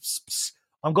crisps.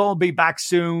 I'm going to be back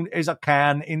soon as I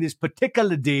can in this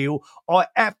particular deal. I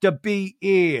have to be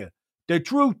here. The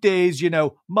truth is, you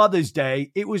know, Mother's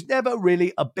Day, it was never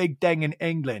really a big thing in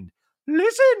England.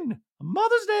 Listen,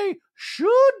 Mother's Day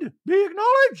should be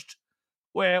acknowledged.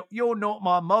 Well, you're not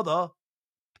my mother.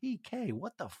 PK,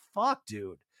 what the fuck,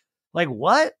 dude? Like,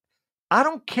 what? I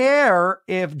don't care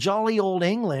if jolly old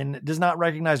England does not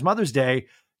recognize Mother's Day.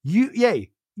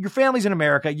 Your family's in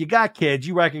America. You got kids.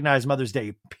 You recognize Mother's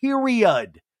Day,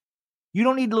 period. You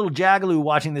don't need little Jagaloo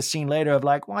watching this scene later of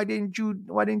like, why didn't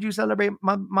you celebrate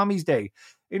Mommy's Day?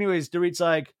 Anyways, Dorit's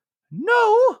like,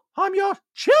 no, I'm your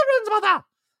children's mother.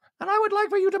 And I would like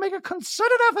for you to make a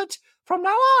concerted effort from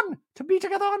now on to be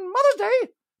together on Mother's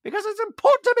Day because it's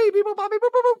important to me. Beep, boop, boop, boop,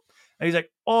 boop. And he's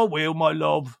like, oh, well, my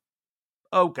love.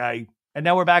 Okay. And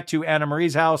now we're back to Anna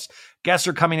Marie's house. Guests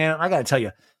are coming in. I got to tell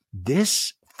you,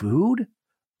 this food,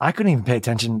 I couldn't even pay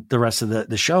attention the rest of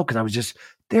the show because I was just,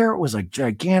 there was like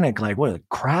gigantic, like, what,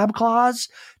 crab claws?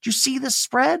 Did you see this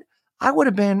spread? I would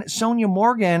have been Sonia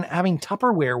Morgan having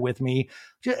Tupperware with me,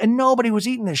 and nobody was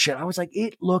eating this shit. I was like,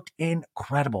 it looked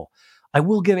incredible. I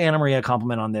will give Anna Maria a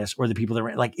compliment on this, or the people that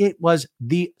were like, it was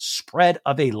the spread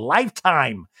of a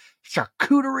lifetime.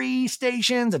 Charcuterie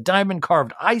stations, a diamond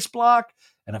carved ice block,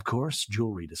 and of course,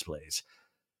 jewelry displays.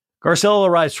 Garcelle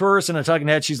arrives first, and a talking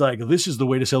head, she's like, this is the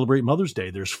way to celebrate Mother's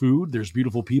Day. There's food, there's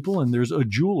beautiful people, and there's a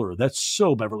jeweler. That's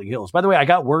so Beverly Hills. By the way, I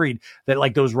got worried that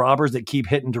like those robbers that keep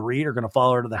hitting Dorit are going to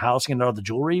follow her to the house and get all the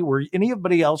jewelry. Were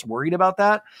anybody else worried about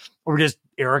that? Or just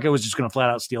Erika was just going to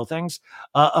flat out steal things?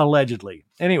 Allegedly.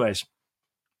 Anyways,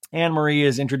 Anne Marie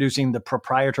is introducing the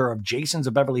proprietor of Jason's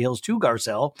of Beverly Hills to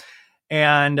Garcelle.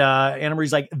 And Anna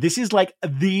Marie's like, this is like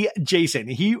the Jason.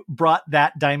 He brought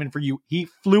that diamond for you. He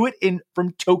flew it in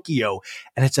from Tokyo.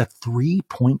 And it's a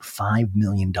 $3.5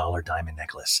 million diamond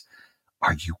necklace.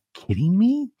 Are you kidding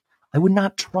me? I would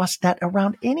not trust that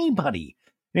around anybody.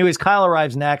 Anyways, Kyle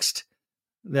arrives next.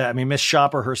 Miss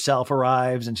Shopper herself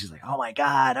arrives. And she's like, oh my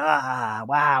God.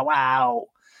 Wow.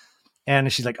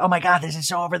 And she's like, oh my God, this is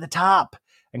so over the top.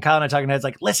 And Kyle and I talking heads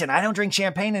like, listen, I don't drink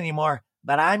champagne anymore,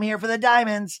 but I'm here for the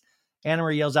diamonds. Anna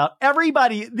Marie yells out,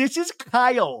 everybody, this is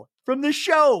Kyle from the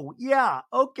show. Yeah,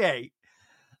 okay.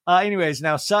 Anyways,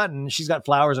 now Sutton, she's got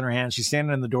flowers in her hand. She's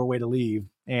standing in the doorway to leave.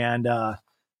 And,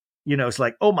 it's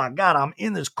like, oh my God, I'm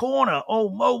in this corner. Oh,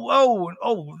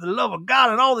 the love of God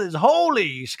and all this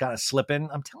holy. She's kind of slipping.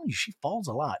 I'm telling you, she falls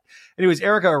a lot. Anyways,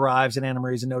 Erika arrives and Anna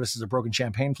Marie's and notices a broken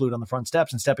champagne flute on the front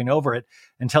steps and stepping over it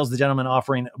and tells the gentleman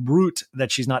offering Brut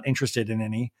that she's not interested in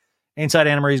any. Inside,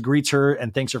 Anna Marie greets her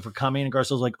and thanks her for coming. And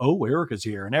Garcelle's like, oh, Erika's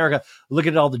here. And Erika, look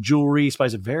at all the jewelry,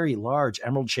 spies a very large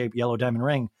emerald-shaped yellow diamond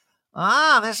ring.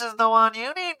 Ah, this is the one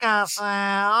you need,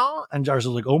 Garcelle. And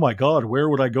Garcelle's like, oh my God, where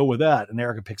would I go with that? And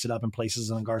Erika picks it up and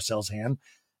places it in Garcelle's hand.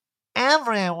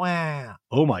 Everywhere.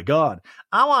 Oh my God.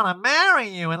 I want to marry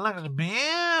you. It looks beautiful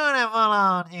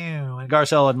on you. And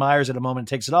Garcelle admires it a moment and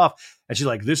takes it off. And she's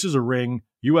like, this is a ring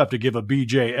you have to give a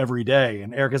BJ every day.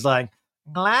 And Erika's like,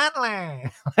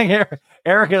 gladly.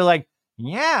 Erika's like,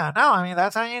 yeah, no,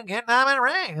 that's how you get diamond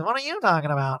rings. What are you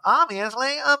talking about?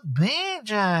 Obviously, a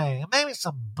BJ. Maybe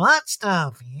some butt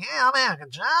stuff. Yeah, American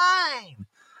Jane.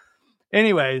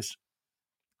 Anyways,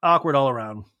 awkward all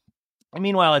around. And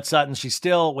meanwhile, at Sutton, she's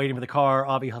still waiting for the car.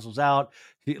 Avi hustles out.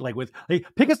 Hey,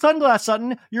 pick a sunglass,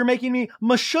 Sutton. You're making me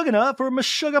mashugana for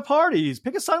mashuga parties.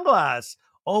 Pick a sunglass.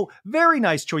 Oh, very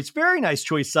nice choice. Very nice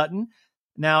choice, Sutton.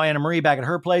 Now, Anna Marie back at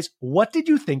her place. What did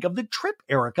you think of the trip,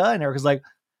 Erika? And Erika's like,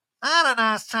 I had a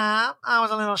nice time. I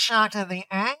was a little shocked at the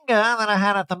anger that I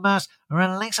had at the most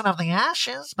releasing of the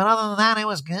ashes. But other than that, it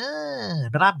was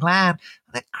good. But I'm glad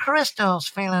that Crystal's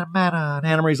feeling better. And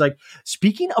Anna Marie's like,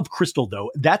 speaking of Crystal, though,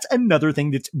 that's another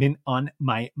thing that's been on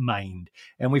my mind.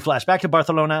 And we flash back to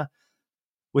Barcelona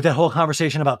with that whole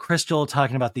conversation about Crystal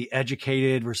talking about the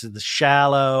educated versus the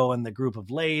shallow and the group of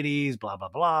ladies, blah, blah,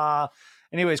 blah.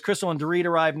 Anyways, Crystal and Dorit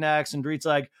arrive next, and Dorit's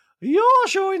like, you're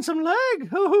showing some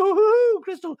leg.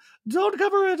 Crystal, don't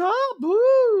cover it up.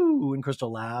 Boo. And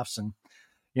Crystal laughs, and,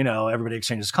 everybody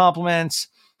exchanges compliments.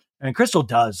 And Crystal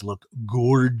does look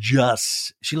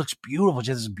gorgeous. She looks beautiful. She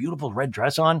has this beautiful red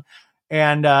dress on.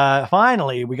 And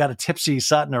finally, we got a tipsy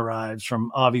Sutton arrives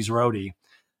from Avi's roadie.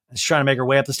 She's trying to make her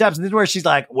way up the steps. And this is where she's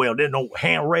like, well, there's no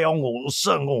handrail.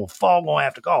 Something going to fall. Going to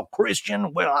have to call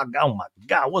Christian. Well, oh my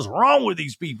God, what's wrong with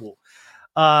these people?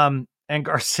 And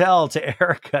Garcelle to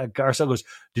Erika. Garcelle goes,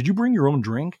 did you bring your own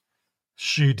drink?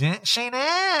 She did.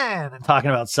 And talking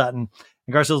about Sutton.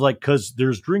 And Garcelle's like, because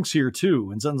there's drinks here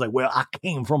too. And Sutton's like, well, I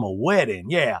came from a wedding.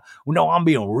 Yeah. Well, no, I'm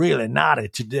being really naughty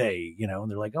today. And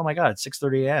they're like, oh my God, it's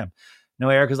 6:30 a.m. No,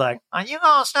 Erika's like, are you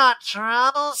going to start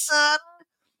trouble, Sutton?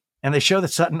 And they show that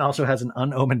Sutton also has an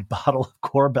unopened bottle of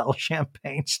Corbel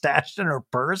champagne stashed in her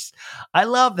purse. I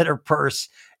love that her purse,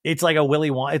 it's like a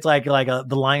Willy Wonka. It's like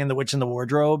The Lion, the Witch, and the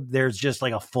Wardrobe. There's just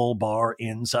like a full bar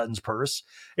in Sutton's purse.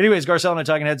 Anyways, Garcelle and the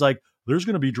Talking Head's like, there's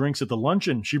going to be drinks at the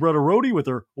luncheon. She brought a roadie with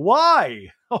her. Why?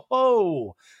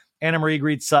 Oh. Anna Marie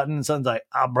greets Sutton. And Sutton's like,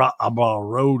 I brought a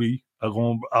roadie. I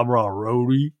brought a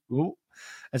roadie. Ooh.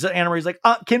 And so Anna Marie's like,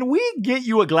 can we get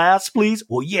you a glass, please?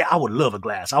 Well, yeah, I would love a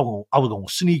glass. I was going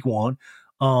to sneak one.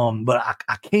 But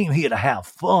I came here to have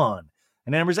fun.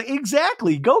 And Anna Marie's like,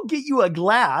 exactly. Go get you a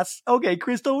glass. Okay,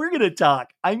 Crystal, we're going to talk.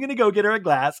 I'm going to go get her a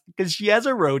glass because she has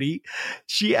a roadie.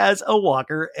 She has a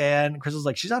walker. And Crystal's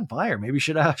like, she's on fire. Maybe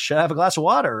should I have a glass of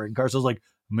water? And Garcelle's like,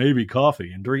 maybe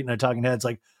coffee. And Dorit and the Talking Head's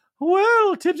like,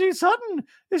 well, Tipsy Sutton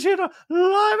is here to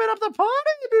liven up the party.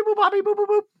 Beep, boop, boppy, boop, boop,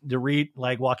 boop. Dorit,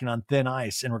 like, walking on thin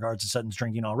ice in regards to Sutton's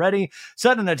drinking already.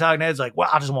 Sutton and the Talking Head's like, well,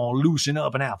 I just want to loosen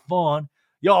up and have fun.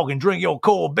 Y'all can drink your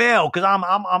Corbel because I'm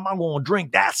going to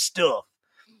drink that stuff.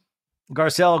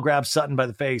 Garcelle grabs Sutton by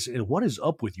the face. What is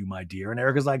up with you, my dear? And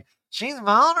Erika's like, she's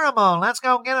vulnerable. Let's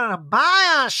go get her to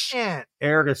buy us shit.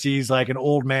 Erika sees like an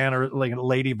old man or like a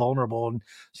lady vulnerable. And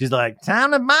she's like,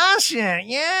 time to buy shit.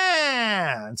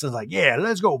 Yeah. And Sutton's like, yeah,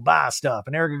 let's go buy stuff.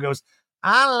 And Erika goes,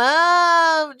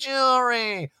 I love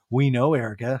jewelry. We know,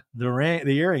 Erika, the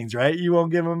earrings, right? You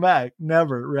won't give them back.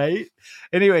 Never, right?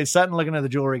 Anyway, Sutton looking at the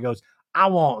jewelry goes, I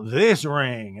want this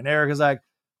ring. And Erika's like,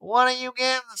 what are you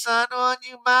getting, son? What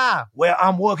you buy? Well,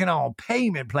 I'm working on a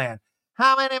payment plan.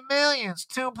 How many millions?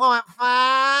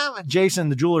 2.5? And Jason,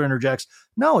 the jeweler, interjects,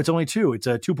 no, it's only 2. It's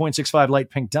a 2.65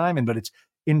 light pink diamond, but it's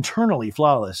internally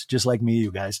flawless, just like me,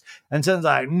 you guys. And Son's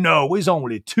like, no, it's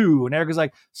only 2. And Erika's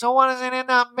like, so what does it end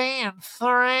up being?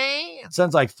 3? And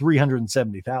Son's like,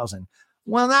 370,000.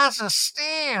 Well, that's a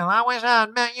steal. I wish I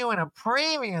had met you in a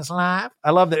previous life. I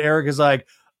love that Erika's like,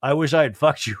 I wish I had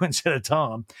fucked you instead of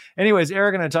Tom. Anyways,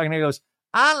 Erika and I talking, he goes,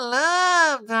 I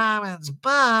love diamonds,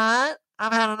 but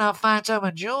I've had enough fights over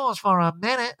jewels for a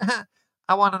minute.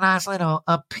 I won a nice little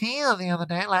appeal the other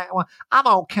day. Like, well, I'm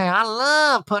okay. I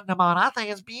love putting them on. I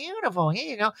think it's beautiful. Here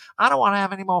you go. I don't want to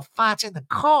have any more fights in the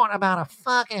court about a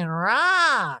fucking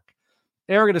rock.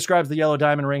 Erika describes the yellow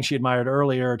diamond ring she admired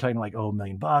earlier, talking like, $1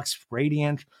 million,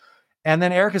 radiant. And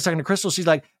then Erika's talking to Crystal. She's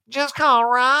like, just call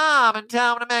Rob and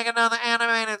tell him to make another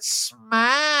animated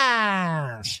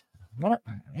smash. What?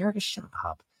 Erika, shut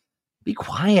up. Be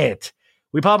quiet.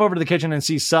 We pop over to the kitchen and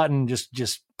see Sutton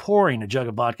just pouring a jug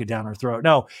of vodka down her throat.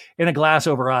 No, in a glass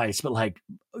over ice, but like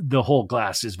the whole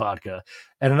glass is vodka.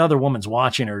 And another woman's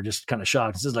watching her, just kind of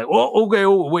shocked. And says like, oh, okay,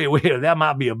 oh, wait, that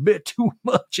might be a bit too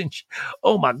much. And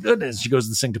oh my goodness. She goes to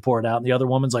the sink to pour it out. And the other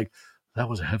woman's like, that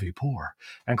was a heavy pour.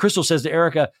 And Crystal says to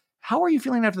Erika, how are you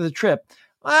feeling after the trip?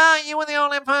 Well, you were the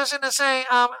only person to say,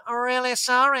 I'm really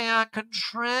sorry I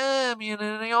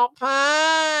contributed to your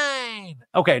pain.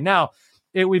 Okay, now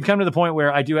we've come to the point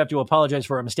where I do have to apologize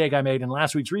for a mistake I made in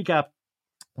last week's recap,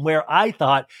 where I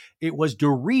thought it was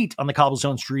Dorit on the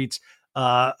cobblestone streets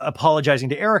apologizing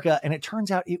to Erika, and it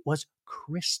turns out it was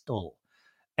Crystal.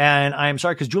 And I'm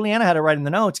sorry, because Juliana had it right in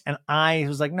the notes, and I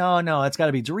was like, no, it's got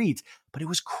to be Dorit. But it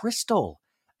was Crystal.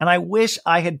 And I wish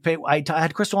I had I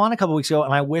had Crystal on a couple weeks ago,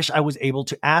 and I wish I was able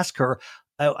to ask her.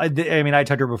 I mean, I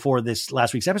talked to her before this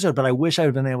last week's episode, but I wish I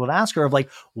had been able to ask her of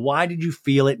like, why did you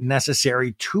feel it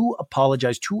necessary to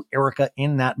apologize to Erika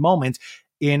in that moment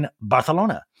in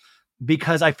Barcelona?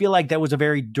 Because I feel like that was a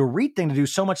very Dorit thing to do,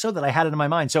 so much so that I had it in my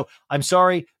mind. So I'm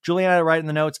sorry, Juliana had it right in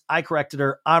the notes. I corrected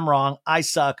her. I'm wrong. I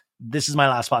suck. This is my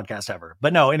last podcast ever.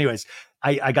 But no, anyways,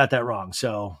 I got that wrong.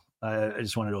 So I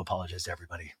just wanted to apologize to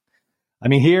everybody. I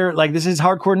mean, here, like, this is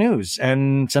hardcore news,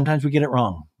 and sometimes we get it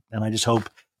wrong. And I just hope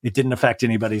it didn't affect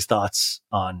anybody's thoughts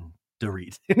on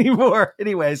Dorit anymore.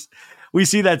 Anyways, we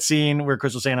see that scene where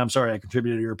Crystal's saying, I'm sorry I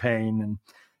contributed to your pain. And,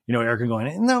 Erika going,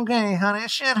 it's okay, honey,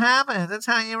 shit happens. That's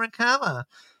how you recover.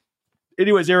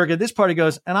 Anyways, Erika, this party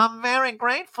goes, and I'm very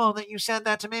grateful that you said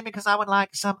that to me because I would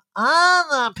like some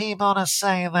other people to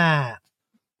say that.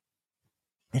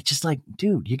 It's just like,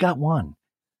 dude, you got one.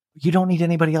 You don't need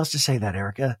anybody else to say that,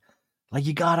 Erika. Like,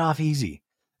 you got off easy.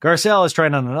 Garcelle is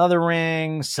trying on another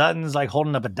ring. Sutton's like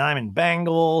holding up a diamond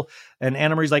bangle. And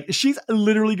Anna Marie's like, she's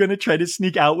literally going to try to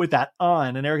sneak out with that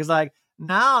on. And Erika's like,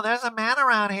 no, there's a man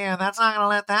around here. That's not going to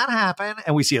let that happen.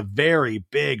 And we see a very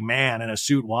big man in a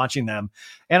suit watching them.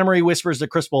 Anna Marie whispers to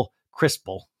Crystal,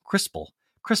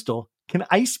 can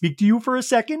I speak to you for a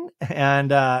second?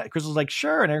 And Crystal's like,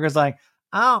 sure. And Erika's like,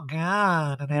 oh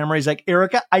God. And Anna Marie's like,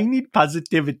 Erika, I need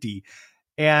positivity.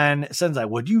 And Sutton's like,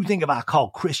 what do you think if I call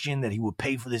Christian that he would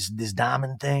pay for this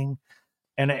Diamond thing?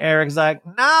 And Eric's like,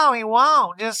 no, he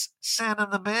won't. Just send him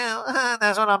the bill.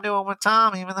 That's what I'm doing with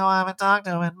Tom, even though I haven't talked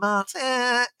to him in months.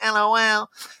 LOL.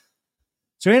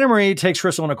 So Anna Marie takes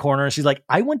Crystal in a corner and she's like,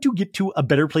 I want to get to a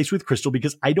better place with Crystal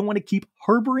because I don't want to keep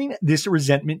harboring this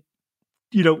resentment,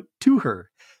 to her.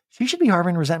 She should be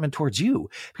harboring resentment towards you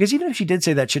because even if she did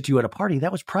say that shit to you at a party,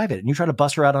 that was private and you try to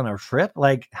bust her out on a trip.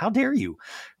 Like, how dare you?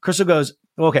 Crystal goes,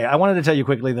 okay, I wanted to tell you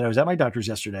quickly that I was at my doctor's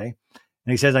yesterday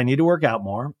and he says, I need to work out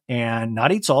more and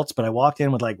not eat salts, but I walked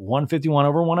in with like 151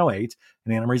 over 108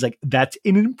 and Anna Marie's like, that's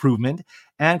an improvement.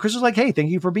 And Crystal's like, hey, thank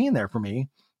you for being there for me.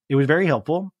 It was very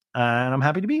helpful and I'm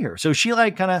happy to be here. So she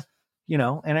like kind of,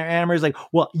 and Anna Marie's like,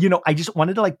 well, I just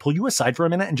wanted to like pull you aside for a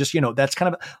minute and just, that's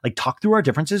kind of like talk through our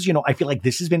differences. I feel like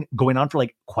this has been going on for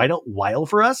like quite a while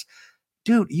for us.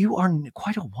 Dude, you are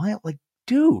quite a while. Like,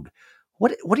 dude,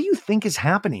 what do you think is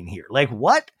happening here? Like,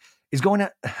 what is going on?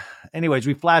 Anyways,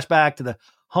 we flash back to the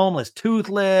homeless,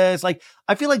 toothless. Like,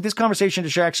 I feel like this conversation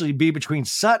should actually be between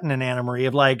Sutton and Anna Marie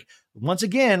of like, once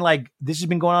again, like this has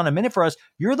been going on a minute for us.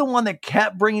 You're the one that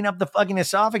kept bringing up the fucking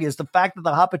esophagus. The fact that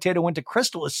the hot potato went to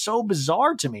Crystal is so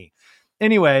bizarre to me.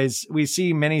 Anyways, we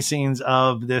see many scenes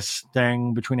of this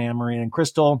thing between Anna Marie and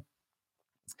Crystal.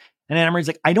 And Anna Marie's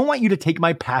like, I don't want you to take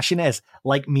my passion as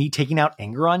like me taking out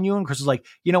anger on you. And Crystal's like,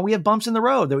 we have bumps in the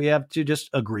road that we have to just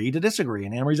agree to disagree.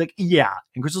 And Anna Marie's like, yeah.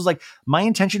 And Crystal's like, my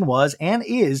intention was and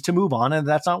is to move on. And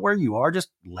that's not where you are. Just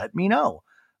let me know.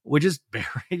 Which is very,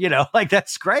 like,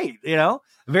 that's great,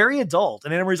 very adult.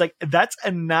 And Anna Marie's like, that's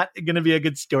not going to be a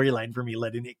good storyline for me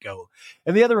letting it go.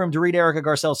 In the other room, Dorit, Erika,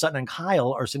 Garcelle, Sutton, and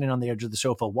Kyle are sitting on the edge of the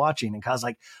sofa watching. And Kyle's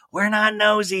like, we're not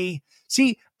nosy.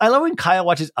 See, I love when Kyle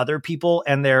watches other people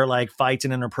and their like fights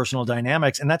and interpersonal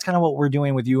dynamics. And that's kind of what we're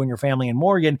doing with you and your family and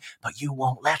Morgan, but you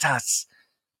won't let us.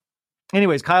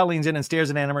 Anyways, Kyle leans in and stares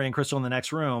at Anna Marie and Crystal in the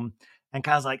next room. And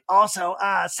Kyle's like, also,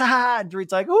 sad.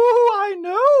 Dorit's like, oh, I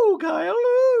know, Kyle.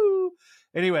 Ooh.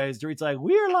 Anyways, Dorit's like,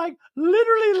 we're like,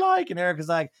 literally like, and Erika's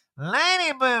like,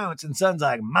 lady boots. And Sutton's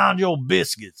like, mind your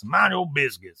biscuits, mind your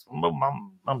biscuits.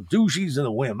 I'm douchies in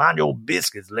the wind, mind your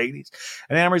biscuits, ladies.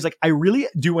 And Anna Marie's like, I really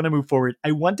do want to move forward.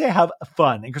 I want to have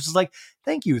fun. And Crystal's like,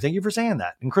 thank you for saying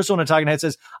that. And Crystal in a talking head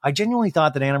says, I genuinely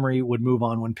thought that Anna Marie would move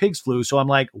on when pigs flew. So I'm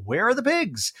like, where are the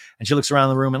pigs? And she looks around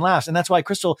the room and laughs. And that's why,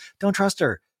 Crystal, don't trust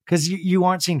her. Because you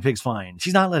aren't seeing pigs flying.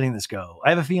 She's not letting this go.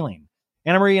 I have a feeling.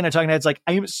 Anna Marie in a talking head's like,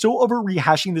 I am so over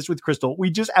rehashing this with Crystal.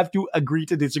 We just have to agree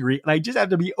to disagree. And I just have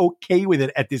to be okay with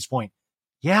it at this point.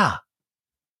 Yeah.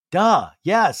 Duh.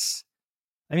 Yes.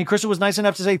 I mean, Crystal was nice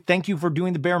enough to say thank you for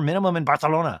doing the bare minimum in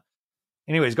Barcelona.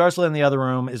 Anyways, Garcelle in the other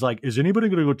room is like, is anybody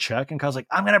going to go check? And Kyle's like,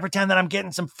 I'm going to pretend that I'm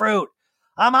getting some fruit.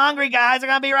 I'm hungry, guys. I'm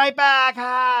going to be right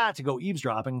back. To go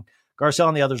eavesdropping. Garcelle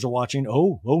and the others are watching.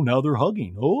 Oh, now they're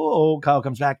hugging. Oh, Kyle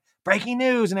comes back. Breaking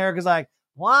news. And Erika's like,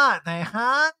 what? They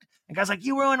hugged? And Kyle's like,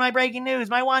 you ruined my breaking news,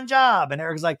 my one job. And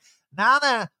Erika's like, now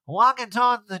they're walking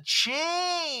towards the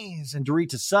cheese. And Dorit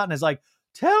to Sutton is like,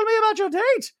 tell me about your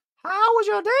date. How was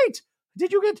your date?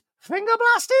 Did you get finger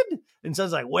blasted? And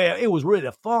Sutton's like, well, it was really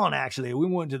fun, actually. We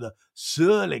went to the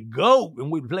Surly Goat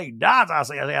and we played darts. I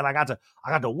said, I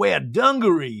got to wear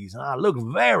dungarees. And I look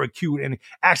very cute. And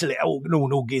actually,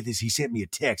 no, get this. He sent me a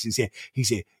text. He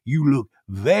said, you look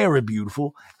very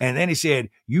beautiful. And then he said,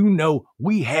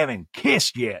 we haven't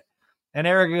kissed yet. And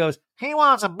Erika goes, he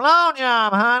wants a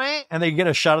blowjob, honey. And they get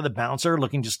a shot of the bouncer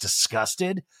looking just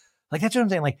disgusted. Like, that's what I'm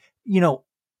saying. Like,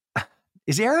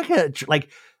 is Erika like,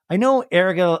 I know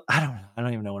Erika, I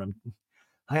don't even know what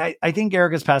I think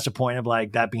Erika's past a point of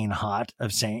like that being hot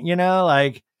of saying,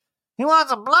 like, he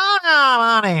wants a blowjob,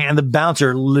 honey. And the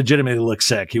bouncer legitimately looked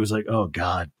sick. He was like, oh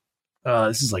God,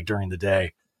 this is like during the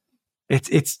day.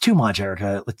 It's too much,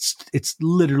 Erika. It's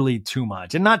literally too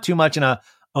much, and not too much in a,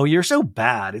 oh, you're so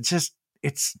bad. It's just,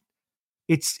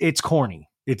 it's corny.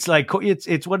 It's like,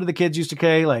 it's what do the kids used to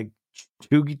say? Like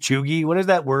chuggy. What is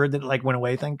that word that like went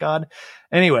away? Thank God.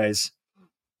 Anyways.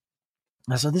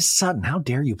 So this Sutton, how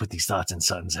dare you put these thoughts in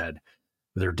Sutton's head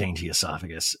with her dainty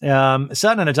esophagus?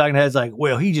 Sutton in a talking head's like,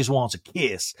 well, he just wants a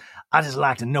kiss. I just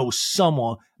like to know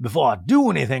someone before I do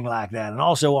anything like that. And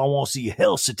also I want to see a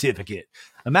health certificate.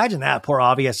 Imagine that. Poor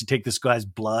Avi has to take this guy's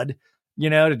blood,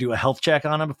 to do a health check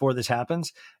on him before this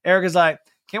happens. Erika's like,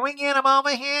 can we get him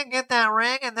over here and get that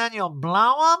ring and then you'll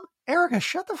blow him? Erika,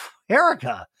 shut the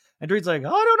Erika. And Dorit's like, I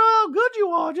don't know how good you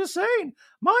are. Just saying.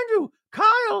 Mind you,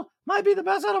 Kyle might be the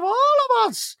best out of all of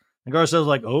us. And Garcelle's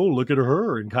like, oh, look at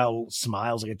her. And Kyle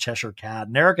smiles like a Cheshire cat.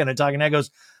 And Erika in a talking head goes,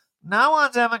 no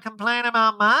one's ever complained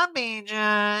about my BJ,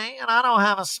 and I don't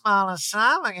have a small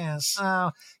esophagus.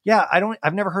 So, yeah,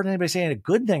 I've never heard anybody saying a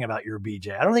good thing about your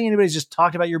BJ. I don't think anybody's just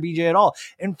talked about your BJ at all.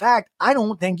 In fact, I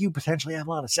don't think you potentially have a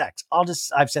lot of sex.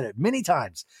 I've said it many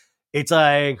times. It's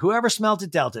like, whoever smelt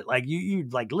it, dealt it. Like, you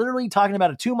like literally talking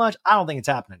about it too much. I don't think it's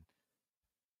happening.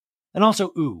 And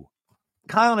also, ooh,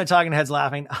 Kyle and a talking head's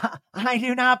laughing. I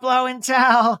do not blow and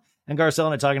tell. And Garcelle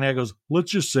and a talking head goes,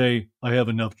 let's just say I have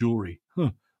enough jewelry.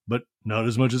 But not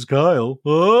as much as Kyle.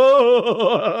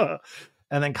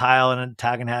 And then Kyle and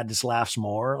Taggin had just laughs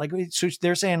more. Like, so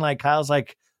they're saying, like, Kyle's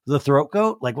like the throat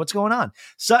goat. Like, what's going on?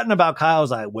 Sutton about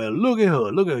Kyle's like, well, look at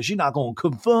her. She's not going to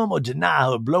confirm or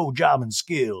deny her blowjobbing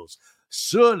skills.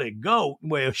 Surly goat.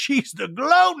 Well, she's the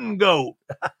gloating goat.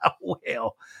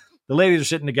 Well, the ladies are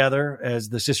sitting together as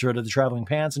the sisterhood of the traveling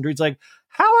pants. And Dorit's like,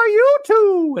 how are you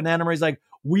two? And Anna Marie's like,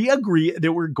 we agree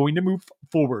that we're going to move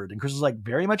forward. And Chris is like,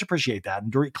 very much appreciate that.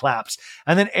 And Dorit claps.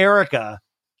 And then Erika,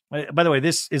 by the way,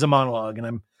 this is a monologue, and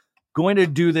I'm going to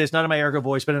do this not in my Erika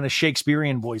voice, but in a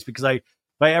Shakespearean voice, because if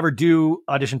I ever do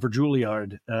audition for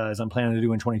Juilliard, as I'm planning to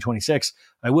do in 2026,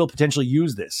 I will potentially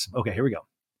use this. Okay, here we go.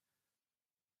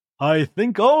 I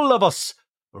think all of us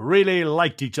really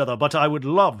liked each other, but I would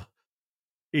love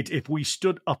it if we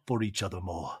stood up for each other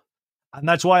more. And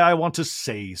that's why I want to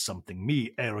say something,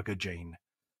 me, Erika Jane.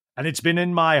 And it's been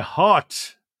in my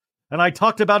heart. And I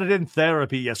talked about it in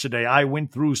therapy yesterday. I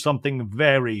went through something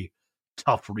very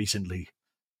tough recently.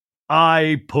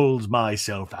 I pulled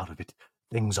myself out of it.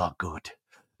 Things are good.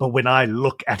 But when I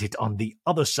look at it on the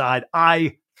other side,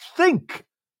 I think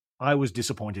I was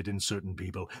disappointed in certain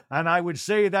people. And I would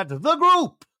say that the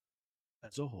group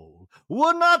as a whole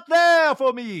were not there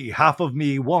for me. Half of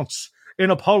me wants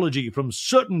an apology from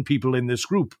certain people in this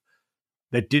group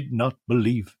that did not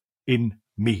believe in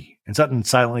me. And Sutton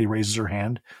silently raises her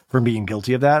hand for being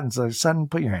guilty of that and says, Sutton,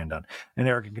 put your hand on. And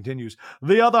Erika continues,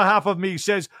 the other half of me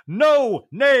says, no,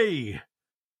 nay.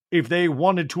 If they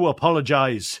wanted to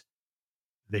apologize,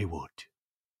 they would.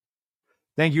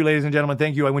 Thank you, ladies and gentlemen.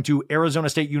 Thank you. I went to Arizona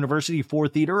State University for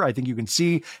theater. I think you can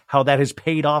see how that has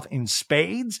paid off in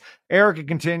spades.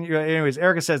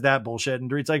 Erika says that bullshit. And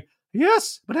Dorit's like,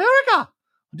 yes, but Erika,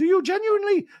 do you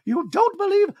don't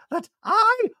believe that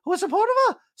I was supportive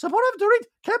of Dorit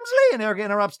Kemsley? And Erika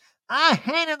interrupts, I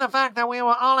hated the fact that we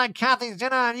were all at Kathy's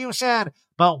dinner and you said,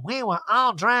 but we were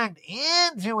all dragged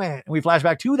into it. And we flash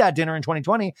back to that dinner in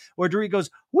 2020 where Dorit goes,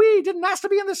 we didn't ask to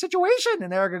be in this situation.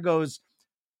 And Erika goes,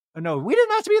 no, we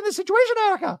didn't ask to be in this situation,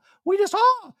 Erika. We just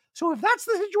all. So if that's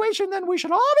the situation, then we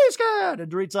should all be scared.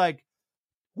 And Dorit's like,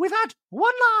 with that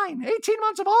one line, 18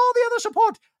 months of all the other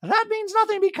support, that means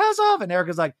nothing because of. And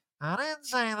Erika's like, I didn't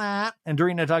say that. And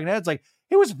Dorit and the talking head's like,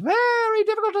 it was very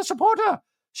difficult to support her.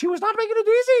 She was not making it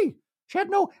easy. She had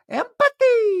no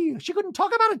empathy. She couldn't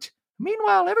talk about it.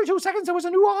 Meanwhile, every 2 seconds, there was a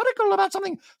new article about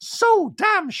something so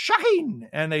damn shocking.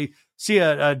 And they see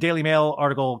a Daily Mail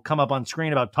article come up on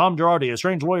screen about Tom Girardi, a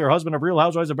strange lawyer, husband of Real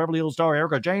Housewives of Beverly Hills star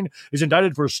Erika Jane, is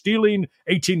indicted for stealing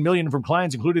 $18 million from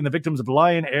clients, including the victims of the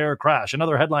Lion Air crash.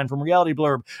 Another headline from Reality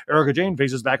Blurb, Erika Jane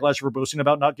faces backlash for boasting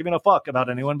about not giving a fuck about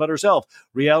anyone but herself.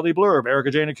 Reality Blurb,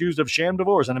 Erika Jane accused of sham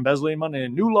divorce and embezzling money. A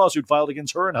new lawsuit filed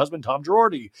against her and husband Tom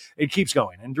Girardi. It keeps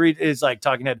going. And Dorit is like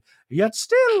talking head, yet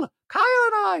still, Kyle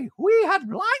and I, we had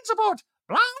blind support.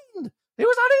 Blind. It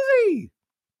was not easy.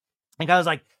 And Kyle's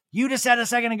like, you just said a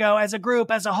second ago, as a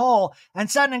group, as a whole, and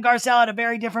Sutton and Garcelle had a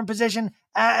very different position,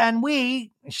 and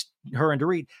we, her and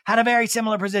Dorit, had a very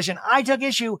similar position. I took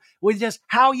issue with just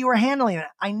how you were handling it.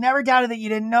 I never doubted that you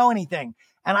didn't know anything.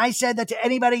 And I said that to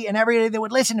anybody and everybody that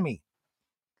would listen to me.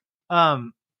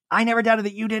 I never doubted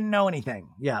that you didn't know anything.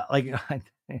 Yeah, like,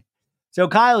 so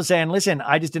Kyle is saying, listen,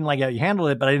 I just didn't like how you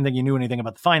handled it, but I didn't think you knew anything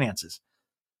about the finances.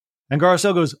 And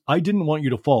Garcelle goes, I didn't want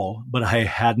you to fall, but I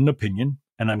had an opinion.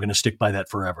 And I'm going to stick by that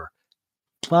forever.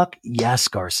 Fuck yes,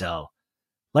 Garcelle.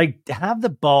 Like, have the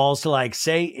balls to, like,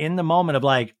 say in the moment of,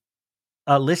 like,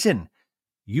 listen,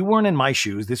 you weren't in my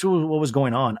shoes. This was what was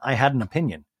going on. I had an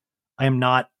opinion. I am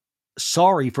not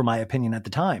sorry for my opinion at the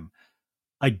time.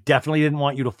 I definitely didn't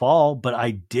want you to fall, but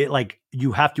I did, like,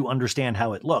 you have to understand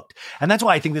how it looked. And that's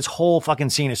why I think this whole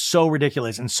fucking scene is so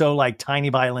ridiculous and so, like, tiny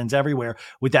violins everywhere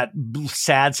with that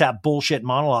sad, sap bullshit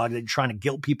monologue that you're trying to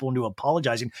guilt people into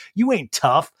apologizing. You ain't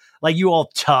tough. Like, you all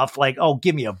tough. Like, oh,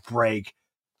 give me a break.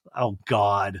 Oh,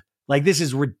 God. Like, this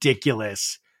is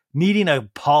ridiculous. Needing an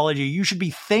apology. You should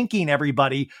be thanking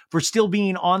everybody for still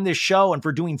being on this show and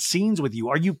for doing scenes with you.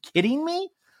 Are you kidding me?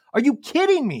 Are you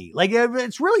kidding me? Like,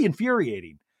 it's really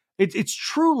infuriating. It's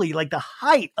truly like the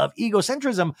height of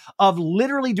egocentrism of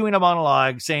literally doing a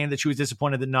monologue saying that she was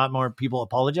disappointed that not more people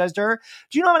apologized to her.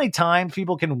 Do you know how many times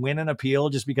people can win an appeal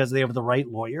just because they have the right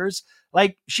lawyers?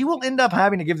 Like, she will end up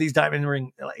having to give these diamond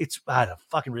ring. It's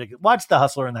fucking ridiculous. Watch The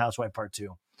Hustler and the Housewife Part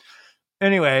 2.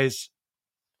 Anyways,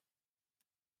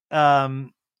 so,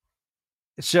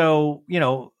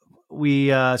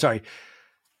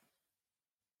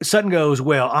 Sutton goes,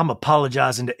 well, I'm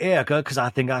apologizing to Erika because I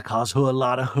think I caused her a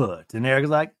lot of hurt. And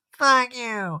Erika's like, thank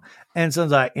you. And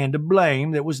Sutton's like, and to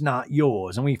blame that was not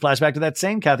yours. And we flash back to that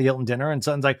same Kathy Hilton dinner, and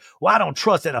Sutton's like, well, I don't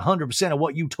trust that 100% of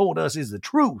what you told us is the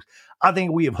truth. I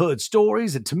think we have heard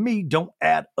stories that to me don't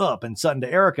add up. And Sutton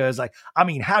to Erika is like, I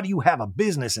mean, how do you have a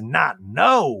business and not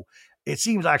know? It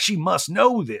seems like she must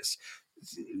know this.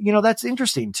 That's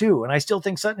interesting too. And I still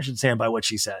think Sutton should stand by what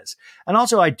she says. And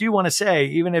also, I do want to say,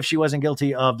 even if she wasn't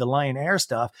guilty of the Lion Air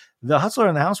stuff, The Hustler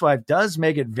and the Housewife does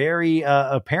make it very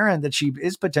apparent that she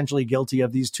is potentially guilty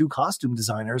of these two costume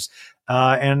designers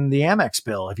and the Amex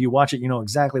bill. If you watch it, you know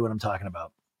exactly what I'm talking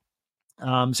about.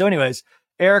 So anyways,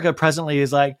 Erika presently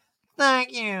is like,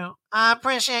 thank you. I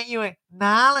appreciate you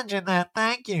acknowledging that.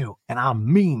 Thank you. And I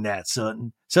mean that,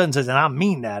 Sutton. Sutton says, and I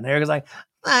mean that. And Erika's like,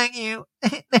 thank you.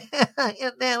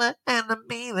 You never had to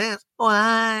be this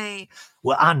way.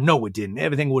 Well, I know it didn't.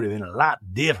 Everything would have been a lot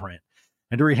different.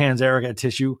 And Dorit hands Erika a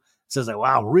tissue. Says like,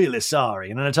 well, I'm really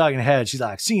sorry. And in a talking head, she's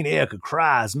like, seeing Erika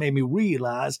cries made me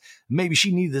realize maybe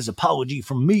she needed this apology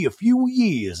from me a few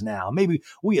years now. Maybe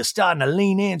we are starting to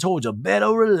lean in towards a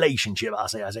better relationship. I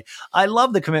say, I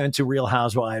love the commitment to Real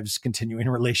Housewives continuing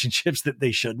relationships that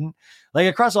they shouldn't. Like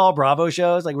across all Bravo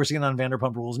shows, like we're seeing on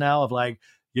Vanderpump Rules now of like,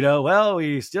 well,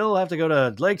 we still have to go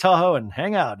to Lake Tahoe and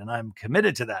hang out, and I'm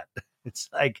committed to that. It's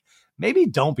like, maybe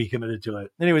don't be committed to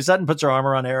it. Anyway, Sutton puts her arm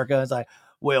around Erika. It's like,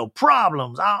 well,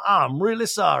 problems. I'm really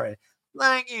sorry.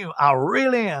 Thank you. I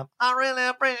really am. I really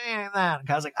appreciate that. And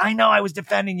I was like, I know I was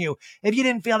defending you. If you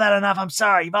didn't feel that enough, I'm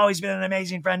sorry. You've always been an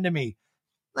amazing friend to me.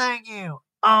 Thank you.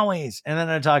 Always. And then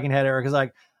in a talking head, Erika's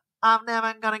like, I'm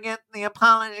never going to get the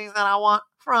apologies that I want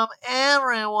from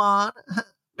everyone.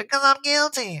 Because I'm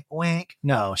guilty. Wink.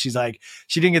 No, she's like,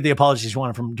 she didn't get the apologies she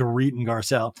wanted from Dorit and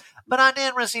Garcelle. But I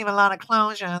did receive a lot of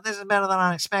closure. This is better than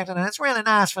I expected. And it's really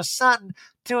nice for Sutton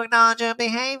to acknowledge her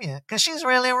behavior. Because she's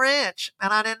really rich.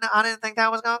 And I didn't think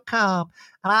that was going to come.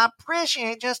 And I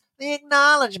appreciate just the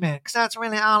acknowledgement. Because that's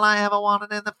really all I ever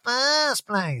wanted in the first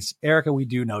place. Erika, we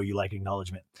do know you like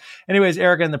acknowledgement. Anyways,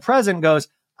 Erika in the present goes,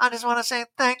 I just want to say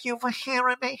thank you for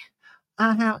hearing me.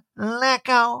 I have let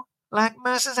go. Like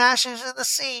Mercy's ashes in the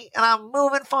sea, and I'm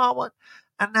moving forward.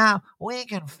 And now we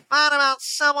can fight about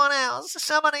somebody else.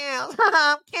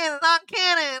 I'm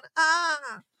kidding.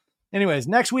 Anyways,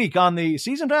 next week on the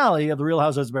season finale of The Real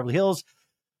Housewives of Beverly Hills,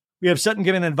 we have Sutton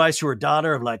giving advice to her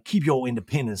daughter of like, keep your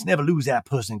independence, never lose that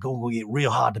person, go get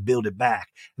real hard to build it back.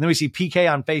 And then we see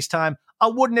PK on FaceTime. I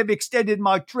wouldn't have extended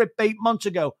my trip 8 months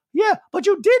ago. Yeah, but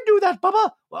you did do that,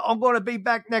 Bubba. Well, I'm going to be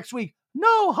back next week.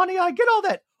 No, honey, I get all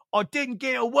that. I didn't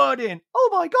get a word in. Oh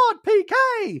my God,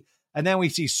 PK. And then we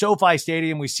see SoFi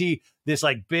Stadium. We see this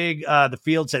like big, the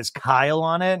field says Kyle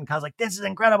on it. And Kyle's like, this is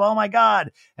incredible. Oh my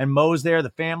God. And Mo's there.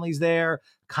 The family's there.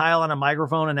 Kyle on a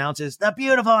microphone announces the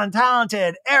beautiful and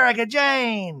talented Erika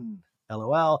Jane.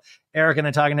 LOL. Erika in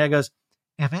a talking head goes,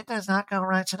 if it does not go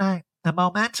right tonight, the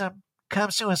momentum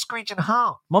comes to a screeching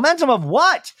halt. Momentum of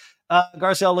what?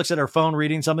 Garcelle looks at her phone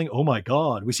reading something. Oh my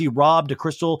God. We see Rob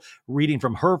DeCrystal reading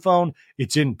from her phone.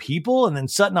 It's in People. And then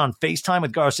Sutton on FaceTime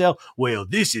with Garcelle. Well,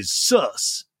 this is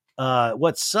sus.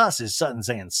 What's sus is Sutton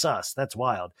saying sus. That's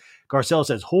wild. Garcelle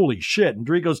says, holy shit. And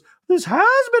Dorit goes, this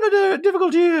has been a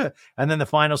difficult year. And then the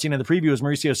final scene of the preview is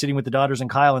Mauricio sitting with the daughters and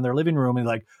Kyle in their living room and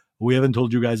like, we haven't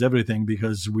told you guys everything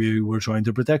because we were trying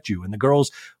to protect you. And the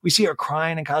girls, we see her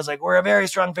crying and Kyle's like, we're a very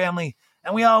strong family.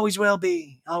 And we always will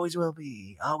be, always will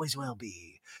be, always will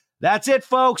be. That's it,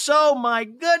 folks. Oh, my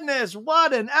goodness.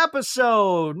 What an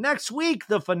episode. Next week,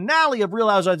 the finale of Real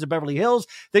Housewives of Beverly Hills.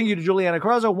 Thank you to Juliana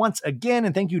Carrazzo once again.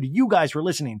 And thank you to you guys for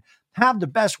listening. Have the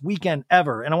best weekend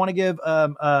ever. And I want to give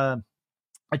a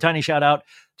tiny shout out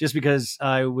just because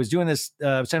I was doing this,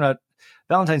 saying about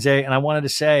Valentine's Day. And I wanted to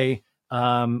say,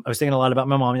 I was thinking a lot about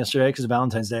my mom yesterday because of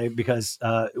Valentine's Day, because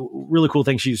really cool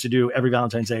thing she used to do every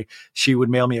Valentine's Day. She would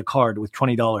mail me a card with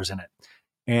 $20 in it.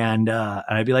 And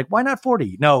I'd be like, why not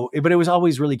 40? No, but it was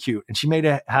always really cute. And she made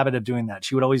a habit of doing that.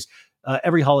 She would always,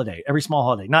 every holiday, every small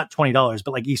holiday, not $20,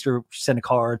 but like Easter, send a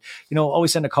card,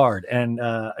 always send a card. And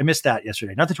I missed that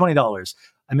yesterday. Not the $20.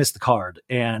 I missed the card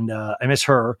and I miss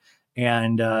her.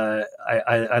 And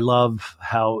I love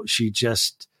how she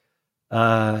just,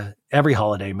 every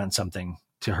holiday meant something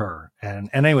to her. And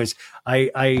anyways,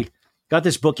 I got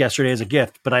this book yesterday as a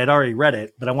gift, but I had already read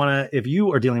it. But I want to, if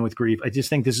you are dealing with grief, I just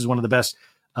think this is one of the best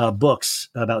books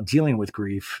about dealing with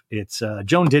grief. It's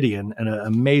Joan Didion, an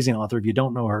amazing author. If you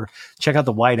don't know her, check out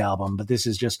the White Album. But this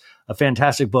is just a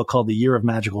fantastic book called The Year of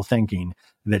Magical Thinking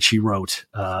that she wrote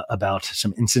about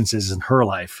some instances in her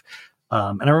life.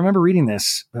 And I remember reading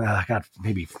this,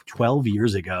 maybe 12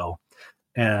 years ago,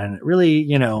 and really,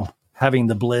 having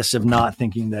the bliss of not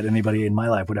thinking that anybody in my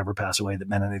life would ever pass away that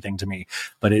meant anything to me.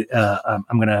 But I'm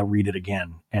going to read it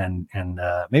again, and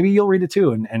maybe you'll read it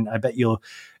too. And I bet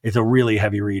it's a really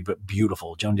heavy read, but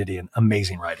beautiful. Joan Didion,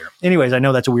 amazing writer. Anyways, I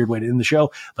know that's a weird way to end the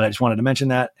show, but I just wanted to mention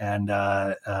that. And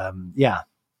yeah,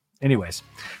 anyways,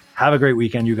 have a great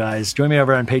weekend, you guys. Join me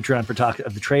over on Patreon for Talk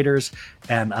of the Traders.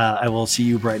 And I will see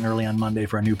you bright and early on Monday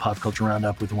for a new Pop Culture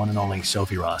Roundup with the one and only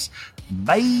Sophie Ross.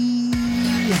 Bye.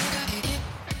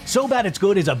 So Bad It's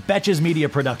Good is a Betches Media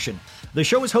production. The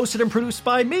show is hosted and produced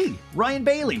by me, Ryan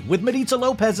Bailey, with Maritza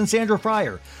Lopez and Sandra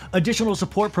Fryer. Additional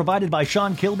support provided by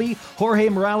Sean Kilby, Jorge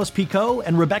Morales-Pico,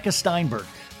 and Rebecca Steinberg.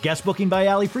 Guest booking by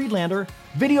Ali Friedlander.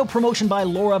 Video promotion by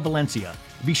Laura Valencia.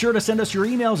 Be sure to send us your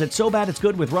emails at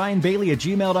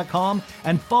sobaditsgoodwithryanbailey@gmail.com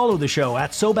and follow the show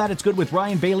at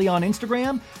sobaditsgoodwithryanbailey on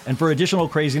Instagram. And for additional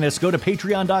craziness, go to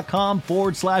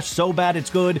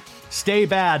patreon.com/sobaditsgood. Stay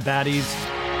bad, baddies.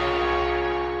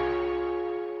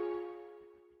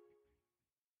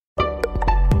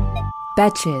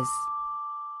 Betches.